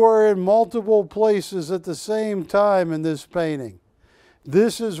 You are in multiple places at the same time in this painting.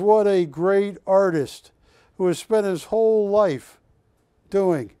 This is what a great artist who has spent his whole life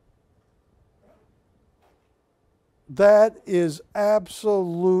doing. That is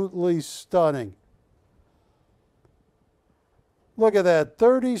absolutely stunning. Look at that,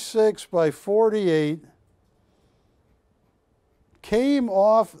 36 by 48. Came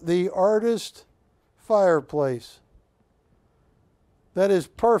off the artist fireplace. That is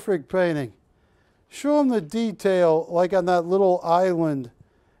perfect painting. Show them the detail, like on that little island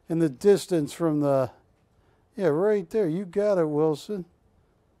in the distance from the, yeah, right there. You got it, Wilson.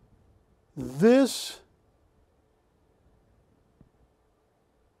 This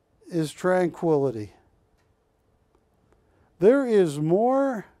is Tranquility. There is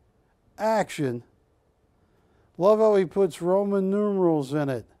more action. Love how he puts Roman numerals in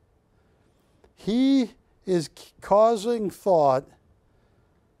it. He is causing thought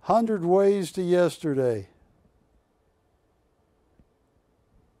 100 ways to yesterday.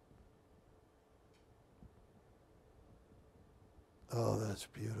 Oh, that's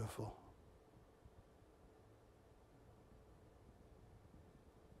beautiful.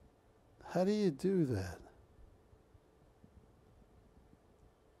 How do you do that?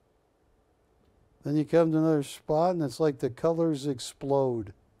 Then you come to another spot and it's like the colors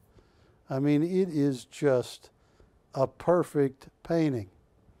explode. I mean, it is just a perfect painting.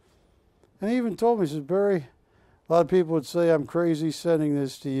 And he even told me, he says, Barry, a lot of people would say I'm crazy sending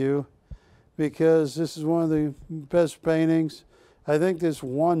this to you because this is one of the best paintings. I think this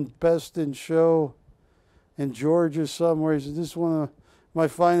won Best in Show in Georgia somewhere. He said, this is one of my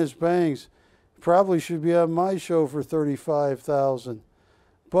finest paintings. Probably should be on my show for $35,000.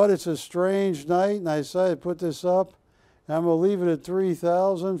 But it's a strange night, and I decided to put this up. And I'm going to leave it at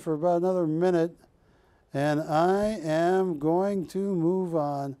 $3,000 for about another minute. And I am going to move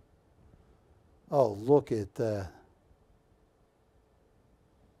on. Oh, look at that.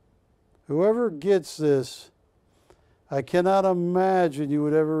 Whoever gets this, I cannot imagine you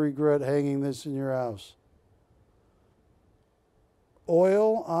would ever regret hanging this in your house.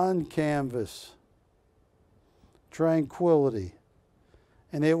 Oil on canvas. Tranquility.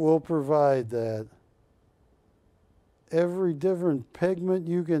 And it will provide that. Every different pigment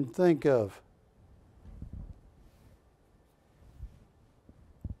you can think of.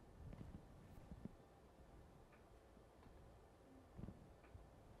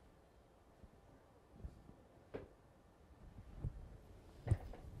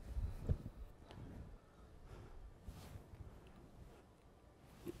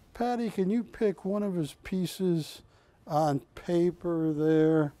 Patty, can you pick one of his pieces on paper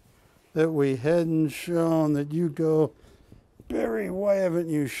there that we hadn't shown that you go, Barry, why haven't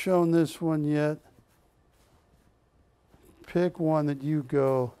you shown this one yet? Pick one that you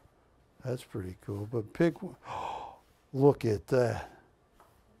go, that's pretty cool, but pick one. Oh, look at that.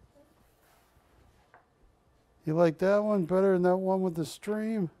 You like that one better than that one with the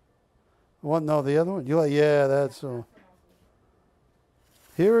stream? What? No, the other one? You like? Yeah, that's all.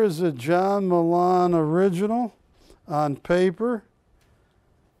 Here is a John Milan original on paper.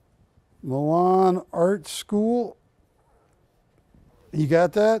 Milan Art School. You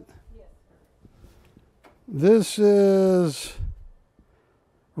got that? Yes. This is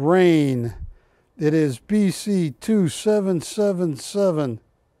Rain. It is BC 2777.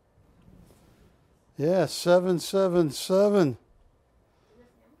 Yeah, 777.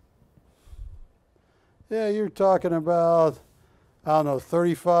 Yeah, you're talking about, I don't know,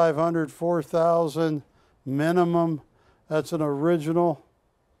 3,500, 4,000 minimum. That's an original.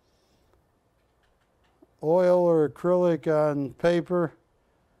 Oil or acrylic on paper.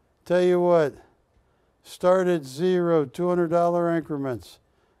 Tell you what, start at zero, $200 increments.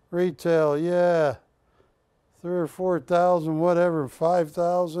 Retail, yeah, 3,000 or 4,000, whatever,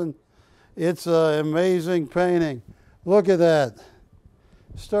 5,000. It's an amazing painting. Look at that.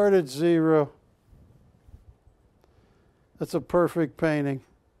 Start at zero. That's a perfect painting.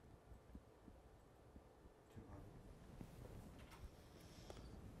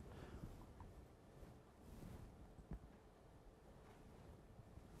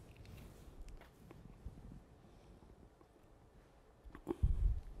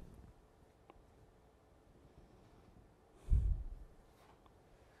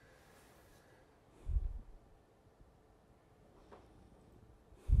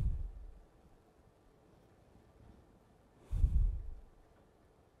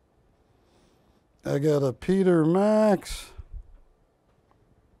 I got a Peter Max.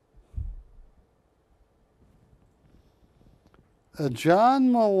 A John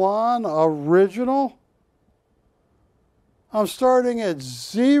Milan original. I'm starting at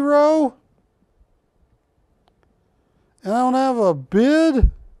zero. And I don't have a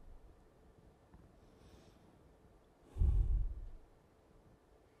bid.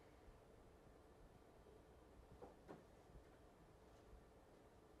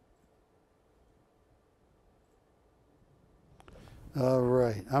 All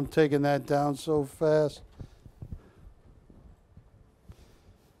right, I'm taking that down so fast.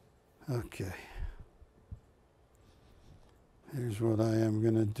 Okay. Here's what I am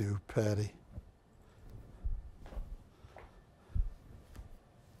going to do, Patty.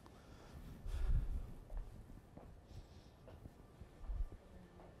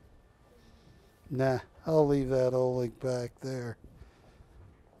 Nah, I'll leave that Oleg back there.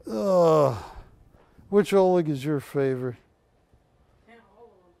 Oh, which Oleg is your favorite?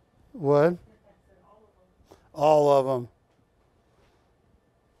 What? All of them.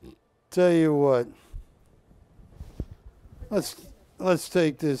 Tell you what. Let's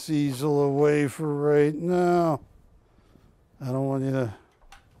take this easel away for right now. I don't want you to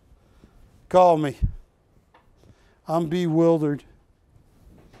call me. I'm bewildered.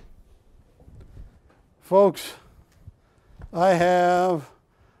 Folks, I have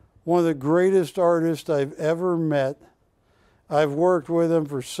one of the greatest artists I've ever met. I've worked with him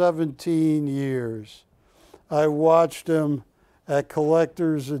for 17 years. I watched him at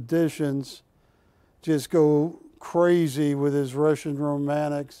collector's editions just go crazy with his Russian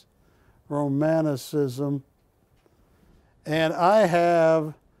romanticism. And I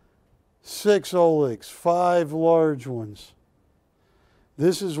have 6 Olegs, 5 large ones.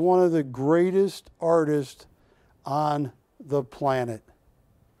 This is one of the greatest artists on the planet.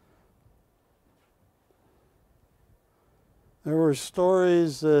 There were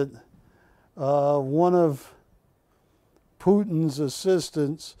stories that one of Putin's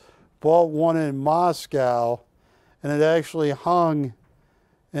assistants bought one in Moscow, and it actually hung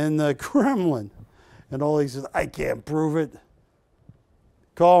in the Kremlin. And Oleg says, I can't prove it.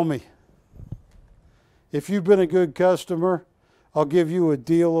 Call me. If you've been a good customer, I'll give you a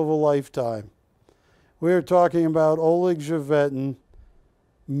deal of a lifetime. We're talking about Oleg Zhevetin,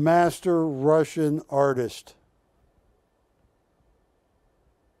 master Russian artist.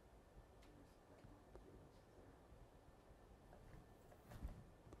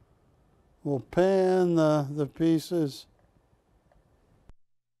 We'll pan the pieces.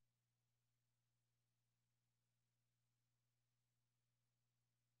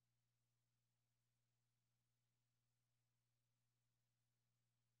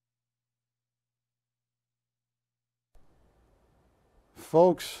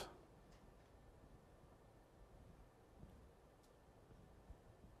 Folks,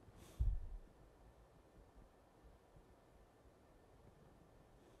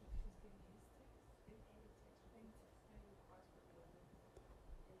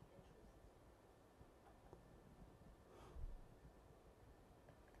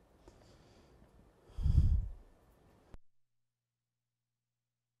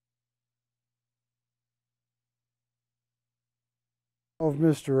 if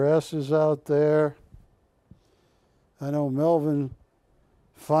Mr. S is out there. I know Melvin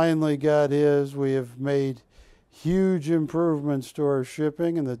finally got his. We have made huge improvements to our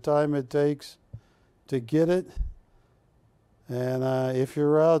shipping and the time it takes to get it. And if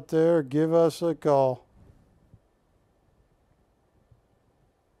you're out there, give us a call.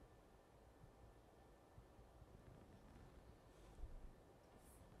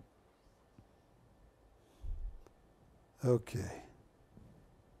 Okay.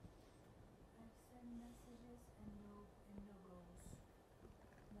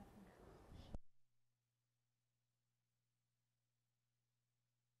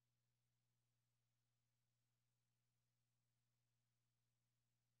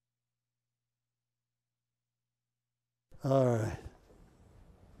 All right.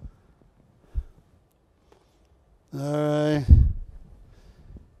 All right.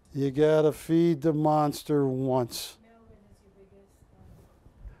 You got to feed the monster once. Melvin is your biggest,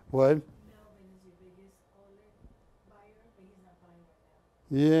 What? Melvin is your biggest Oleg buyer, but he's not buying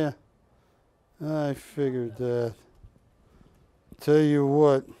right now. Yeah. I figured that. Tell you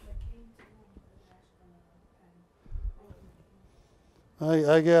what.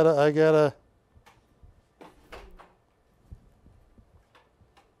 I gotta.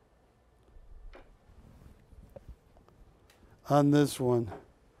 On this one.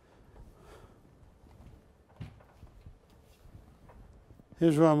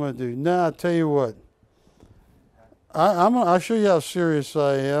 Here's what I'm going to do. Now, I'll tell you what. I'll show you how serious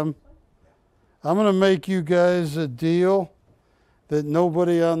I am. I'm going to make you guys a deal that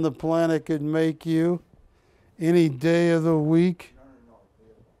nobody on the planet could make you any day of the week.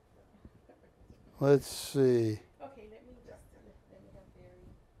 Let's see. Okay, let me have Barry.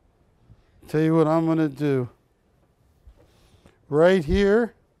 Tell you what I'm going to do. Right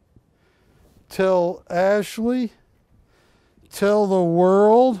here, tell Ashley, tell the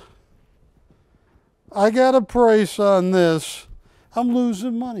world, I got a price on this. I'm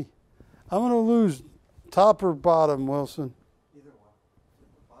losing money. I'm going to lose top or bottom, Wilson. Either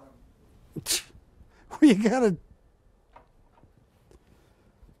one. Bottom. Well, you got to.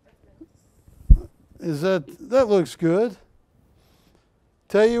 That looks good.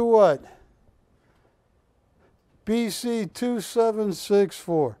 Tell you what. BC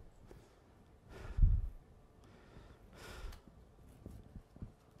 2764.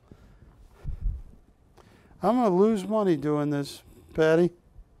 I'm going to lose money doing this, Patty.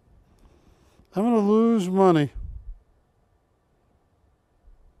 I'm going to lose money.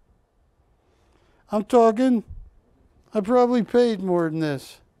 I'm talking, I probably paid more than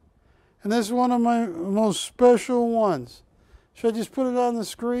this. And this is one of my most special ones. Should I just put it on the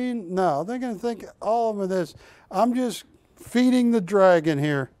screen? No, they're going to think all of this. I'm just feeding the dragon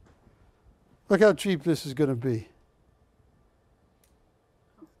here. Look how cheap this is going to be.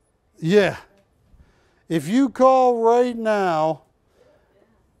 Yeah. If you call right now,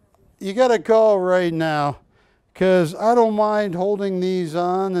 you got to call right now, because I don't mind holding these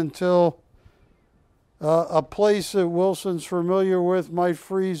on until a place that Wilson's familiar with might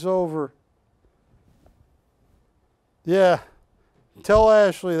freeze over. Yeah, tell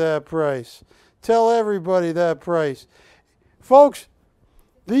Ashley that price. Tell everybody that price. Folks,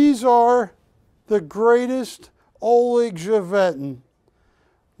 these are the greatest Oleg Javetin,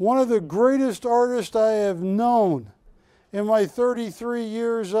 one of the greatest artists I have known in my 33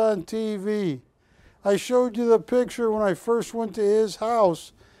 years on TV. I showed you the picture when I first went to his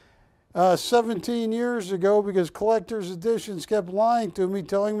house 17 years ago because Collector's Editions kept lying to me,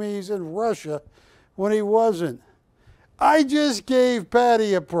 telling me he's in Russia when he wasn't. I just gave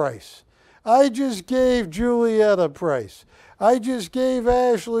Patty a price. I just gave Juliet a price. I just gave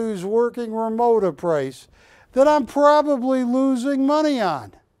Ashley, who's working remote, a price that I'm probably losing money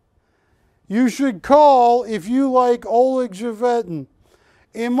on. You should call if you like Oleg Javetin.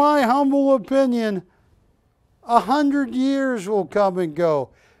 In my humble opinion, 100 years will come and go.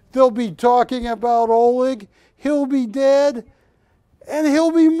 They'll be talking about Oleg. He'll be dead, and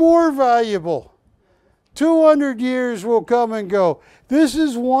he'll be more valuable. 200 years will come and go. This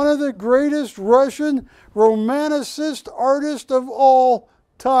is one of the greatest Russian Romanicist artists of all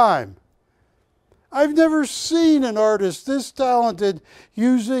time. I've never seen an artist this talented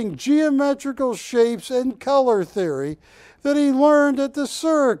using geometrical shapes and color theory that he learned at the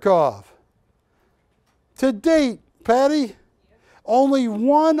Surikov. To date, Patty, only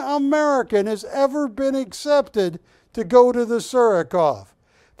one American has ever been accepted to go to the Surikov.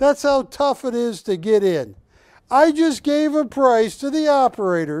 That's how tough it is to get in. I just gave a price to the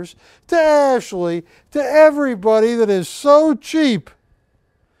operators, to Ashley, to everybody that is so cheap.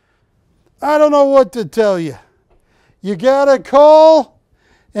 I don't know what to tell you. You got to call,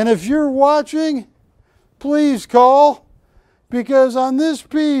 and if you're watching, please call, because on this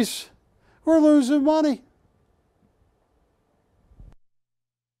piece, we're losing money.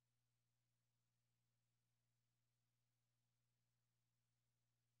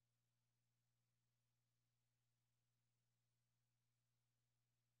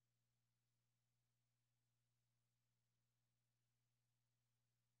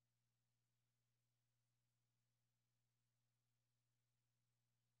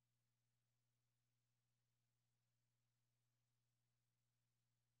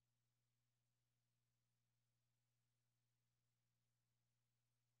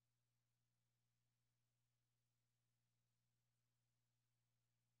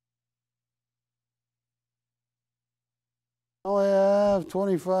 I only have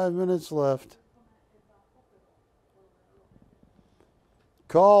 25 minutes left.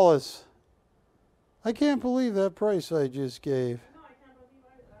 Call us. I can't believe that price I just gave. No, I can't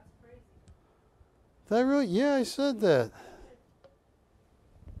believe it. That's crazy. Did I really? Yeah, I said that.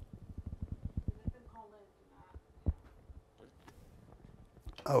 They've been called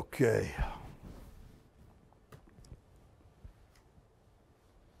in. Okay.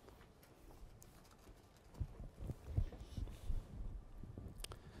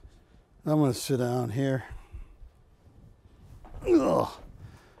 I'm going to sit down here. Ugh.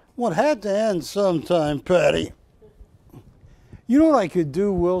 What had to end sometime, Patty. You know what I could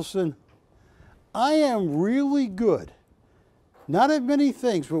do, Wilson? I am really good. Not at many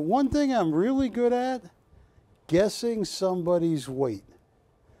things, but one thing I'm really good at, guessing somebody's weight.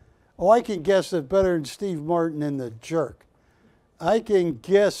 Oh, I can guess it better than Steve Martin in The Jerk. I can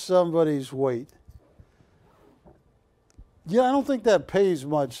guess somebody's weight. Yeah, I don't think that pays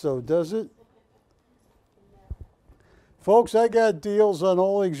much, though, does it? Folks, I got deals on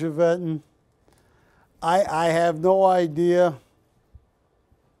Oleg Javetin. I have no idea.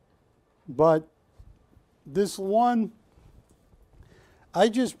 But this one, I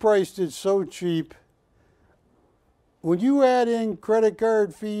just priced it so cheap. When you add in credit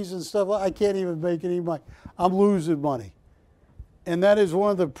card fees and stuff, I can't even make any money. I'm losing money. And that is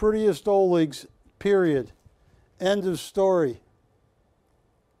one of the prettiest Olegs, period. End of story.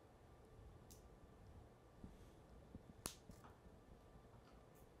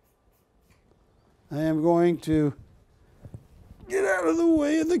 I am going to get out of the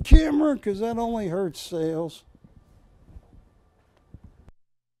way of the camera because that only hurts sales.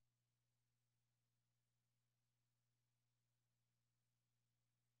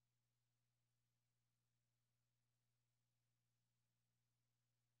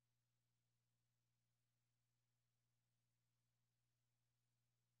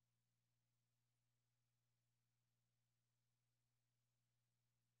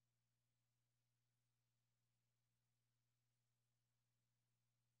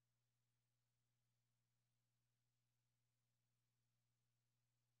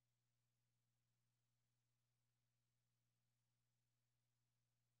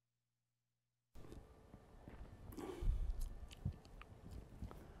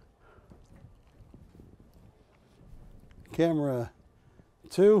 camera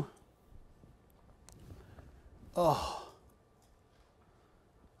 2. Oh,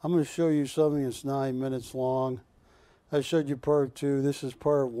 I'm going to show you something that's 9 minutes long. I showed you part 2. This is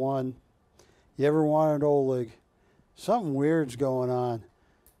part 1. You ever wanted Oleg? Something weird's going on.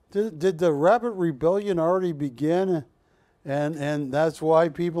 Did the Rabbit Rebellion already begin? And that's why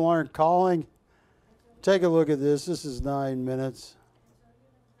people aren't calling? Take a look at this. This is 9 minutes.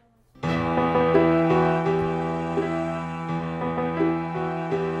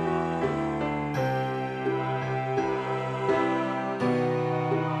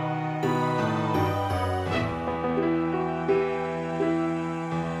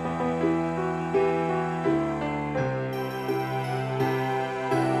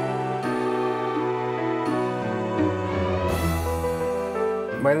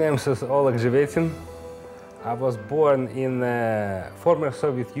 My name is Oleg. I was born in former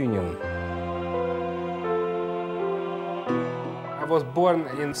Soviet Union. I was born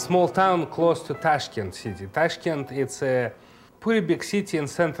in a small town close to Tashkent city. Tashkent, it's a pretty big city in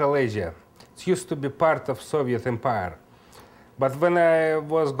Central Asia. It used to be part of Soviet Empire. But when I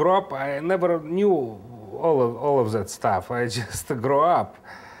was grew up, I never knew all of that stuff. I just grew up.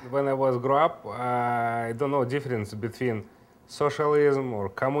 When I was grew up, I don't know difference between socialism or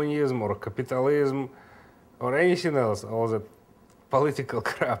communism or capitalism or anything else, all that political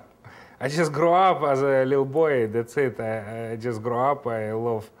crap. I just grew up as a little boy, that's it. I just grew up. I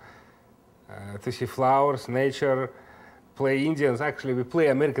love to see flowers, nature, play Indians. Actually, we play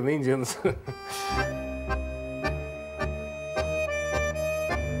American Indians.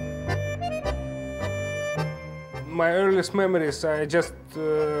 My earliest memories, I just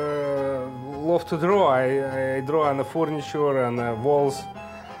love to draw. I draw on the furniture, on the walls,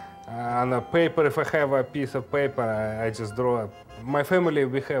 on the paper. If I have a piece of paper, I just draw. My family,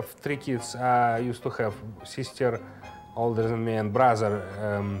 we have 3 kids. I used to have sister older than me and brother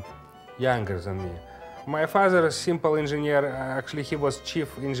younger than me. My father is simple engineer. Actually, he was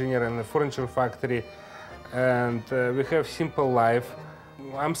chief engineer in a furniture factory, and we have simple life.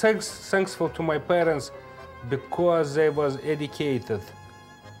 I'm thankful to my parents because they was educated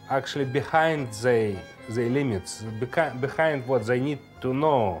actually behind their limits, behind what they need to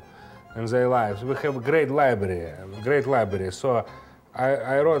know in their lives. We have a great library. So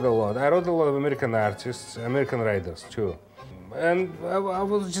I wrote a lot. I wrote a lot of American artists, American writers too. And I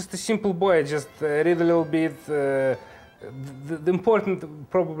was just a simple boy, I just read a little bit. The important,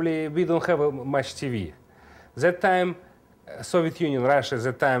 probably, we don't have much TV. That time, Soviet Union, Russia, at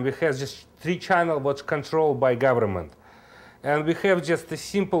that time, we had just 3 channels was controlled by government. And we have just the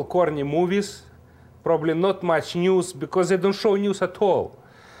simple corny movies, probably not much news, because they don't show news at all.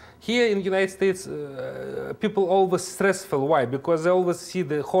 Here in the United States, people always stressful. Why? Because they always see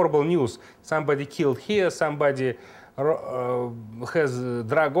the horrible news. Somebody killed here, somebody has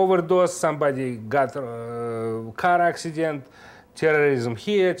drug overdose, somebody got car accident, terrorism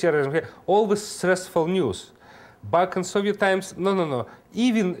here, terrorism here. Always stressful news. Back in Soviet times, no.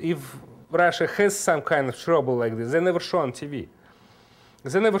 Even if Russia has some kind of trouble like this, they never show on TV.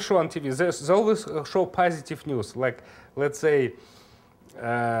 They never show on TV. They always show positive news. Like, let's say,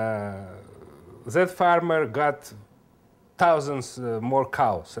 that farmer got thousands more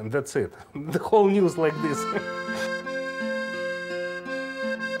cows, and that's it. The whole news like this.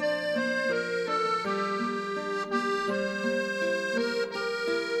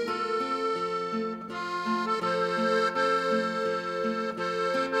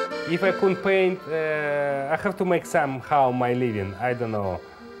 If I couldn't paint, I have to make somehow my living. I don't know.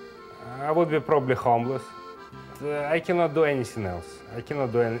 I would be probably homeless. I cannot do anything else. I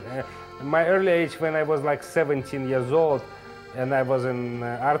cannot do anything. My early age, when I was like 17 years old, and I was in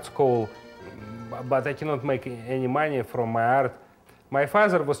art school, but I cannot make any money from my art. My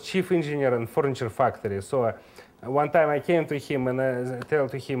father was chief engineer in furniture factory. So one time I came to him and I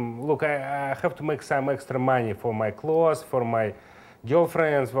told him, look, I have to make some extra money for my clothes, for my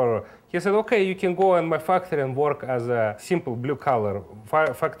girlfriends. He said, okay, you can go in my factory and work as a simple blue-collar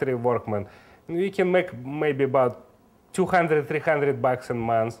factory workman. We can make maybe about $200, $300 a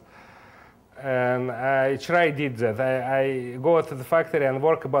month. And I did that. I go to the factory and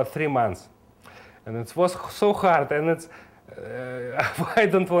work about 3 months. And it was so hard, and it's, I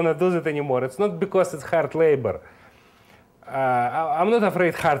don't want to do that anymore. It's not because it's hard labor. I'm not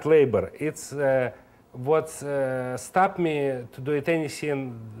afraid hard labor. It's what stopped me to do it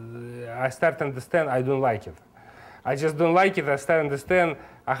anything. I start to understand I don't like it. I just don't like it. I start to understand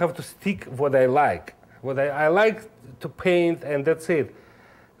I have to stick what I like. What I like to paint, and that's it.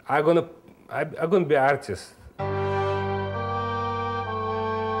 I'm gonna be an artist.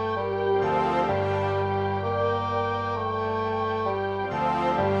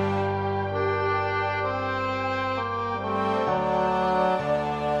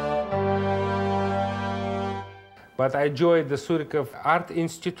 But I joined the Surikov Art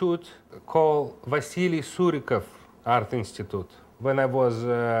Institute called Vasily Surikov Art Institute when I was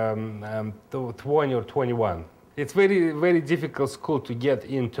 20 or 21. It's very, very difficult school to get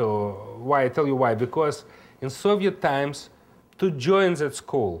into. Why? I tell you why. Because in Soviet times, to join that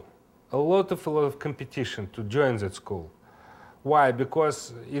school, a lot of competition to join that school. Why?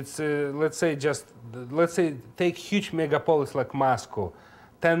 Because it's, let's say take huge megapolis like Moscow.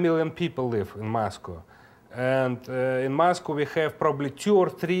 10 million people live in Moscow. And in Moscow we have probably 2 or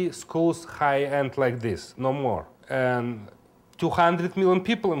 3 schools high-end like this, no more. And 200 million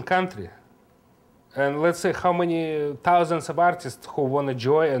people in country. And let's say how many thousands of artists who want to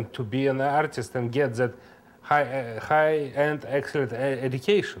join and to be an artist and get that high-end excellent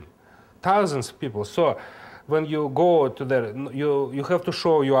education. Thousands of people. So when you go to there, you have to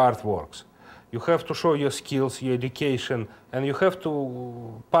show your artworks. You have to show your skills, your education, and you have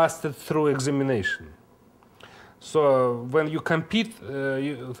to pass it through examination. So when you compete,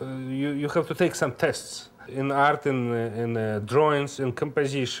 you have to take some tests in art, in drawings, in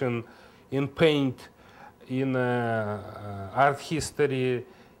composition, in paint, in art history,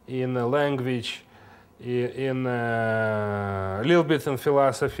 in language, in a little bit in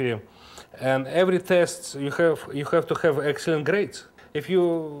philosophy. And every test you have to have excellent grades. If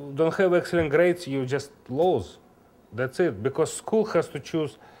you don't have excellent grades, you just lose. That's it. Because school has to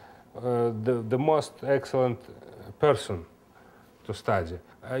choose the most excellent person to study.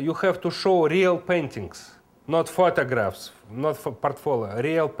 You have to show real paintings, not photographs, not for portfolio.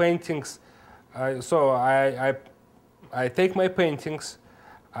 Real paintings. So I take my paintings,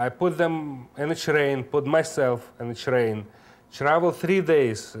 I put them in a train, put myself in a train. Travel 3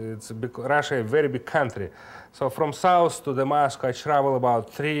 days. It's Russia, a very big country. So from south to the Moscow, I travel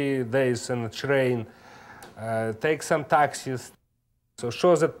about 3 days in a train, take some taxis. So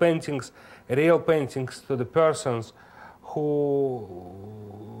show the paintings, real paintings to the persons who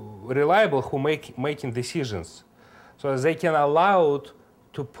reliable, who making decisions. So they can allow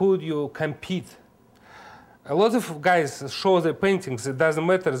to put you compete. A lot of guys show the paintings, it doesn't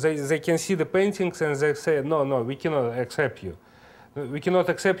matter, they can see the paintings and they say, no, we cannot accept you. We cannot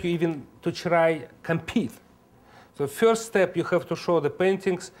accept you even to try compete. So first step, you have to show the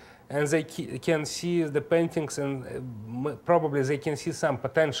paintings and they can see the paintings and probably they can see some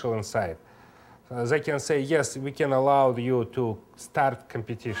potential inside. So they can say, yes, we can allow you to start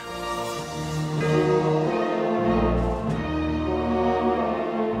competition.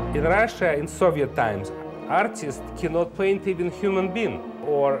 In Russia, in Soviet times, artists cannot paint even human being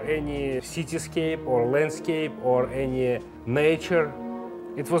or any cityscape or landscape or any nature.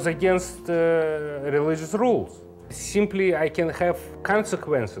 It was against religious rules. Simply, I can have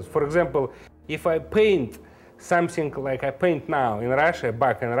consequences. For example, if I paint something like I paint now in Russia,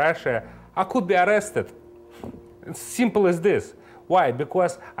 back in Russia, I could be arrested. It's simple as this. Why?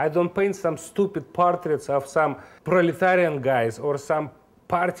 Because I don't paint some stupid portraits of some proletarian guys or some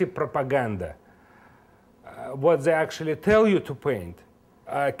party propaganda. What they actually tell you to paint.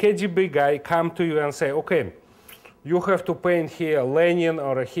 A KGB guy come to you and say, okay, you have to paint here Lenin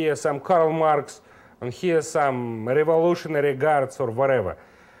or here some Karl Marx and here some revolutionary guards or whatever.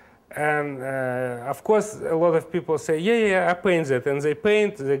 And of course, a lot of people say, yeah, I paint that. And they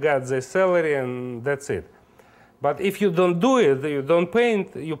paint, they got their salary and that's it. But if you don't do it, you don't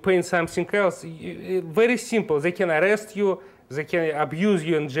paint, you paint something else, very simple. They can arrest you, they can abuse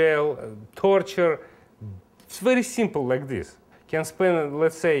you in jail, torture. It's very simple like this. Can spend,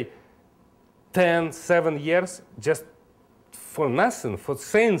 let's say, 7 years just for nothing, for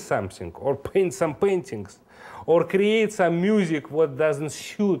saying something, or paint some paintings, or create some music what doesn't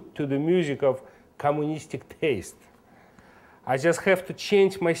suit to the music of communistic taste. I just have to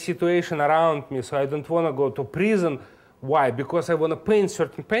change my situation around me, so I don't want to go to prison. Why? Because I want to paint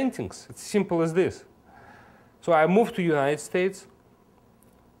certain paintings. It's simple as this. So I moved to United States,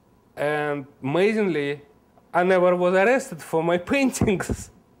 and amazingly, I never was arrested for my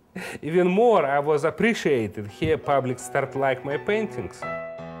paintings. Even more, I was appreciated. Here, public start like my paintings.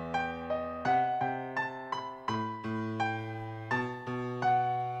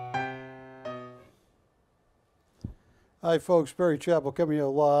 Hi, folks. Barry Chappell coming to you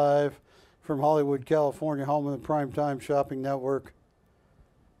live from Hollywood, California, home of the PrimeTime Shopping Network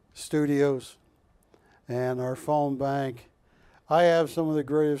studios and our phone bank. I have some of the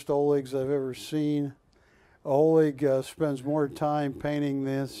greatest Olegs I've ever seen. Oleg spends more time painting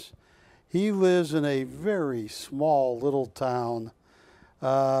this. He lives in a very small little town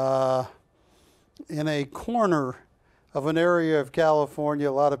in a corner of an area of California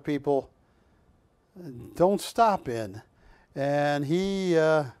a lot of people don't stop in. And he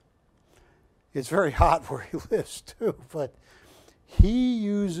It's very hot where he lives too, but he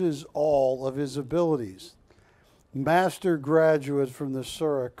uses all of his abilities. Master graduate from the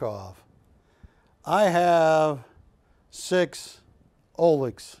Surikov. I have 6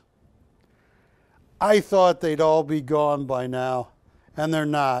 Olegs. I thought they'd all be gone by now, and they're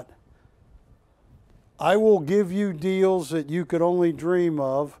not. I will give you deals that you could only dream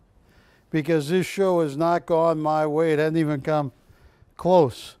of, because this show has not gone my way. It hasn't even come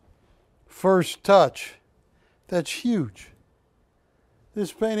close. First touch. That's huge.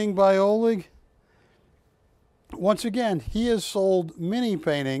 This painting by Oleg, once again, he has sold many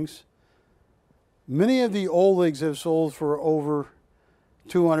paintings. Many of the Olegs have sold for over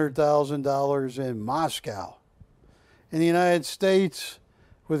 $200,000 in Moscow. In the United States,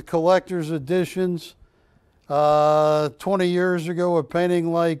 with collector's editions, 20 years ago, a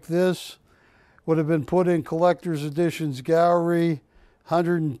painting like this would have been put in collector's editions gallery,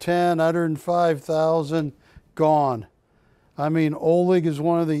 110, 105,000, gone. I mean, Oleg is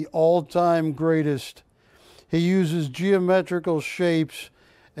one of the all-time greatest. He uses geometrical shapes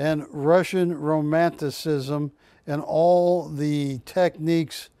and Russian romanticism and all the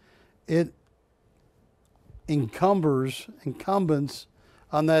techniques it incumbents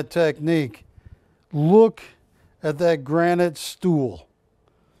on that technique. Look at that granite stool.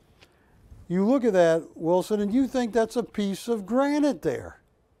 You look at that, Wilson, and you think that's a piece of granite there.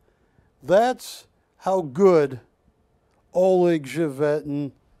 That's how good Oleg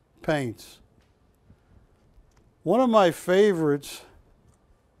Zhevetin paints. One of my favorites,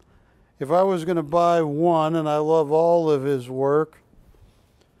 if I was going to buy one, and I love all of his work,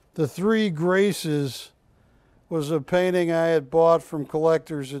 The Three Graces was a painting I had bought from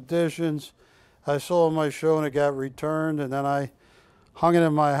collector's editions. I saw it on my show and it got returned, and then I hung it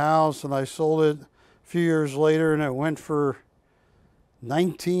in my house and I sold it a few years later, and it went for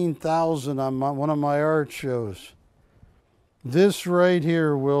 $19,000 on one of my art shows. This right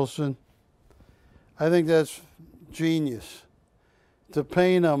here, Wilson, I think that's genius. To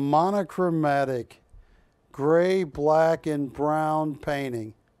paint a monochromatic gray, black, and brown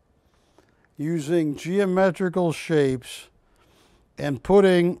painting using geometrical shapes and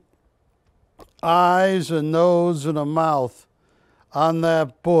putting eyes, a nose, and a mouth on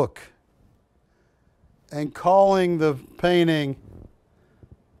that book and calling the painting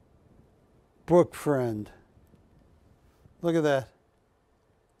Book Friend. Look at that.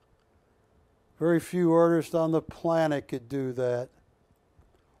 Very few artists on the planet could do that.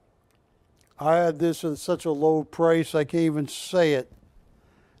 I had this at such a low price I can't even say it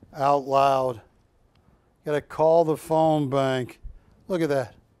out loud. Got to call the phone bank. Look at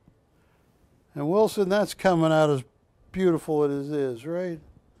that. And Wilson, that's coming out as beautiful as it is, right?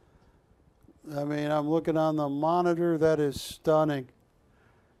 I mean, I'm looking on the monitor. That is stunning.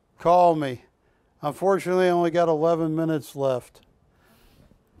 Call me. Unfortunately, I only got 11 minutes left.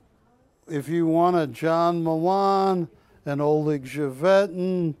 If you want a John Milan, an Oleg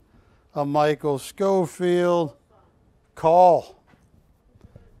Zhevetin, a Michael Schofield, call.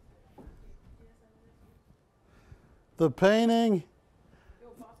 The painting,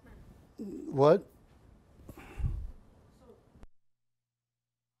 what?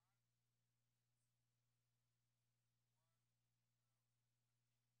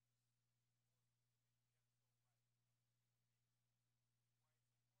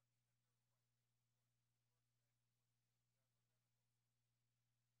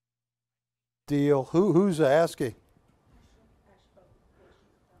 Deal. Who's asking?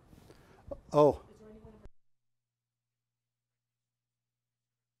 Oh.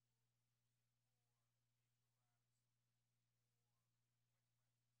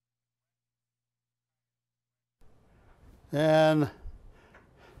 And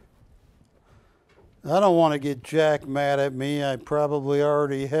I don't want to get Jack mad at me. I probably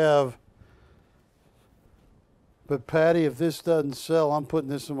already have. But Patty, if this doesn't sell, I'm putting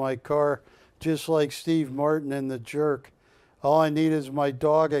this in my car, just like Steve Martin in The Jerk. All I need is my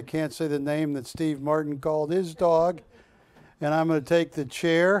dog. I can't say the name that Steve Martin called his dog. And I'm going to take the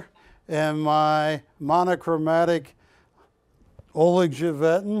chair and my monochromatic Oleg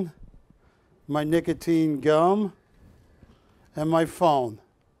Zhevetin, my nicotine gum, and my phone,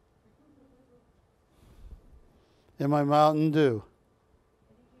 and my Mountain Dew,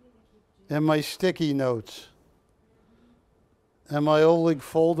 and my sticky notes, and my Oleg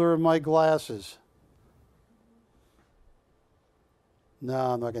folder and my glasses. No,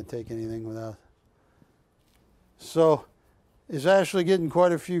 I'm not going to take anything without. So, is Ashley getting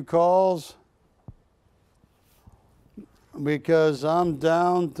quite a few calls? Because I'm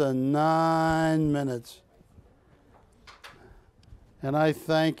down to 9 minutes. And I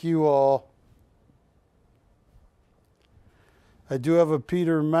thank you all. I do have a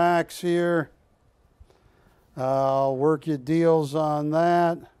Peter Max here. I'll work your deals on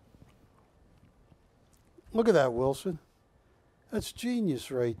that. Look at that, Wilson. That's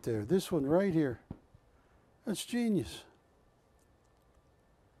genius right there. This one right here. That's genius.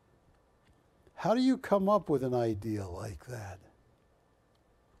 How do you come up with an idea like that?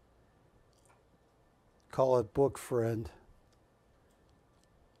 Call it book friend.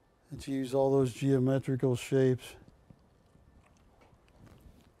 And you use all those geometrical shapes.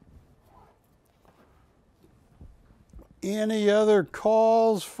 Any other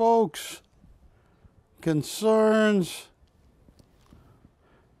calls, folks? Concerns?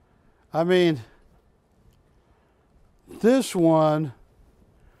 I mean, this one,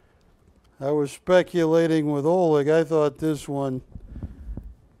 I was speculating with Oleg. I thought this one,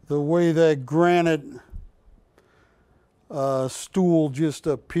 the way that granite stool just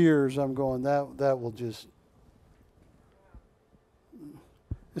appears, I'm going, that will just,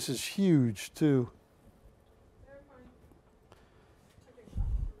 this is huge too.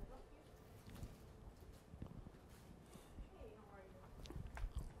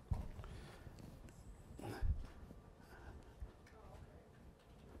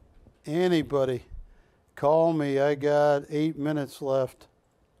 Anybody, call me. I got 8 minutes left.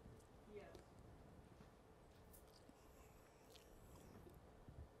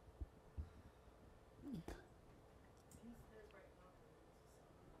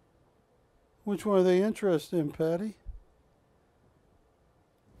 Which one are they interested in, Patty?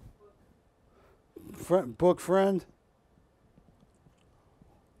 Book friend?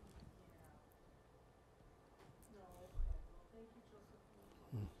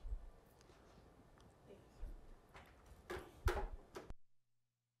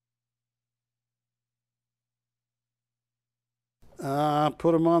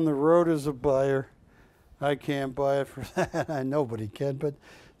 Put him on the road as a buyer. I can't buy it for that. Nobody can, but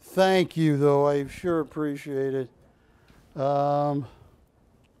thank you, though. I sure appreciate it. Well,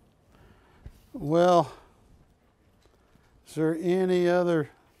 is there any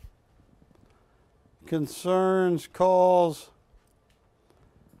other concerns, calls?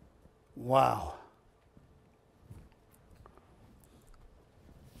 Wow.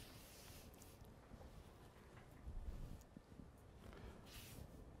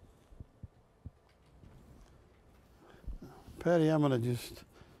 Patty, I'm going to just,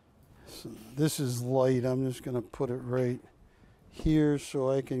 this is light, I'm just going to put it right here so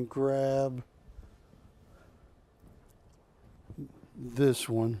I can grab this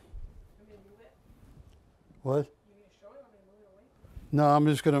one. What? No, I'm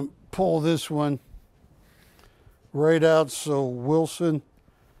just going to pull this one right out so Wilson,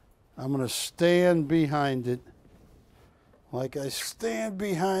 I'm going to stand behind it like I stand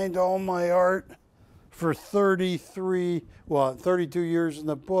behind all my art. For 32 years in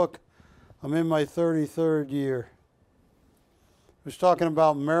the book. I'm in my 33rd year. I was talking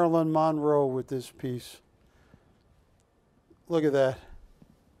about Marilyn Monroe with this piece. Look at that.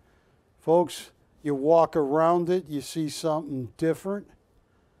 Folks, you walk around it, you see something different.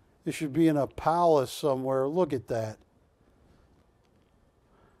 It should be in a palace somewhere. Look at that.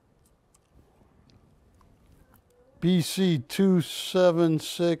 BC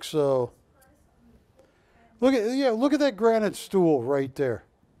 2760. Look at that granite stool right there.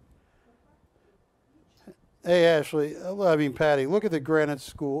 Hey Ashley, Patty, look at the granite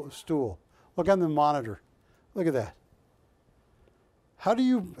stool. Look on the monitor. Look at that. How do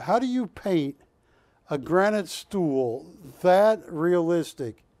you paint a granite stool that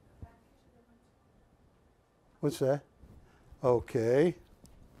realistic? What's that? Okay.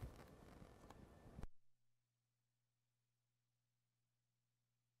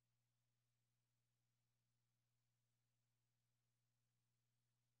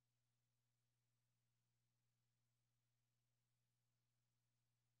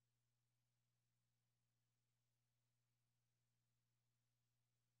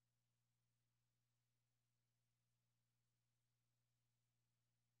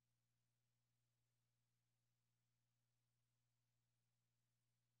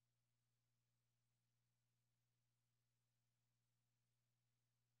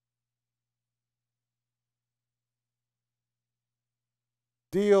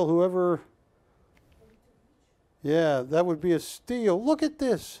 Deal, whoever, yeah, that would be a steal. Look at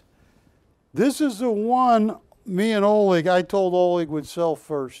this. This is the one me and Oleg, I told Oleg would sell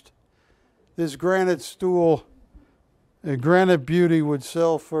first. This granite stool, Granite Beauty would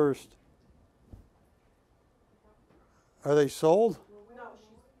sell first. Are they sold?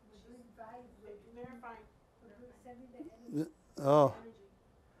 Oh.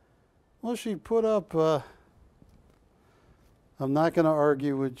 Well, she put up, I'm not going to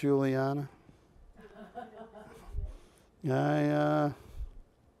argue with Juliana.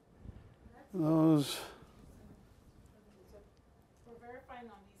 Those. We're verifying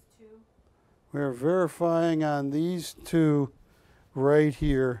on these two. We're verifying on these two right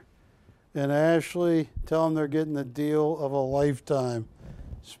here. And Ashley, tell them they're getting the deal of a lifetime.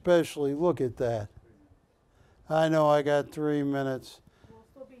 Especially, look at that. I know I got 3 minutes. We'll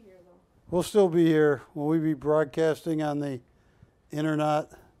still be here though. We'll still be here. Will we be broadcasting on the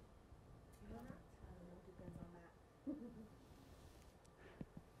internet?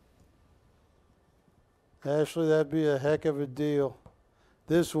 Ashley, that'd be a heck of a deal.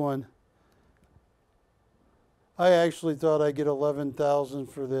 This one, I actually thought I'd get $11,000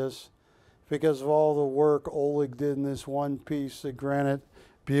 for this because of all the work Oleg did in this one piece of granite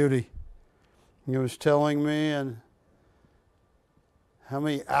beauty. He was telling me and how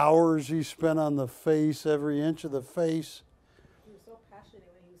many hours he spent on the face, every inch of the face. He was so passionate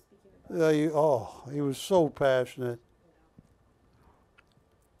when he was speaking about it. He was so passionate.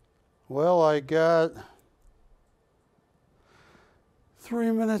 Well, I got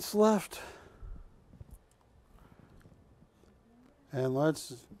 3 minutes left. And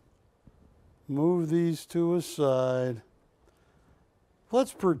let's move these two aside.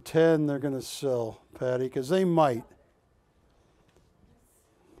 Let's pretend they're going to sell, Patty, because they might.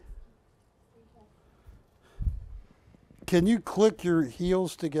 Can you click your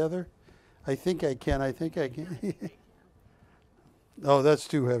heels together? I think I can. I think I can. Oh, that's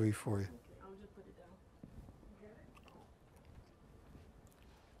too heavy for you. I'll just put it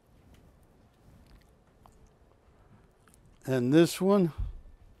down. And this one,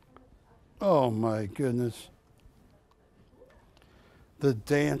 oh my goodness. The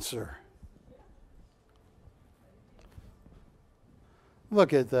dancer.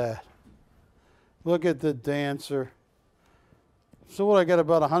 Look at that. Look at the dancer. So what, I got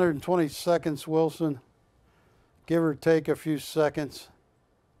about 120 seconds, Wilson? Give or take a few seconds.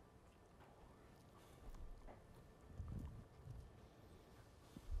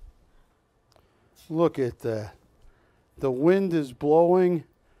 Look at that. The wind is blowing.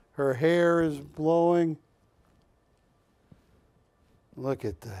 Her hair is blowing. Look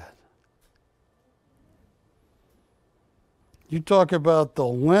at that. You talk about the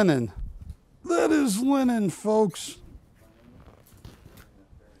linen. That is linen, folks.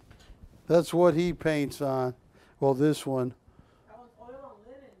 That's what he paints on. Well, this one. That was oil on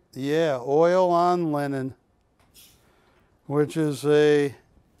linen. Yeah, oil on linen, which is a,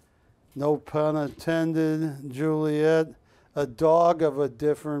 no pun intended, Juliet, a dog of a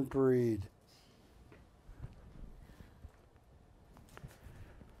different breed.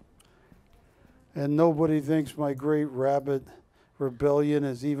 And nobody thinks my Great Rabbit Rebellion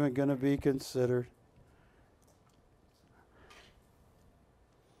is even going to be considered.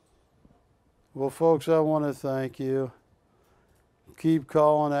 Well, folks, I want to thank you. Keep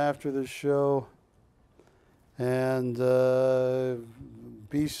calling after the show. And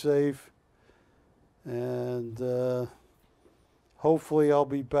be safe. And hopefully I'll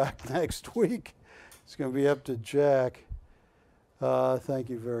be back next week. It's going to be up to Jack. Thank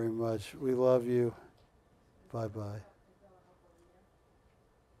you very much. We love you. Bye-bye.